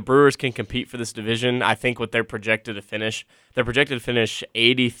also think the Brewers can compete for this division. I think what they're projected to finish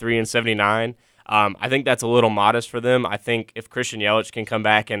 83-79. I think that's a little modest for them. I think if Christian Yelich can come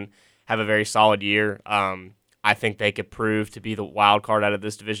back and have a very solid year, I think they could prove to be the wild card out of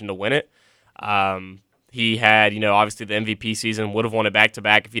this division to win it. He had, obviously the MVP season, would have won it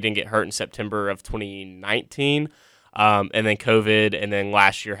back-to-back if he didn't get hurt in September of 2019. And then COVID, and then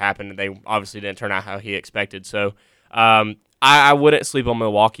last year happened, and they obviously didn't turn out how he expected. So I wouldn't sleep on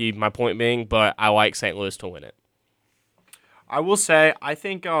Milwaukee, my point being, but I like St. Louis to win it. I will say, I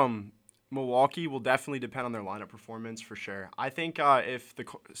think Milwaukee will definitely depend on their lineup performance for sure. I think if the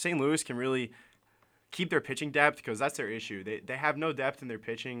St. Louis can really keep their pitching depth, because that's their issue. They have no depth in their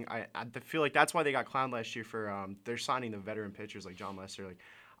pitching. I feel like that's why they got clowned last year for they're signing the veteran pitchers like John Lester.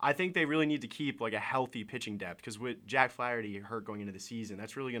 I think they really need to keep a healthy pitching depth, because with Jack Flaherty hurt going into the season,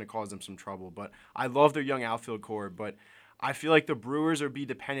 that's really going to cause them some trouble. But I love their young outfield core, but I feel like the Brewers are be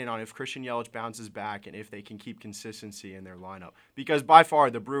dependent on if Christian Yelich bounces back and if they can keep consistency in their lineup. Because by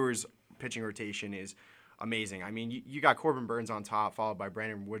far, the Brewers' pitching rotation is amazing. I mean, you got Corbin Burns on top, followed by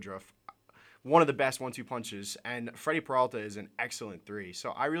Brandon Woodruff, one of the best 1-2 punches, and Freddie Peralta is an excellent 3. So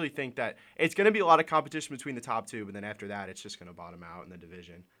I really think that it's going to be a lot of competition between the top two, but then after that, it's just going to bottom out in the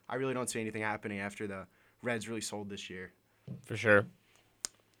division. I really don't see anything happening after the Reds really sold this year. For sure.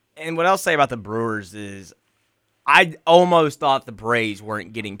 And what I'll say about the Brewers is I almost thought the Braves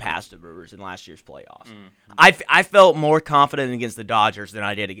weren't getting past the Brewers in last year's playoffs. I felt more confident against the Dodgers than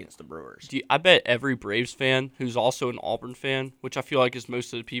I did against the Brewers. I bet every Braves fan who's also an Auburn fan, which I feel like is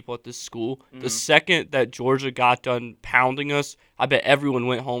most of the people at this school, the second that Georgia got done pounding us, I bet everyone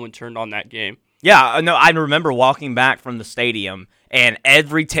went home and turned on that game. Yeah, no, I remember walking back from the stadium, and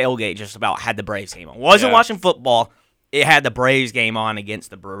every tailgate just about had the Braves game on. Wasn't watching football. It had the Braves game on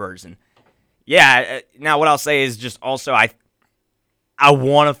against the Brewers. And yeah, now what I'll say is just also I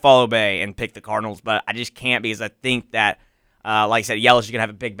want to follow Bay and pick the Cardinals, but I just can't because I think that, like I said, Yelich is going to have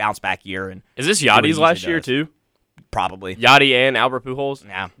a big bounce back year. And Is this what he Yachty's usually last year, does. too? Probably. Yachty and Albert Pujols?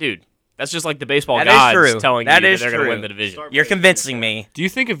 Yeah. Dude, that's just like the baseball That is gods true. telling That you that is they're going to true. win the division. You're convincing me. Do you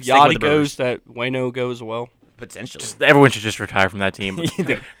think if Stick with Yachty the Brewers. goes that Waino goes as well? Potentially. Everyone should just retire from that team. It's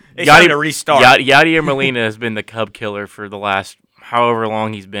time to restart. Yadier Molina has been the Cub killer for the last however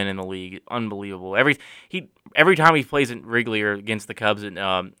long he's been in the league. Unbelievable. Every time he plays in Wrigley or against the Cubs at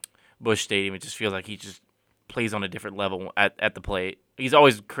Busch Stadium, it just feels like he just plays on a different level at the plate. He's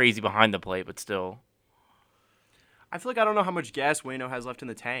always crazy behind the plate, but still. I feel like I don't know how much gas Waino has left in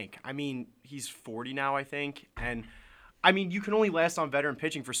the tank. I mean, he's 40 now, I think, and I mean, you can only last on veteran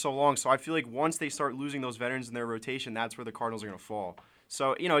pitching for so long, so I feel like once they start losing those veterans in their rotation, that's where the Cardinals are going to fall.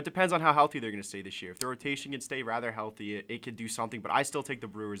 So, it depends on how healthy they're going to stay this year. If the rotation can stay rather healthy, it could do something, but I still take the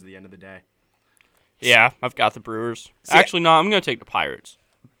Brewers at the end of the day. Yeah, I've got the Brewers. Actually, no, I'm going to take the Pirates.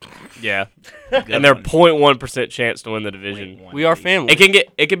 Yeah, and they're 0.1% chance to win the division. We are family.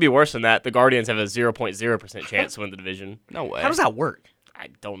 It can be worse than that. The Guardians have a 0.0% chance to win the division. No way. How does that work? I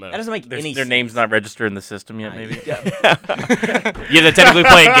don't know. That doesn't make any sense. Their name's not registered in the system yet, maybe. You have to technically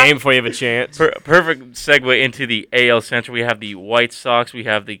play a game before you have a chance. Perfect segue into the AL Central. We have the White Sox. We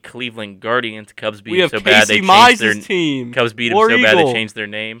have the Cleveland Guardians. Cubs beat them so bad they changed their team. Cubs beat them so bad they changed their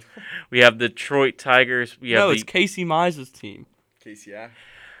name. We have the Detroit Tigers. It's Casey Mize's team. Casey, yeah.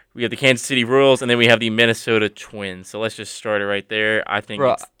 We have the Kansas City Royals, and then we have the Minnesota Twins. So let's just start it right there. I think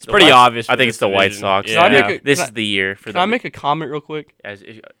it's pretty obvious. I think it's the White Sox. Yeah. This is the year for them. Can I make a comment real quick?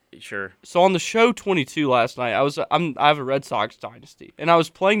 Sure. So on the show 22 last night, I have a Red Sox dynasty, and I was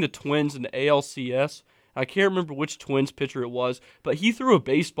playing the Twins in the ALCS. I can't remember which Twins pitcher it was, but he threw a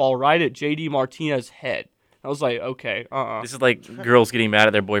baseball right at J.D. Martinez's head. I was like, okay, This is like girls getting mad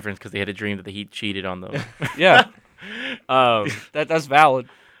at their boyfriends because they had a dream that the Heat cheated on them. Yeah. That's valid.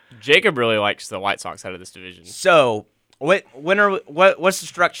 Jacob really likes the White Sox out of this division. So, what's the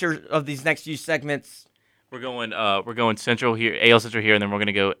structure of these next few segments? We're going Central here, AL Central here, and then we're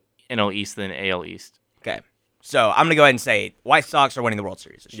gonna go NL East, then AL East. Okay. So I'm gonna go ahead and say White Sox are winning the World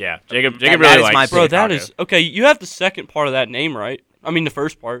Series this year. Yeah, Jacob that really is likes my Chicago. pick. Bro, that is okay. You have the second part of that name right. I mean, the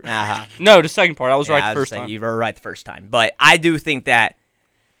first part. Uh-huh. No, the second part. I was right the first time. time. You were right the first time, but I do think that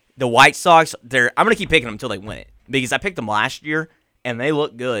the White Sox, I'm gonna keep picking them until they win it because I picked them last year and they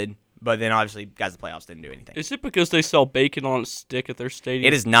look good. But then, obviously, guys, the playoffs didn't do anything. Is it because they sell bacon on a stick at their stadium?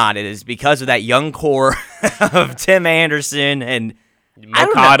 It is not. It is because of that young core of Tim Anderson and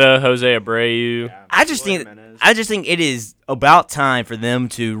Moncada, Jose Abreu. Yeah, I just think it is about time for them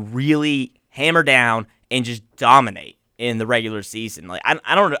to really hammer down and just dominate in the regular season. Like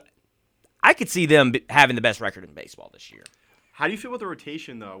I don't know. I could see them having the best record in baseball this year. How do you feel with the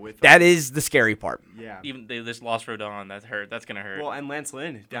rotation, though? That is the scary part. Yeah. Even they just lost Rodon. That's hurt. That's gonna hurt. Well, and Lance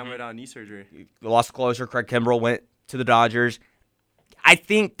Lynn down with knee surgery. They lost the closer. Craig Kimbrell went to the Dodgers. I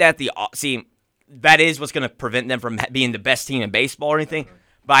think that that is what's going to prevent them from being the best team in baseball or anything.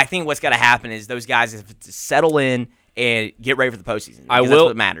 But I think what's got to happen is those guys have to settle in and get ready for the postseason. That's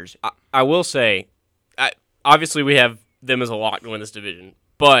what matters. I will say, obviously we have them as a lock to win this division,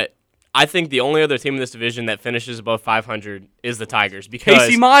 but I think the only other team in this division that finishes above 500 is the Tigers. Because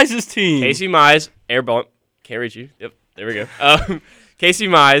Casey Mize's team. Casey Mize, air bump, can't reach you. Yep, there we go. Casey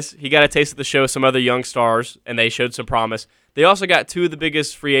Mize, he got a taste of the show with some other young stars, and they showed some promise. They also got two of the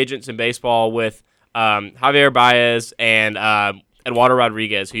biggest free agents in baseball with Javier Baez and Eduardo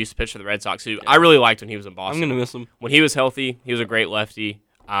Rodriguez, who used to pitch for the Red Sox, who I really liked when he was in Boston. I'm going to miss him. When he was healthy, he was a great lefty.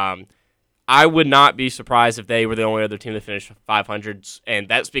 I would not be surprised if they were the only other team to finish 500, and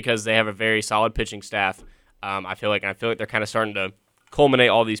that's because they have a very solid pitching staff. I feel like they're kind of starting to culminate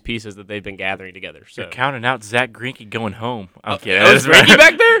all these pieces that they've been gathering together. So you're counting out Zach Greinke going home. I'm kidding. Is Greinke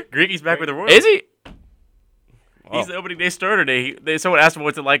back there? Greinke's back with the Royals. Is he? He's the opening day starter. Someone asked him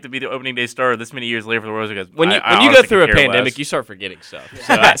what's it like to be the opening day starter this many years later for the Royals. He goes, when you honestly go through a could care pandemic, less. you start forgetting stuff.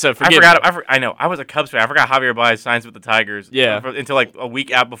 So I forgot. I know. I was a Cubs fan. I forgot Javier Baez signs with the Tigers. Yeah. Until like a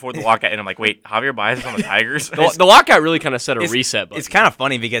week out before the lockout, and I'm like, wait, Javier Baez is on the Tigers. the lockout really kind of set a reset button. It's kind of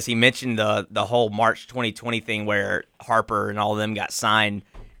funny because he mentioned the whole March 2020 thing where Harper and all of them got signed,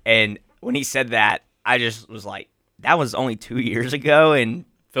 and when he said that, I just was like, that was only 2 years ago, and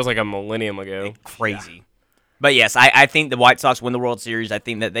feels like a millennium ago. Crazy. Yeah. But yes, I think the White Sox win the World Series. I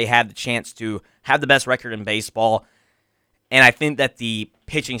think that they have the chance to have the best record in baseball. And I think that the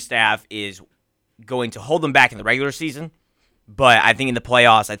pitching staff is going to hold them back in the regular season. But I think in the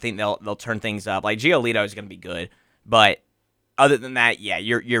playoffs, I think they'll turn things up. Like Giolito is going to be good. But other than that, yeah,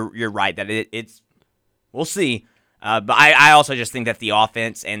 you're right that it's we'll see. But I also just think that the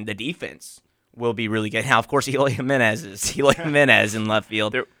offense and the defense will be really good. Now, of course, Eloy Jimenez in left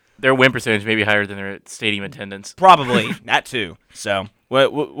field. Their win percentage may be higher than their stadium attendance. Probably, that too. So,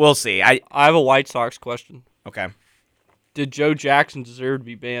 we'll see. I have a White Sox question. Okay. Did Joe Jackson deserve to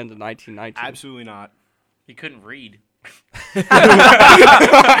be banned in 1919? Absolutely not. He couldn't read. Man,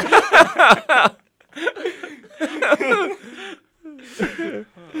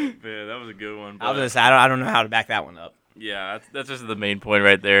 that was a good one. I was gonna say, I don't know how to back that one up. Yeah, that's just the main point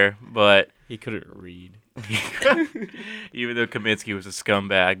right there. But He couldn't read. even though Kaminsky was a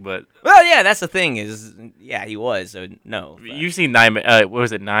scumbag, but Well, yeah, that's the thing he was. So no, you've seen 9 Men. What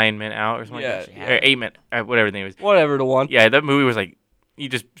was it, 9 Men Out or something? Yeah. Like that? Or 8 Men, whatever the name is. Whatever the one. Yeah, that movie was like he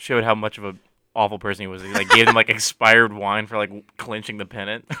just showed how much of a awful person he was. He like gave them like expired wine for like clinching the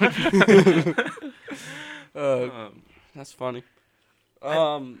pennant. That's funny.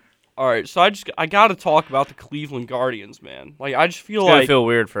 All right, so I got to talk about the Cleveland Guardians, man. Like I just feel It's gonna like feel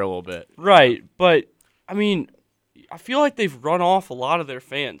weird for a little bit. right, but I mean, I feel like they've run off a lot of their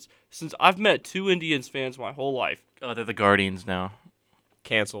fans since I've met 2 Indians fans my whole life. Oh, they're the Guardians now.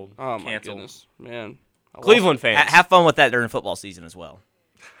 Canceled. Oh my Canceled. goodness, man. I lost Cleveland fans. have fun with that during football season as well.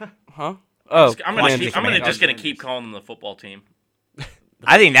 it. Huh? Oh, I'm Commanders. just gonna keep calling them the football team.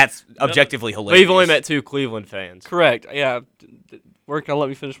 I think that's objectively hilarious. We've only met 2 Cleveland fans. Correct. Yeah. Weren't gonna let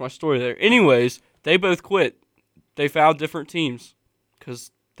me finish my story there. Anyways, they both quit. They found different teams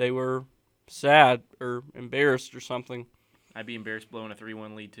because they were sad or embarrassed or something. I'd be embarrassed blowing a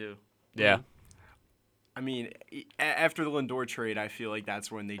 3-1 lead too. Yeah. I mean, after the Lindor trade, I feel like that's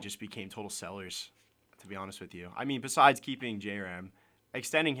when they just became total sellers, to be honest with you. I mean, besides keeping J-Ram,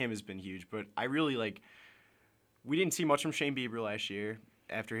 extending him has been huge, but I really, we didn't see much from Shane Bieber last year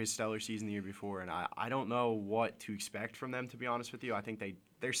after his stellar season the year before, and I don't know what to expect from them, to be honest with you. I think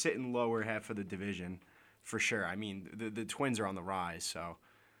they're sitting lower half of the division for sure. I mean, the Twins are on the rise, so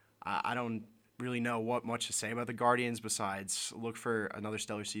I don't really know what much to say about the Guardians besides look for another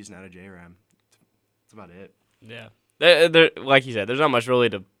stellar season out of J-Ram. That's about it. Yeah. They're, like you said, there's not much really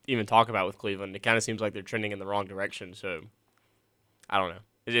to even talk about with Cleveland. It kind of seems like they're trending in the wrong direction, so I don't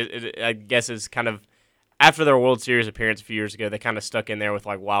know. I guess it's kind of after their World Series appearance a few years ago, they kind of stuck in there with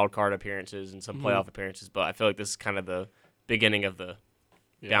like wild card appearances and some playoff appearances, but I feel like this is kind of the beginning of the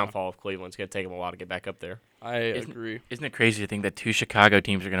downfall of Cleveland. It's going to take them a while to get back up there. I agree. Isn't it crazy to think that 2 Chicago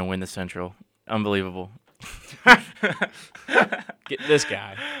teams are gonna win the Central? Unbelievable. Get this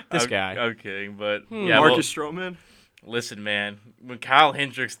guy. I'm kidding, but Marcus Stroman? Listen, man, when Kyle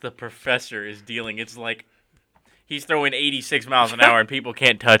Hendricks, the professor, is dealing, it's like he's throwing 86 miles an hour and people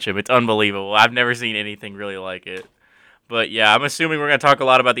can't touch him. It's unbelievable. I've never seen anything really like it. But, yeah, I'm assuming we're going to talk a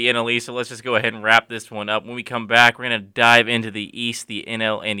lot about the NL East, so let's just go ahead and wrap this one up. When we come back, we're going to dive into the East, the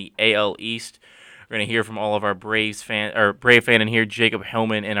NL, and the AL East. We're going to hear from all of our Brave fan in here, Jacob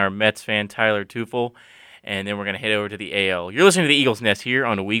Hillman, and our Mets fan, Tyler Teufel. And then we're going to head over to the AL. You're listening to the Eagles Nest here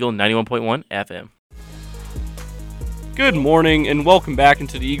on the Weagle 91.1 FM. Good morning and welcome back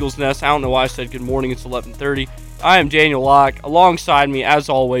into the Eagles Nest. I don't know why I said good morning. It's 11:30. I am Daniel Locke. Alongside me, as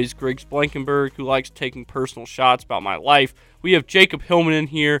always, Griggs Blankenberg, who likes taking personal shots about my life. We have Jacob Hillman in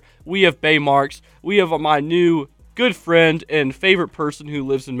here. We have Bay Marks. We have my new good friend and favorite person who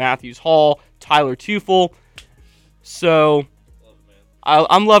lives in Matthews Hall, Tyler Teufel. So,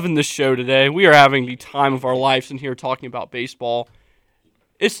 I'm loving this show today. We are having the time of our lives in here talking about baseball.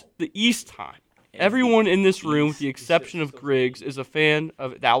 It's the East time. Everyone in this room, with the exception of Griggs, is a fan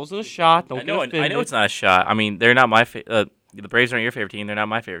of. That wasn't a shot. Don't get offended. I know it's not a shot. I mean, they're not my the Braves aren't your favorite team. They're not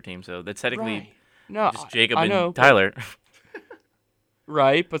my favorite team. So that's technically Right. No, just Jacob I know, and Tyler.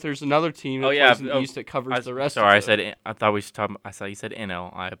 Right, but there's another team that plays in the East that covers the rest. Sorry, of it. I thought you said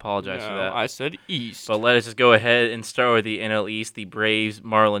NL. I apologize for No, that. I said East. But let us just go ahead and start with the NL East: the Braves,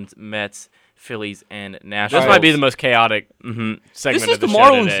 Marlins, Mets, Phillies, and Nationals. This might be the most chaotic segment This is of the the show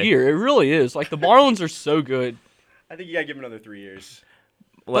Marlins' today. year. It really is. Like the Marlins are so good, I think you got to give him another 3 years.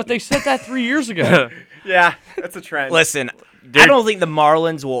 but they said that 3 years ago. Yeah, that's a trend. Listen, I don't think the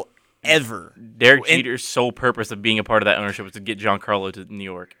Marlins will ever. Derek Jeter's sole purpose of being a part of that ownership was to get Giancarlo to New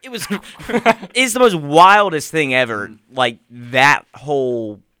York. It's the most wildest thing ever. Like that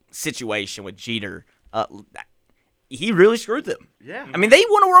whole situation with Jeter, he really screwed them. Yeah. I mean, they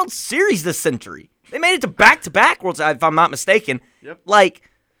won a World Series this century. They made it to back-to-back World Series, if I'm not mistaken. Yep. Like,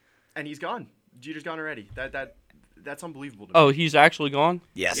 And he's gone. Jeter's gone already. That's unbelievable to me. Oh, he's actually gone.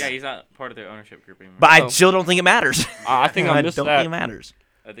 yes. Yeah, he's not part of their ownership group anymore. But I still don't think it matters. I think I missed don't that. think it matters.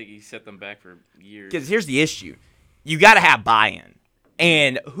 I think he set them back for years. Because here's the issue. You got to have buy-in.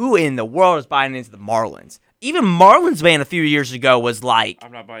 And who in the world is buying into the Marlins? Even Marlins man a few years ago was like,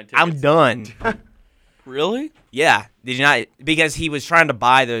 I'm not buying tickets. I'm done. Really? Yeah. Did you not? Because he was trying to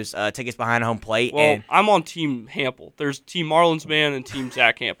buy those tickets behind home plate. Well, And I'm on Team Hampel. There's Team Marlins man and Team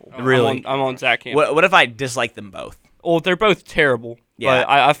Zach Hampel. Really? I'm on Zach Hampel. what if I dislike them both? Well, they're both terrible. Yeah. But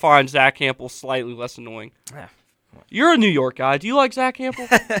I find Zach Hampel slightly less annoying. Yeah. You're a New York guy. Do you like Zach Hampel?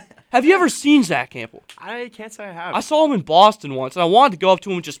 Have you ever seen Zach Hampel? I can't say I have. I saw him in Boston once, and I wanted to go up to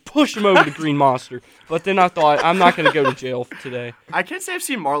him and just push him over the Green Monster. But then I thought, I'm not going to go to jail today. I can't say I've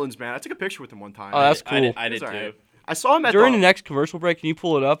seen Marlins, man. I took a picture with him one time. Oh, that's cool. I did It's too. alright. I saw him at During the next commercial break. Can you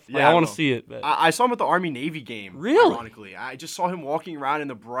pull it up? Yeah, I want will. to see it. But. I saw him at the Army-Navy game. Really? Ironically, I just saw him walking around in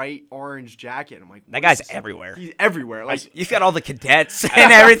the bright orange jacket. I'm like, That guy's everywhere. He's everywhere. Like You've got all the cadets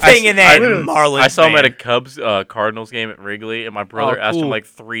and everything in that Marlins. I saw him at a band. Cubs Cardinals game at Wrigley, and my brother asked him cool. like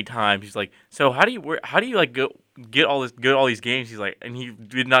 3 times. He's like, "So how do you like get all these games?" He's like, and he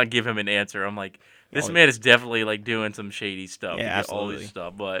did not give him an answer. I'm like, this man is definitely like doing some shady stuff. Yeah, to get absolutely. all this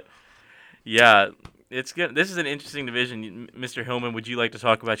stuff, but yeah. It's good. This is an interesting division. Mr. Hillman, would you like to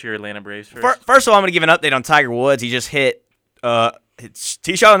talk about your Atlanta Braves first? First of all, I'm going to give an update on Tiger Woods. He just hit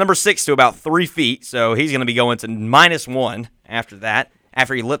tee shot on number 6 to about 3 feet, so he's going to be going to -1 after that.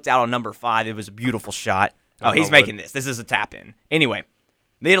 After he lipped out on number 5, it was a beautiful shot. Oh, he's making this. This is a tap in. Anyway,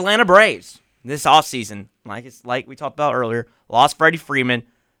 the Atlanta Braves this offseason, like we talked about earlier, lost Freddie Freeman,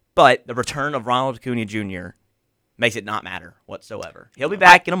 but the return of Ronald Acuna Jr. makes it not matter whatsoever. He'll be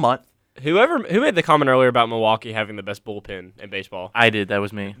back in a month. Who made the comment earlier about Milwaukee having the best bullpen in baseball? I did. That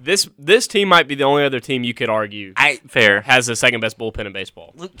was me. This team might be the only other team you could argue Fair. has the second best bullpen in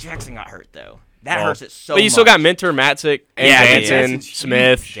baseball. Luke Jackson got hurt, though. That hurts it so much. But you still got Minter, Matzik, and Jansen, Jansen's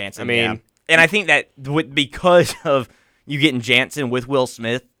Smith. Jansen, I mean, yeah. And I think that because of you getting Jansen with Will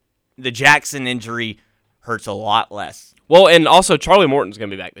Smith, the Jackson injury hurts a lot less. well, and also Charlie Morton's going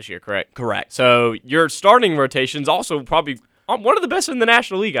to be back this year, correct? Correct. So your starting rotation's also probably one of the best in the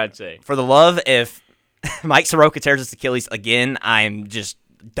National League, I'd say. For the love, if Mike Soroka tears his Achilles again, I'm just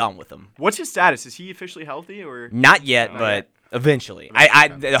done with him. what's his status? Is he officially healthy or? Not yet, but eventually.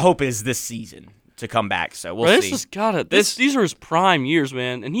 The hope is this season to come back, so we'll This see. has got it. These are his prime years,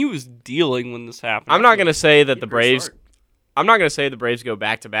 man, and he was dealing when this happened. I'm not going to say that the Great Braves. start. I'm not going to say the Braves go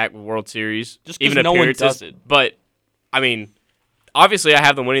back to back with World Series, Just 'cause even no one appearances, does it. But I mean, obviously, I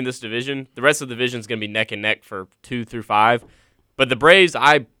have them winning this division. The rest of the division is going to be neck and neck for 2 through 5. But the Braves,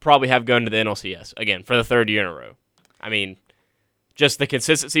 I probably have going to the NLCS again for the 3rd year in a row. I mean, just the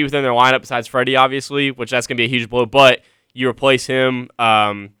consistency within their lineup, besides Freddie, obviously, which that's going to be a huge blow. But you replace him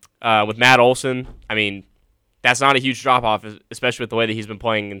with Matt Olson. I mean, that's not a huge drop off, especially with the way that he's been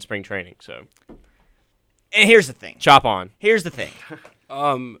playing in spring training. So, And here's the thing. chop on. Here's the thing.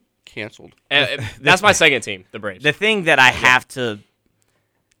 Canceled. That's my second team, the Braves. The thing that I have to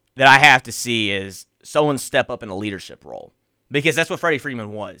see is someone step up in a leadership role, because that's what Freddie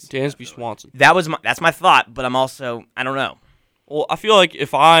Freeman was. Dansby Swanson. That's my thought, but I'm also I don't know. Well, I feel like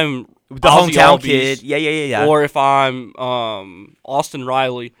if I'm The Ozzy hometown Albies, kid, yeah. or if I'm Austin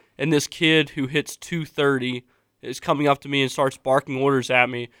Riley, and this kid who hits 230 is coming up to me and starts barking orders at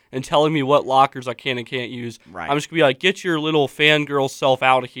me and telling me what lockers I can and can't use, Right. I'm just going to be like, get your little fangirl self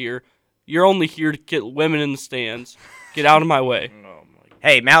out of here. You're only here to get women in the stands. Get out of my way.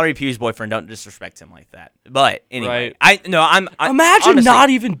 Hey, Mallory Pugh's boyfriend, don't disrespect him like that. But anyway, Right. I'm Imagine honestly,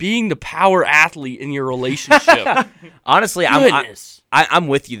 not even being the power athlete in your relationship. honestly. Goodness. I'm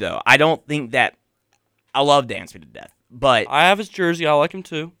with you though. I don't think that I love Dansby to death, but I have his jersey. I like him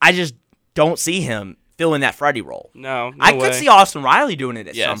too. I just don't see him filling that Freddie role. No I way. could see Austin Riley doing it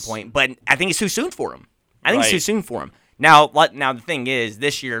at some Yes. point, but I think it's too soon for him. I think it's Right. too soon for him. Now the thing is,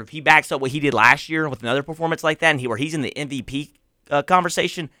 this year, if he backs up what he did last year with another performance like that, and where he's in the MVP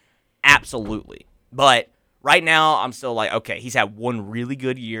conversation, absolutely. But right now, I'm still like, okay, he's had one really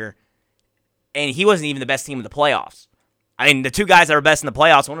good year, and he wasn't even the best team in the playoffs. I mean, the two guys that are best in the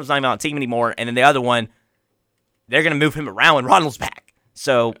playoffs, one was not even on the team anymore, and then the other one, they're going to move him around when Ronald's back.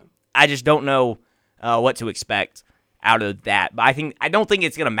 So I just don't know what to expect out of that. But I don't think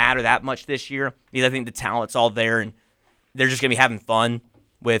it's going to matter that much this year, because I think the talent's all there, and they're just going to be having fun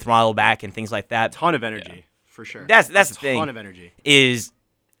with Ronald back and things like that. Ton of energy for sure. That's the a thing. Ton of energy. Is,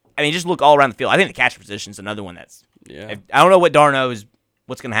 I mean, just look all around the field. I think the catcher position is another one that's. Yeah. I don't know what Darno is,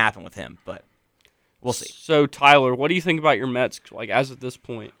 what's going to happen with him, but we'll see. So, Tyler, what do you think about your Mets, like, as of this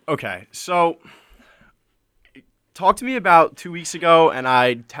point? Okay, so talk to me about 2 weeks ago, and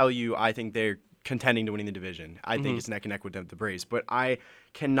I tell you I think they're contending to winning the division. I think it's neck and neck with the Braves, but I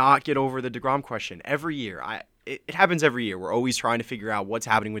cannot get over the DeGrom question. Every year, it happens every year. We're always trying to figure out what's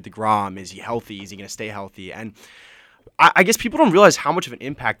happening with DeGrom. Is he healthy? Is he going to stay healthy? And I guess people don't realize how much of an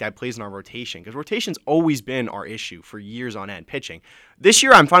impact that plays in our rotation, because rotation's always been our issue for years on end, pitching. This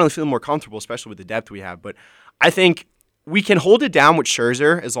year, I'm finally feeling more comfortable, especially with the depth we have, but I think we can hold it down with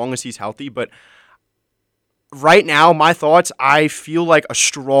Scherzer as long as he's healthy, but right now, my thoughts, I feel like a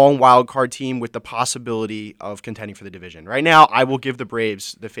strong wild card team with the possibility of contending for the division. Right now, I will give the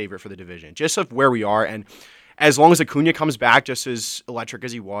Braves the favorite for the division, just of where we are. And as long as Acuna comes back just as electric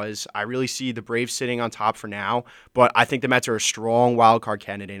as he was, I really see the Braves sitting on top for now. But I think the Mets are a strong wild card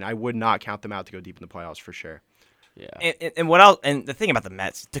candidate, and I would not count them out to go deep in the playoffs for sure. Yeah. And what else? And the thing about the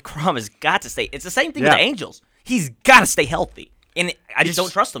Mets, DeGrom has got to stay. It's the same thing with Yeah. the Angels. He's got to stay healthy, and I just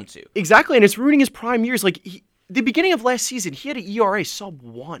don't trust him to. Exactly, and it's ruining his prime years. Like the beginning of last season, he had an ERA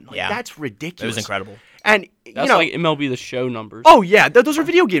sub-1. Like, that's ridiculous. It was incredible. And That's like MLB The Show numbers. Oh, yeah, those are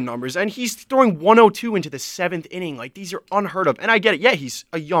video game numbers. And he's throwing 102 into the 7th inning. Like, these are unheard of. And I get it. Yeah, he's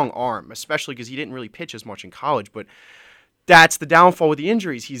a young arm, especially because he didn't really pitch as much in college. But that's the downfall with the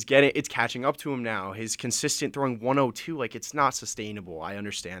injuries. It's catching up to him now. His consistent throwing 102, like, it's not sustainable. I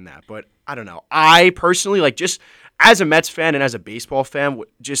understand that. But I don't know. I personally, like, just as a Mets fan and as a baseball fan,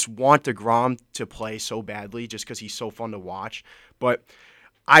 just want DeGrom to play so badly just because he's so fun to watch. But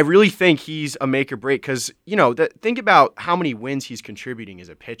I really think he's a make or break because, think about how many wins he's contributing as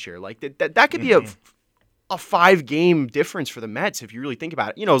a pitcher. Like, that could be a 5-game difference for the Mets if you really think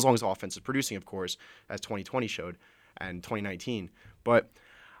about it. As long as the offense is producing, of course, as 2020 showed and 2019. But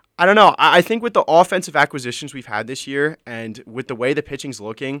I don't know. I think with the offensive acquisitions we've had this year and with the way the pitching's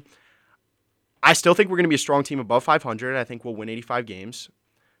looking, I still think we're going to be a strong team above 500. I think we'll win 85 games.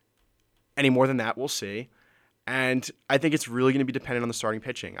 Any more than that, we'll see. And I think it's really going to be dependent on the starting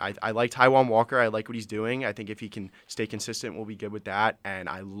pitching. I like Taijuan Walker. I like what he's doing. I think if he can stay consistent, we'll be good with that. And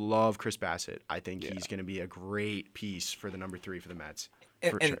I love Chris Bassett. I think he's going to be a great piece for the number 3 for the Mets.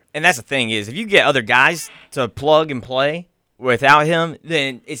 And that's the thing is, if you get other guys to plug and play without him,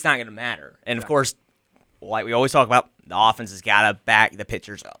 then it's not going to matter. And, of course, like we always talk about, the offense has got to back the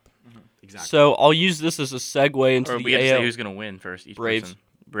pitchers up. Exactly. So I'll use this as a segue into we the have to AL. say who's going to win first. Each Braves.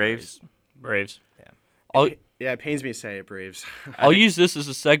 Person. Braves. Yeah, it pains me to say it, Braves. I'll use this as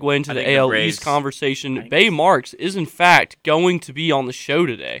a segue into the AL Braves- East conversation. Bay Marks is, in fact, going to be on the show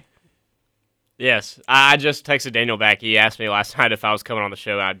today. Yes, I just texted Daniel back. He asked me last night if I was coming on the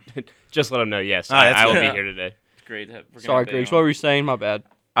show. I just let him know, yes, I will be here today. It's great. Sorry, Griggs. What were you saying? My bad.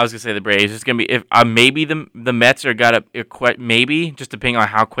 I was gonna say the Braves. It's gonna be if maybe the Mets are got a maybe just depending on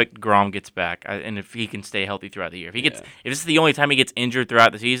how quick Grom gets back and if he can stay healthy throughout the year. If this is the only time he gets injured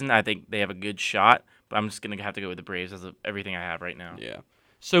throughout the season, I think they have a good shot. But I'm just gonna have to go with the Braves as everything I have right now. Yeah.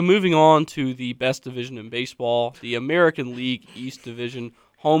 So moving on to the best division in baseball, the American League East Division,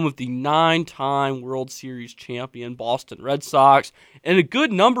 home of the 9-time World Series champion Boston Red Sox, and a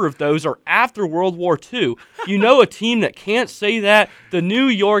good number of those are after World War II. A team that can't say that? The New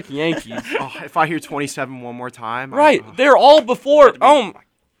York Yankees. If I hear 27 one more time. Right. They're all before.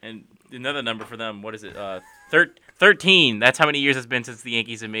 And another number for them, what is it? 13. That's how many years it's been since the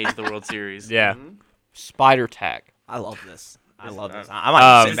Yankees have made the World Series. Yeah. Spider Tack. I love this. I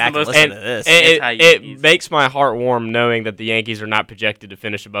might sit back and listen to this. It makes my heart warm knowing that the Yankees are not projected to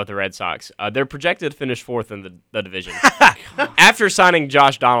finish above the Red Sox. They're projected to finish 4th in the division. After signing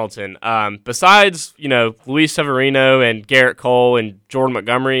Josh Donaldson, besides Luis Severino and Garrett Cole and Jordan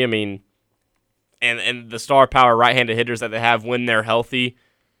Montgomery, I mean, and the star power right-handed hitters that they have when they're healthy,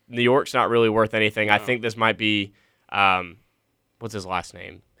 New York's not really worth anything. I think this might be what's his last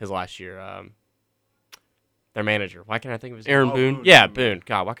name? His last year. Their manager. Why can't I think of his name? Aaron Boone? Yeah, Boone.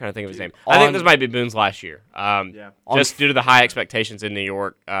 God, why can't I think of his name? I think this might be Boone's last year. Just due to the high expectations in New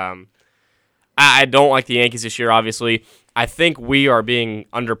York. I don't like the Yankees this year, obviously. I think we are being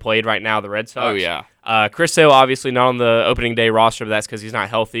underplayed right now, the Red Sox. Oh, yeah. Chris Sale, obviously, not on the opening day roster, but that's because he's not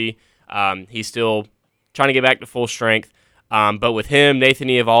healthy. He's still trying to get back to full strength. But with him, Nathan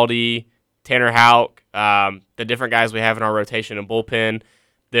Eovaldi, Tanner Houck, the different guys we have in our rotation and bullpen,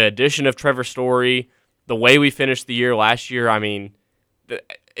 the addition of Trevor Story, the way we finished the year last year, I mean,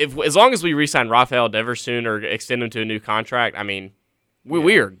 as long as we re-sign Rafael Devers soon or extend him to a new contract, I mean,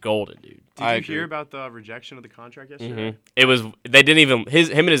 we are golden, dude. Did you hear about the rejection of the contract yesterday? Mm-hmm. It was they didn't even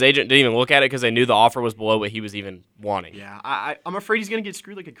him and his agent didn't even look at it because they knew the offer was below what he was even wanting. Yeah, I'm afraid he's gonna get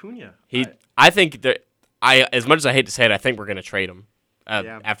screwed like Acuna. I think that as much as I hate to say it, I think we're gonna trade him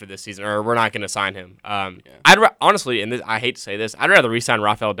after this season, or we're not gonna sign him. Honestly, and I hate to say this, I'd rather re-sign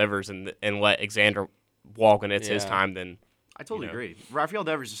Rafael Devers and let Xander walk when it's his time than. I totally agree. Rafael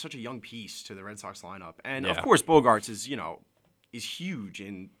Devers is such a young piece to the Red Sox lineup, and of course Bogarts is huge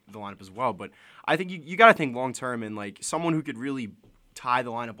in the lineup as well. But I think you got to think long term and like someone who could really tie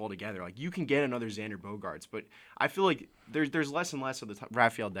the lineup all together. Like you can get another Xander Bogaerts, but I feel like there's less and less of the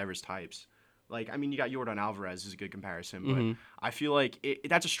Rafael Devers types. Like I mean, you got Yordan Alvarez is a good comparison, but I feel like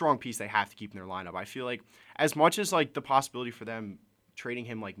that's a strong piece they have to keep in their lineup. I feel like as much as like the possibility for them trading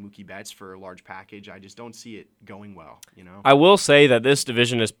him like Mookie Betts for a large package, I just don't see it going well, I will say that this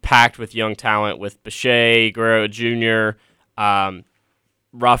division is packed with young talent with Bichette, Guerrero Jr.,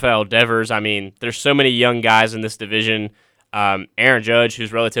 Rafael Devers. I mean, there's so many young guys in this division. Aaron Judge,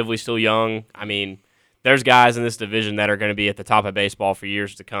 who's relatively still young. I mean, there's guys in this division that are going to be at the top of baseball for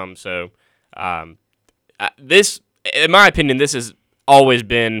years to come. So this, in my opinion, this is always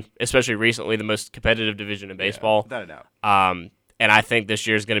been, especially recently, the most competitive division in baseball. Without a doubt. And I think this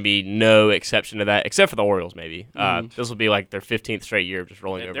year is going to be no exception to that, except for the Orioles, maybe. This will be like their 15th straight year of just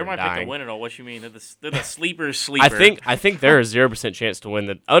rolling over They and might pick dying. to win it all. What you mean? They're the sleeper. I think they're a 0% chance to win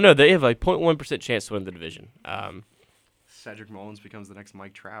the. Oh no, they have a 0.1% chance to win the division. Cedric Mullins becomes the next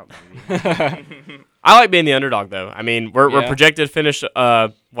Mike Trout. I like being the underdog though. I mean, we're Yeah. projected to finish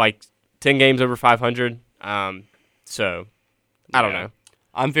like 10 games over 500. So I don't know.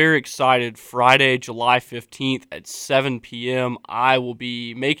 I'm very excited. Friday, July 15th at 7 p.m., I will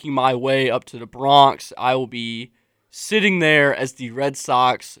be making my way up to the Bronx. I will be sitting there as the Red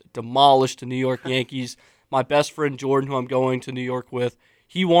Sox demolish the New York Yankees. My best friend Jordan, who I'm going to New York with,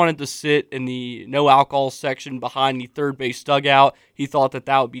 he wanted to sit in the no alcohol section behind the third base dugout. He thought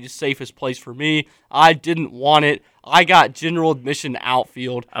that would be the safest place for me. I didn't want it. I got general admission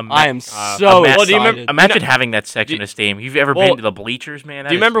outfield. I am so excited. Imagine having that section of stadium. You've ever been to the bleachers, man?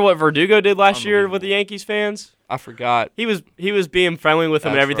 Do you remember what Verdugo did last year with the Yankees fans? I forgot. He was being friendly with them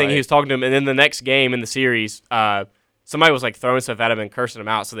and That's everything. right. He was talking to him, and then the next game in the series, somebody was like throwing stuff at him and cursing him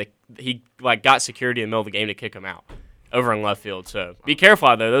out. So he like got security in the middle of the game to kick him out over in left field. So be careful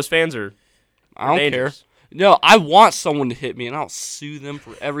out there. Those fans are. I don't dangerous. care. No, I want someone to hit me, and I'll sue them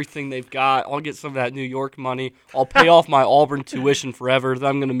for everything they've got. I'll get some of that New York money. I'll pay off my Auburn tuition forever. Then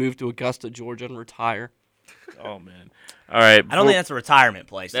I'm going to move to Augusta, Georgia, and retire. Oh man! All right. I don't think that's a retirement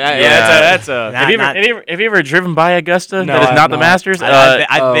place. That's a. Have you ever driven by Augusta? No, That is I've not the not. Masters.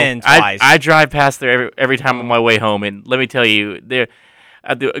 I've been twice. I drive past there every time on my way home, and let me tell you, there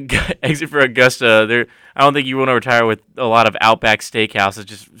at the exit for Augusta, there. I don't think you want to retire with a lot of Outback Steakhouses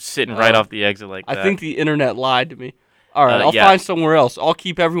just sitting right off the exit like that. I think the internet lied to me. All right, I'll find somewhere else. I'll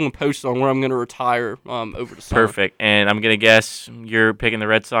keep everyone posted on where I'm going to retire over the summer. Perfect. And I'm gonna guess you're picking the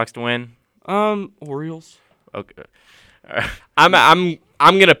Red Sox to win. Orioles. Okay. I'm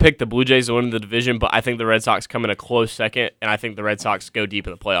gonna pick the Blue Jays to win the division, but I think the Red Sox come in a close second, and I think the Red Sox go deep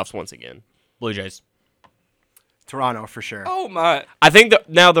in the playoffs once again. Blue Jays. Toronto for sure. Oh my! I think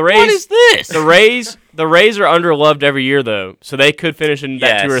now the Rays. What is this? The Rays are underloved every year though, so they could finish in that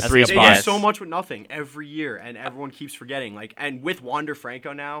Yes, 2 or that's 3 a good They point. spots. do so much with nothing every year, and everyone keeps forgetting. And with Wander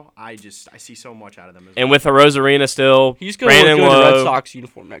Franco now, I see so much out of them. And with the Rosarina still, He's going to look Brandon good in a Red Lowe. Sox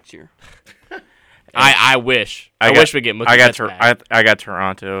uniform next year. I wish. I wish we get Mookie I got Betts back. I got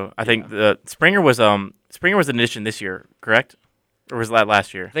Toronto. I think the Springer was an addition this year, correct? Or was that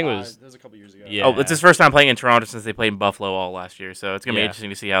last year? I think it was. that was a couple years ago. Yeah. Oh, it's his first time playing in Toronto since they played in Buffalo all last year. So it's gonna be Yeah. interesting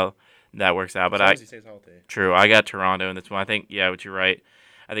to see how that works out. But As long as he stays healthy. true, I got Toronto, and that's one. I think but you're right.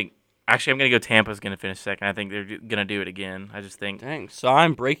 I think actually I'm gonna go. Tampa's gonna finish second. I think they're gonna do it again. I just think Dang, so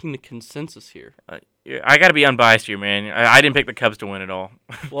I'm breaking the consensus here. I got to be unbiased here, man. I didn't pick the Cubs to win it all.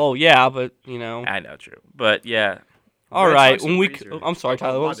 Well, yeah, but you know. I know, true, but yeah. All Red right, Sox when and we. Rays are- I'm sorry,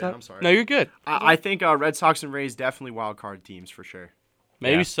 Tyler. Oh, What my was bad, that? I'm sorry. No, you're good. I think Red Sox and Rays definitely wild card teams for sure.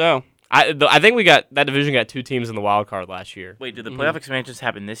 Maybe Yeah. so. I think that division got 2 teams in the wild card last year. Wait, did the playoff expansions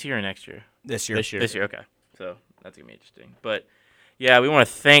happen this year or next year? This year. This year. This year, okay. So that's gonna be interesting. But yeah, we want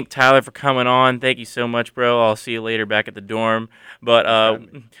to thank Tyler for coming on. Thank you so much, bro. I'll see you later back at the dorm. But of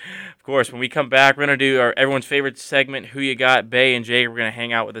course, when we come back, we're gonna do our everyone's favorite segment, Who You Got. Bay and Jake are gonna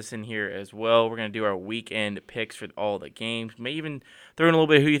hang out with us in here as well. We're gonna do our weekend picks for all the games. May even throw in a little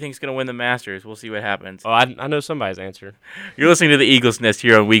bit of who you think is gonna win the Masters. We'll see what happens. Oh, I know somebody's answer. You're listening to the Eagles Nest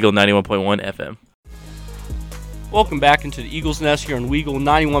here on Weagle 91.1 FM. Welcome back into the Eagles Nest here on Weagle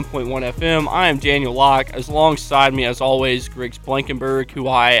 91.1 FM. I am Daniel Locke. Alongside me, as always, Griggs Blankenberg, who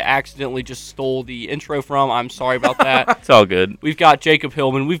I accidentally just stole the intro from. I'm sorry about that. It's all good. We've got Jacob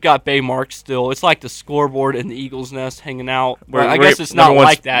Hillman. We've got Bay Mark still. It's like the scoreboard in the Eagles Nest hanging out. But I guess it's not number one-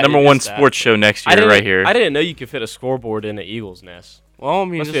 like that. Number It one is that. sports show next year, right here. I didn't know you could fit a scoreboard in an Eagles nest. Well, I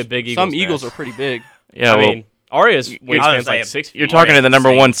mean, Must be a just- big some Eagles Eagles nest. are pretty big. Yeah, I well, mean, Aria's I was wingspan's saying, like 6 feet. you're talking to the number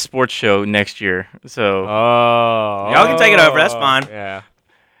insane. one sports show next year. So Oh. Y'all can take it over, that's fine. Yeah.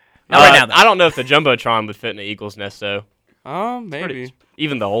 Not right now, though. I don't know if the Jumbotron would fit in an Eagles nest, though. Maybe.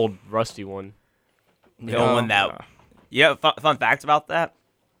 Even the old rusty one. The only one that. Yeah, fun facts about that.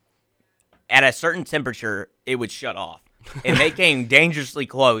 At a certain temperature, it would shut off. And they came dangerously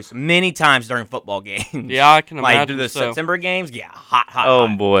close many times during football games. Yeah, I can Like imagine through the so. September games, yeah, hot. oh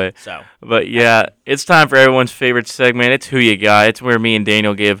hot. boy. So But yeah, it's time for everyone's favorite segment. It's Who You Got. It's where me and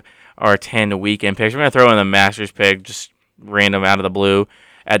Daniel give our 10 weekend picks. We're going to throw in the Masters pick, just random out of the blue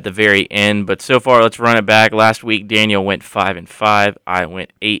at the very end. But so far, let's run it back. Last week, Daniel went 5-5. I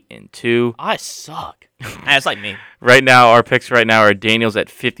went 8-2. I suck. that's like me. Right now, our picks right now are Daniel's at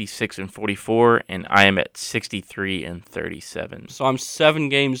 56-44, and I am at 63-37. So I'm 7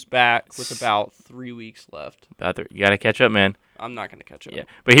 games back with about 3 weeks left. You got to catch up, man. I'm not going to catch up. Yeah,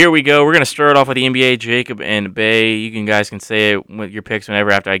 but here we go. We're going to start off with the NBA. Jacob and Bay. You guys can say it with your picks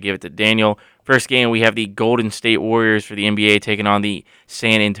whenever after I give it to Daniel. First game, we have the Golden State Warriors for the NBA taking on the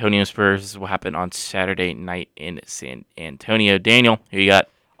San Antonio Spurs. This will happen on Saturday night in San Antonio. Daniel, who you got?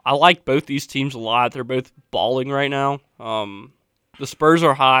 I like both these teams a lot. They're both balling right now. The Spurs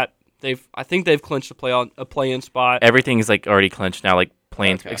are hot. I think they've clinched a play-in spot. Everything is like already clinched now, like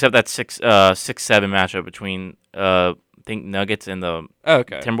playing except that 6-7 matchup between I think Nuggets and the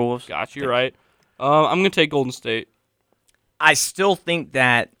Timberwolves. Gotcha, you're right. I'm gonna take Golden State. I still think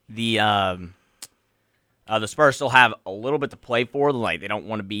that the Spurs still have a little bit to play for. Like they don't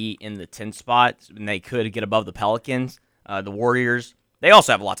want to be in the 10th spot, and they could get above the Pelicans. The Warriors, they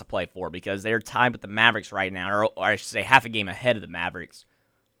also have a lot to play for because they're tied with the Mavericks right now, or I should say half a game ahead of the Mavericks.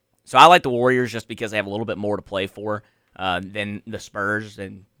 So I like the Warriors just because they have a little bit more to play for than the Spurs,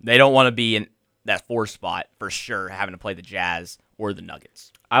 and they don't want to be in that 4th spot for sure, having to play the Jazz or the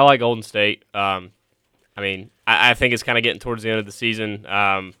Nuggets. I like Golden State. I think it's kind of getting towards the end of the season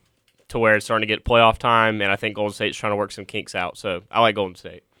to where it's starting to get playoff time, and I think Golden State's trying to work some kinks out. So I like Golden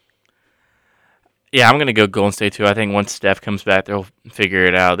State. Yeah, I'm going to go Golden State, too. I think once Steph comes back, they'll figure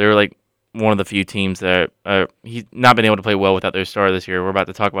it out. They're like one of the few teams that he's not been able to play well without their star this year. We're about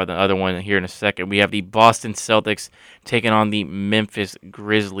to talk about the other one here in a second. We have the Boston Celtics taking on the Memphis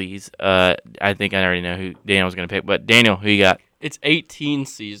Grizzlies. I think I already know who Daniel was going to pick, but Daniel, who you got? It's 18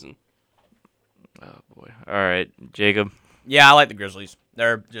 season. Oh, boy. All right, Jacob. Yeah, I like the Grizzlies.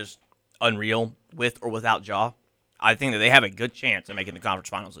 They're just unreal with or without Ja. I think that they have a good chance of making the conference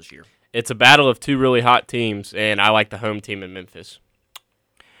finals this year. It's a battle of two really hot teams, and I like the home team in Memphis.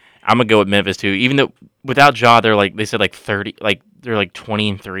 I'm gonna go with Memphis too. Even though without Ja, they're like they said 30, they're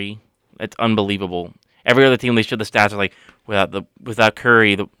 20-3. That's unbelievable. Every other team they showed the stats are like without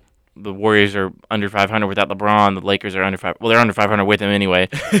Curry, the Warriors are under 500. Without LeBron, the Lakers are under 5. Well, they're under 500 with him anyway,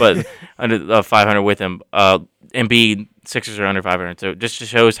 but under 500 with him. Embiid, Sixers are under 500. So it just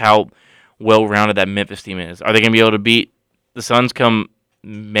shows how well-rounded that Memphis team is. Are they gonna be able to beat the Suns come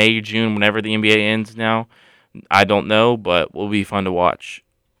May, June, whenever the NBA ends? Now, I don't know, but will be fun to watch.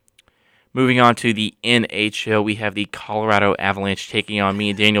 Moving on to the NHL, we have the Colorado Avalanche taking on me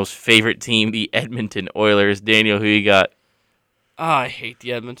and Daniel's favorite team, the Edmonton Oilers. Daniel, who you got? I hate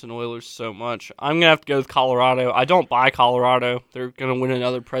the Edmonton Oilers so much. I'm going to have to go with Colorado. I don't buy Colorado. They're going to win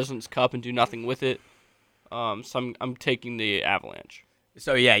another President's Cup and do nothing with it. So I'm taking the Avalanche.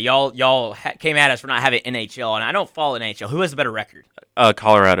 So, yeah, y'all came at us for not having NHL, and I don't follow NHL. Who has a better record?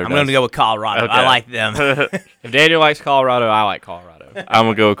 Colorado. I'm going to go with Colorado. Okay. I like them. If Daniel likes Colorado, I like Colorado. I'm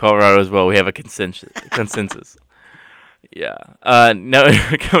going to go with Colorado as well. We have a consensus. Yeah.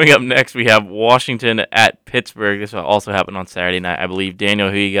 Coming up next, we have Washington at Pittsburgh. This will also happen on Saturday night, I believe. Daniel,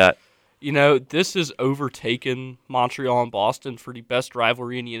 who you got? You know, this has overtaken Montreal and Boston for the best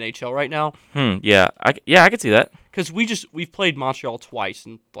rivalry in the NHL right now. Yeah. I could see that. Because we've played Montreal twice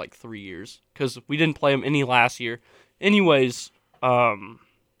in 3 years. Because we didn't play them any last year. Anyways,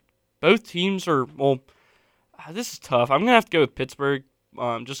 both teams are, this is tough. I'm going to have to go with Pittsburgh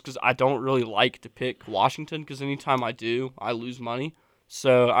just because I don't really like to pick Washington because anytime I do, I lose money.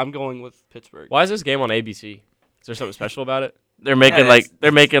 So I'm going with Pittsburgh. Why is this game on ABC? Is there something special about it? They're making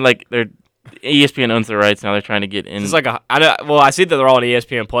ESPN owns the rights now. They're trying to get in. It's I see that they're all on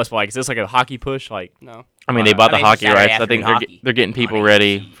ESPN Plus, but is this like a hockey push? No. I mean, they bought the hockey Saturday rights. I think they're getting people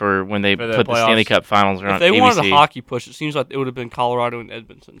ready for when they put the Stanley Cup Finals around. If they ABC. wanted a hockey push, it seems like it would have been Colorado and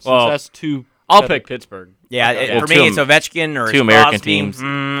Edmonton. Since that's two. I'll pick Pittsburgh. Yeah, for me, it's Ovechkin or two American teams. I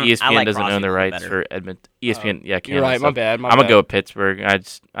ESPN like doesn't own the Crosby rights better. for Edmonton. ESPN, yeah, You're right. My bad. I'm gonna go with Pittsburgh.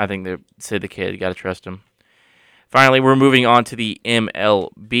 I think they said the kid. You got to trust him. Finally, we're moving on to the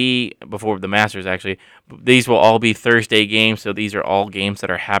MLB before the Masters, actually. These will all be Thursday games, so these are all games that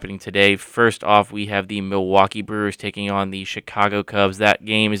are happening today. First off, we have the Milwaukee Brewers taking on the Chicago Cubs. That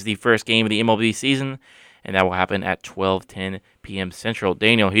game is the first game of the MLB season, and that will happen at 12:10 p.m. Central.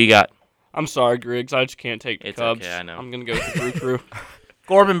 Daniel, who you got? I'm sorry, Griggs. I just can't take the Cubs. Okay, I know. I'm going to go with the Brew Crew.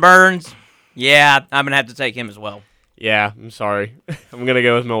 Corbin Burns. Yeah, I'm going to have to take him as well. Yeah, I'm sorry. I'm going to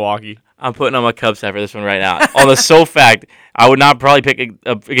go with Milwaukee. I'm putting on my Cubs hat for this one right now. On the sole fact, I would not probably pick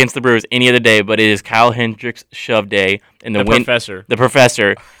against the Brewers any other day, but it is Kyle Hendricks' shove day. And the professor. The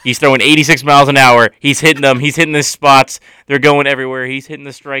professor. He's throwing 86 miles an hour. He's hitting them. He's hitting the spots. They're going everywhere. He's hitting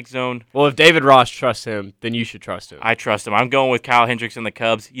the strike zone. Well, if David Ross trusts him, then you should trust him. I trust him. I'm going with Kyle Hendricks and the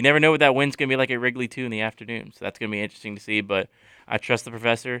Cubs. You never know what that wind's going to be like at Wrigley, too, in the afternoon. So that's going to be interesting to see. But I trust the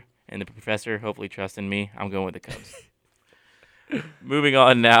professor, and the professor hopefully trusts in me. I'm going with the Cubs. Moving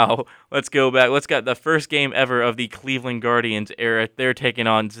on now, let's go back. Let's get the first game ever of the Cleveland Guardians era. They're taking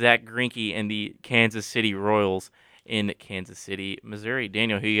on Zach Greinke and the Kansas City Royals. in Kansas City, Missouri.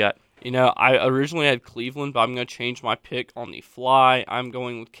 Daniel, who you got? I originally had Cleveland, but I'm going to change my pick on the fly. I'm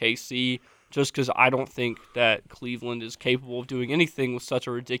going with KC just because I don't think that Cleveland is capable of doing anything with such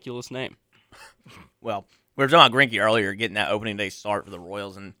a ridiculous name. Well, we were talking about Greinke earlier, getting that opening day start for the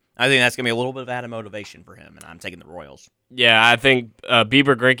Royals, and I think that's going to be a little bit of added motivation for him, and I'm taking the Royals. Yeah, I think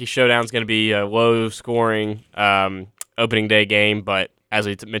Bieber-Greinke showdown is going to be a low-scoring opening day game, but as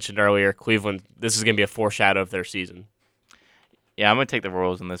we mentioned earlier, Cleveland, this is going to be a foreshadow of their season. Yeah, I'm going to take the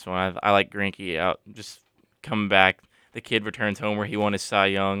Royals in this one. I like Greinke out, just coming back. The kid returns home where he won his Cy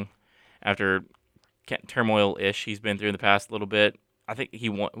Young after turmoil-ish he's been through in the past little bit. I think he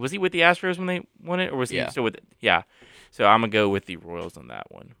won. Was he with the Astros when they won it, or was he still with it? Yeah. So I'm going to go with the Royals on that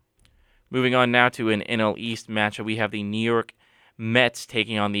one. Moving on now to an NL East matchup, we have the New York Mets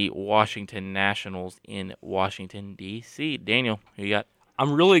taking on the Washington Nationals in Washington, D.C. Daniel, who you got?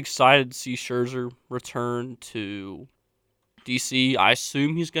 I'm really excited to see Scherzer return to D.C. I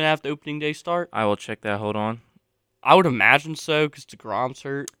assume he's going to have the opening day start. I will check that. Hold on. I would imagine so because DeGrom's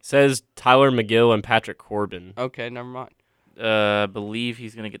hurt. Says Tyler McGill and Patrick Corbin. Okay, never mind. Believe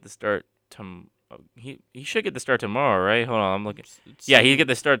he's going to get the start he should get the start tomorrow, right? Hold on, I'm looking. Yeah, he's getting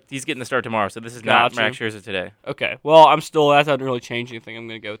the start tomorrow. So this is not Max Scherzer today. Okay. Well, that doesn't really change anything. I'm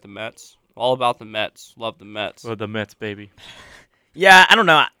going to go with the Mets. All about the Mets. Love the Mets. Oh, the Mets, baby. Yeah, I don't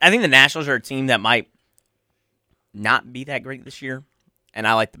know. I think the Nationals are a team that might not be that great this year, and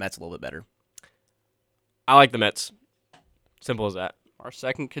I like the Mets a little bit better. I like the Mets. Simple as that. Our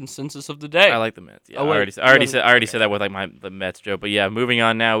second consensus of the day. I like the Mets. Yeah, I already said that with like the Mets joke. But yeah, moving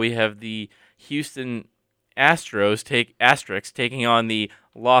on now, we have the Houston Astros taking on the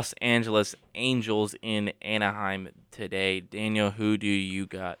Los Angeles Angels in Anaheim today. Daniel, who do you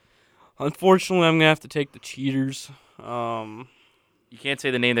got? Unfortunately, I'm gonna have to take the cheaters. You can't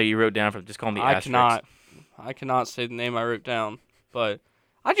say the name that you wrote down from. Just call them the Asterisks. I cannot say the name I wrote down, but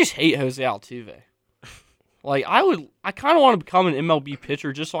I just hate Jose Altuve. Like, I kind of want to become an MLB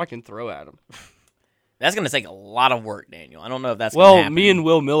pitcher just so I can throw at him. That's going to take a lot of work, Daniel. I don't know if that's going to happen. Me and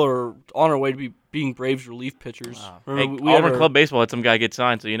Will Miller are on our way to being Braves relief pitchers. Wow. Remember, Auburn Club Baseball had some guy get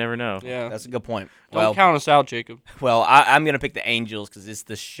signed, so you never know. Yeah, that's a good point. Don't count us out, Jacob. Well, I'm going to pick the Angels because it's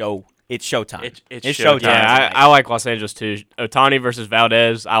the show. It's showtime. It's showtime. Yeah, I like Los Angeles too. Ohtani versus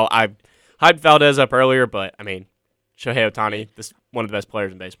Valdez. I hyped Valdez up earlier, but I mean, Shohei Ohtani, this one of the best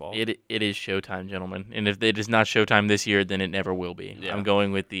players in baseball. It is showtime, gentlemen. And if it is not showtime this year, then it never will be. Yeah. I'm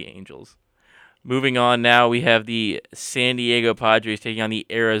going with the Angels. Moving on now, we have the San Diego Padres taking on the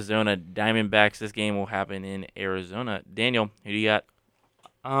Arizona Diamondbacks. This game will happen in Arizona. Daniel, who do you got?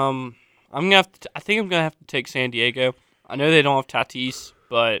 I think I'm gonna have to take San Diego. I know they don't have Tatis,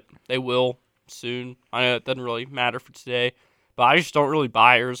 but they will soon. I know it doesn't really matter for today, but I just don't really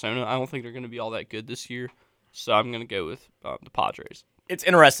buy Arizona. I don't think they're gonna be all that good this year. So I'm going to go with the Padres. It's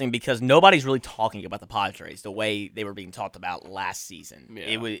interesting because nobody's really talking about the Padres the way they were being talked about last season. Yeah.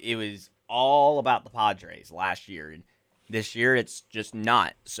 It was all about the Padres last year, and this year it's just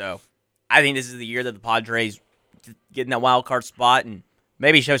not. So I think this is the year that the Padres get in that wild card spot and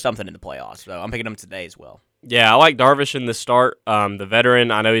maybe show something in the playoffs. So I'm picking them today as well. Yeah, I like Darvish in the start. The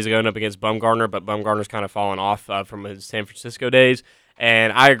veteran, I know he's going up against Bumgarner, but Bumgarner's kind of fallen off from his San Francisco days.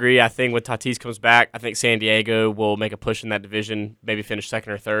 And I agree. I think when Tatis comes back, I think San Diego will make a push in that division, maybe finish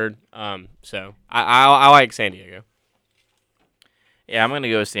second or third. So I like San Diego. Yeah, I'm going to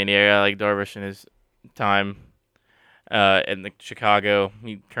go with San Diego. I like Darvish in his time in Chicago.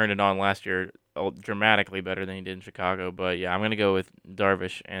 He turned it on last year dramatically better than he did in Chicago. But, yeah, I'm going to go with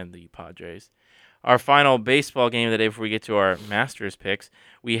Darvish and the Padres. Our final baseball game of the day before we get to our Masters picks,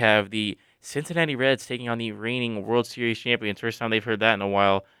 we have the Cincinnati Reds taking on the reigning World Series champions. First time they've heard that in a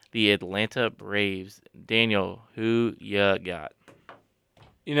while. The Atlanta Braves. Daniel, who you got?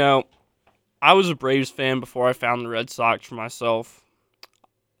 I was a Braves fan before I found the Red Sox for myself.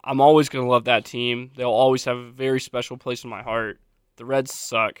 I'm always going to love that team. They'll always have a very special place in my heart. The Reds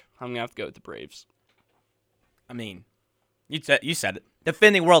suck. I'm going to have to go with the Braves. I mean, you said it.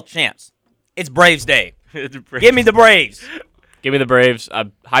 Defending world champs. It's Braves Day. Give me the Braves. Give me the Braves. I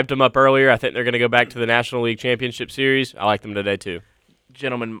hyped them up earlier. I think they're going to go back to the National League Championship Series. I like them today, too.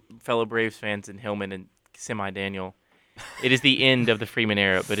 Gentlemen, fellow Braves fans in Hillman and Semi-Daniel, it is the end of the Freeman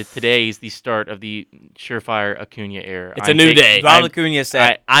era, but today is the start of the surefire Acuna era. It's a new day. Ronald Acuna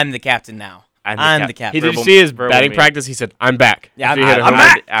said, I'm the captain now. I'm the captain. Did you see his batting practice? He said, I'm back. Yeah, I'm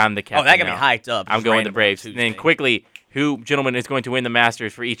back. I'm the captain. Oh, that got me hyped up. I'm going the Braves. And then quickly, Who, gentlemen, is going to win the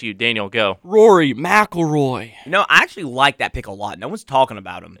Masters for each of you? Daniel, go. Rory McIlroy. I actually like that pick a lot. No one's talking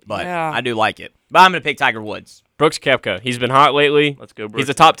about him, but Yeah. I do like it. But I'm going to pick Tiger Woods. Brooks Koepka. He's been hot lately. Let's go, Brooks. He's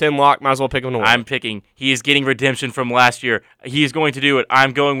a top 10 lock. Might as well pick him to win. I'm picking. He is getting redemption from last year. He is going to do it.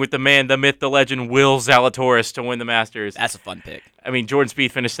 I'm going with the man, the myth, the legend, Will Zalatoris to win the Masters. That's a fun pick. I mean, Jordan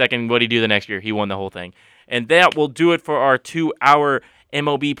Spieth finished second. What did he do the next year? He won the whole thing. And that will do it for our 2-hour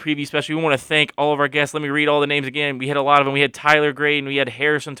MLB preview special. We want to thank all of our guests. Let me read all the names again. We had a lot of them. We had Tyler Graydon. We had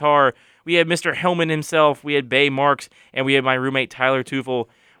Harrison Tarr. We had Mr. Hillman himself. We had Bay Marks. And we had my roommate, Tyler Teufel.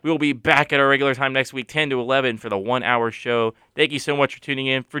 We will be back at our regular time next week, 10 to 11, for the 1-hour show. Thank you so much for tuning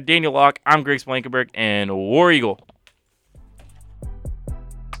in. For Daniel Locke, I'm Griggs Blankenberg, and War Eagle.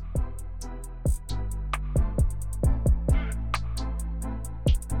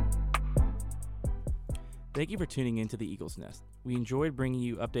 Thank you for tuning in to the Eagles Nest. We enjoyed bringing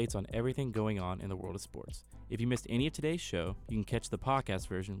you updates on everything going on in the world of sports. If you missed any of today's show, you can catch the podcast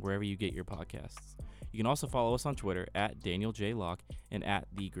version wherever you get your podcasts. You can also follow us on Twitter at Daniel J. Locke and at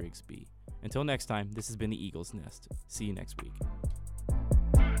TheGriggsB. Until next time, this has been the Eagles Nest. See you next week.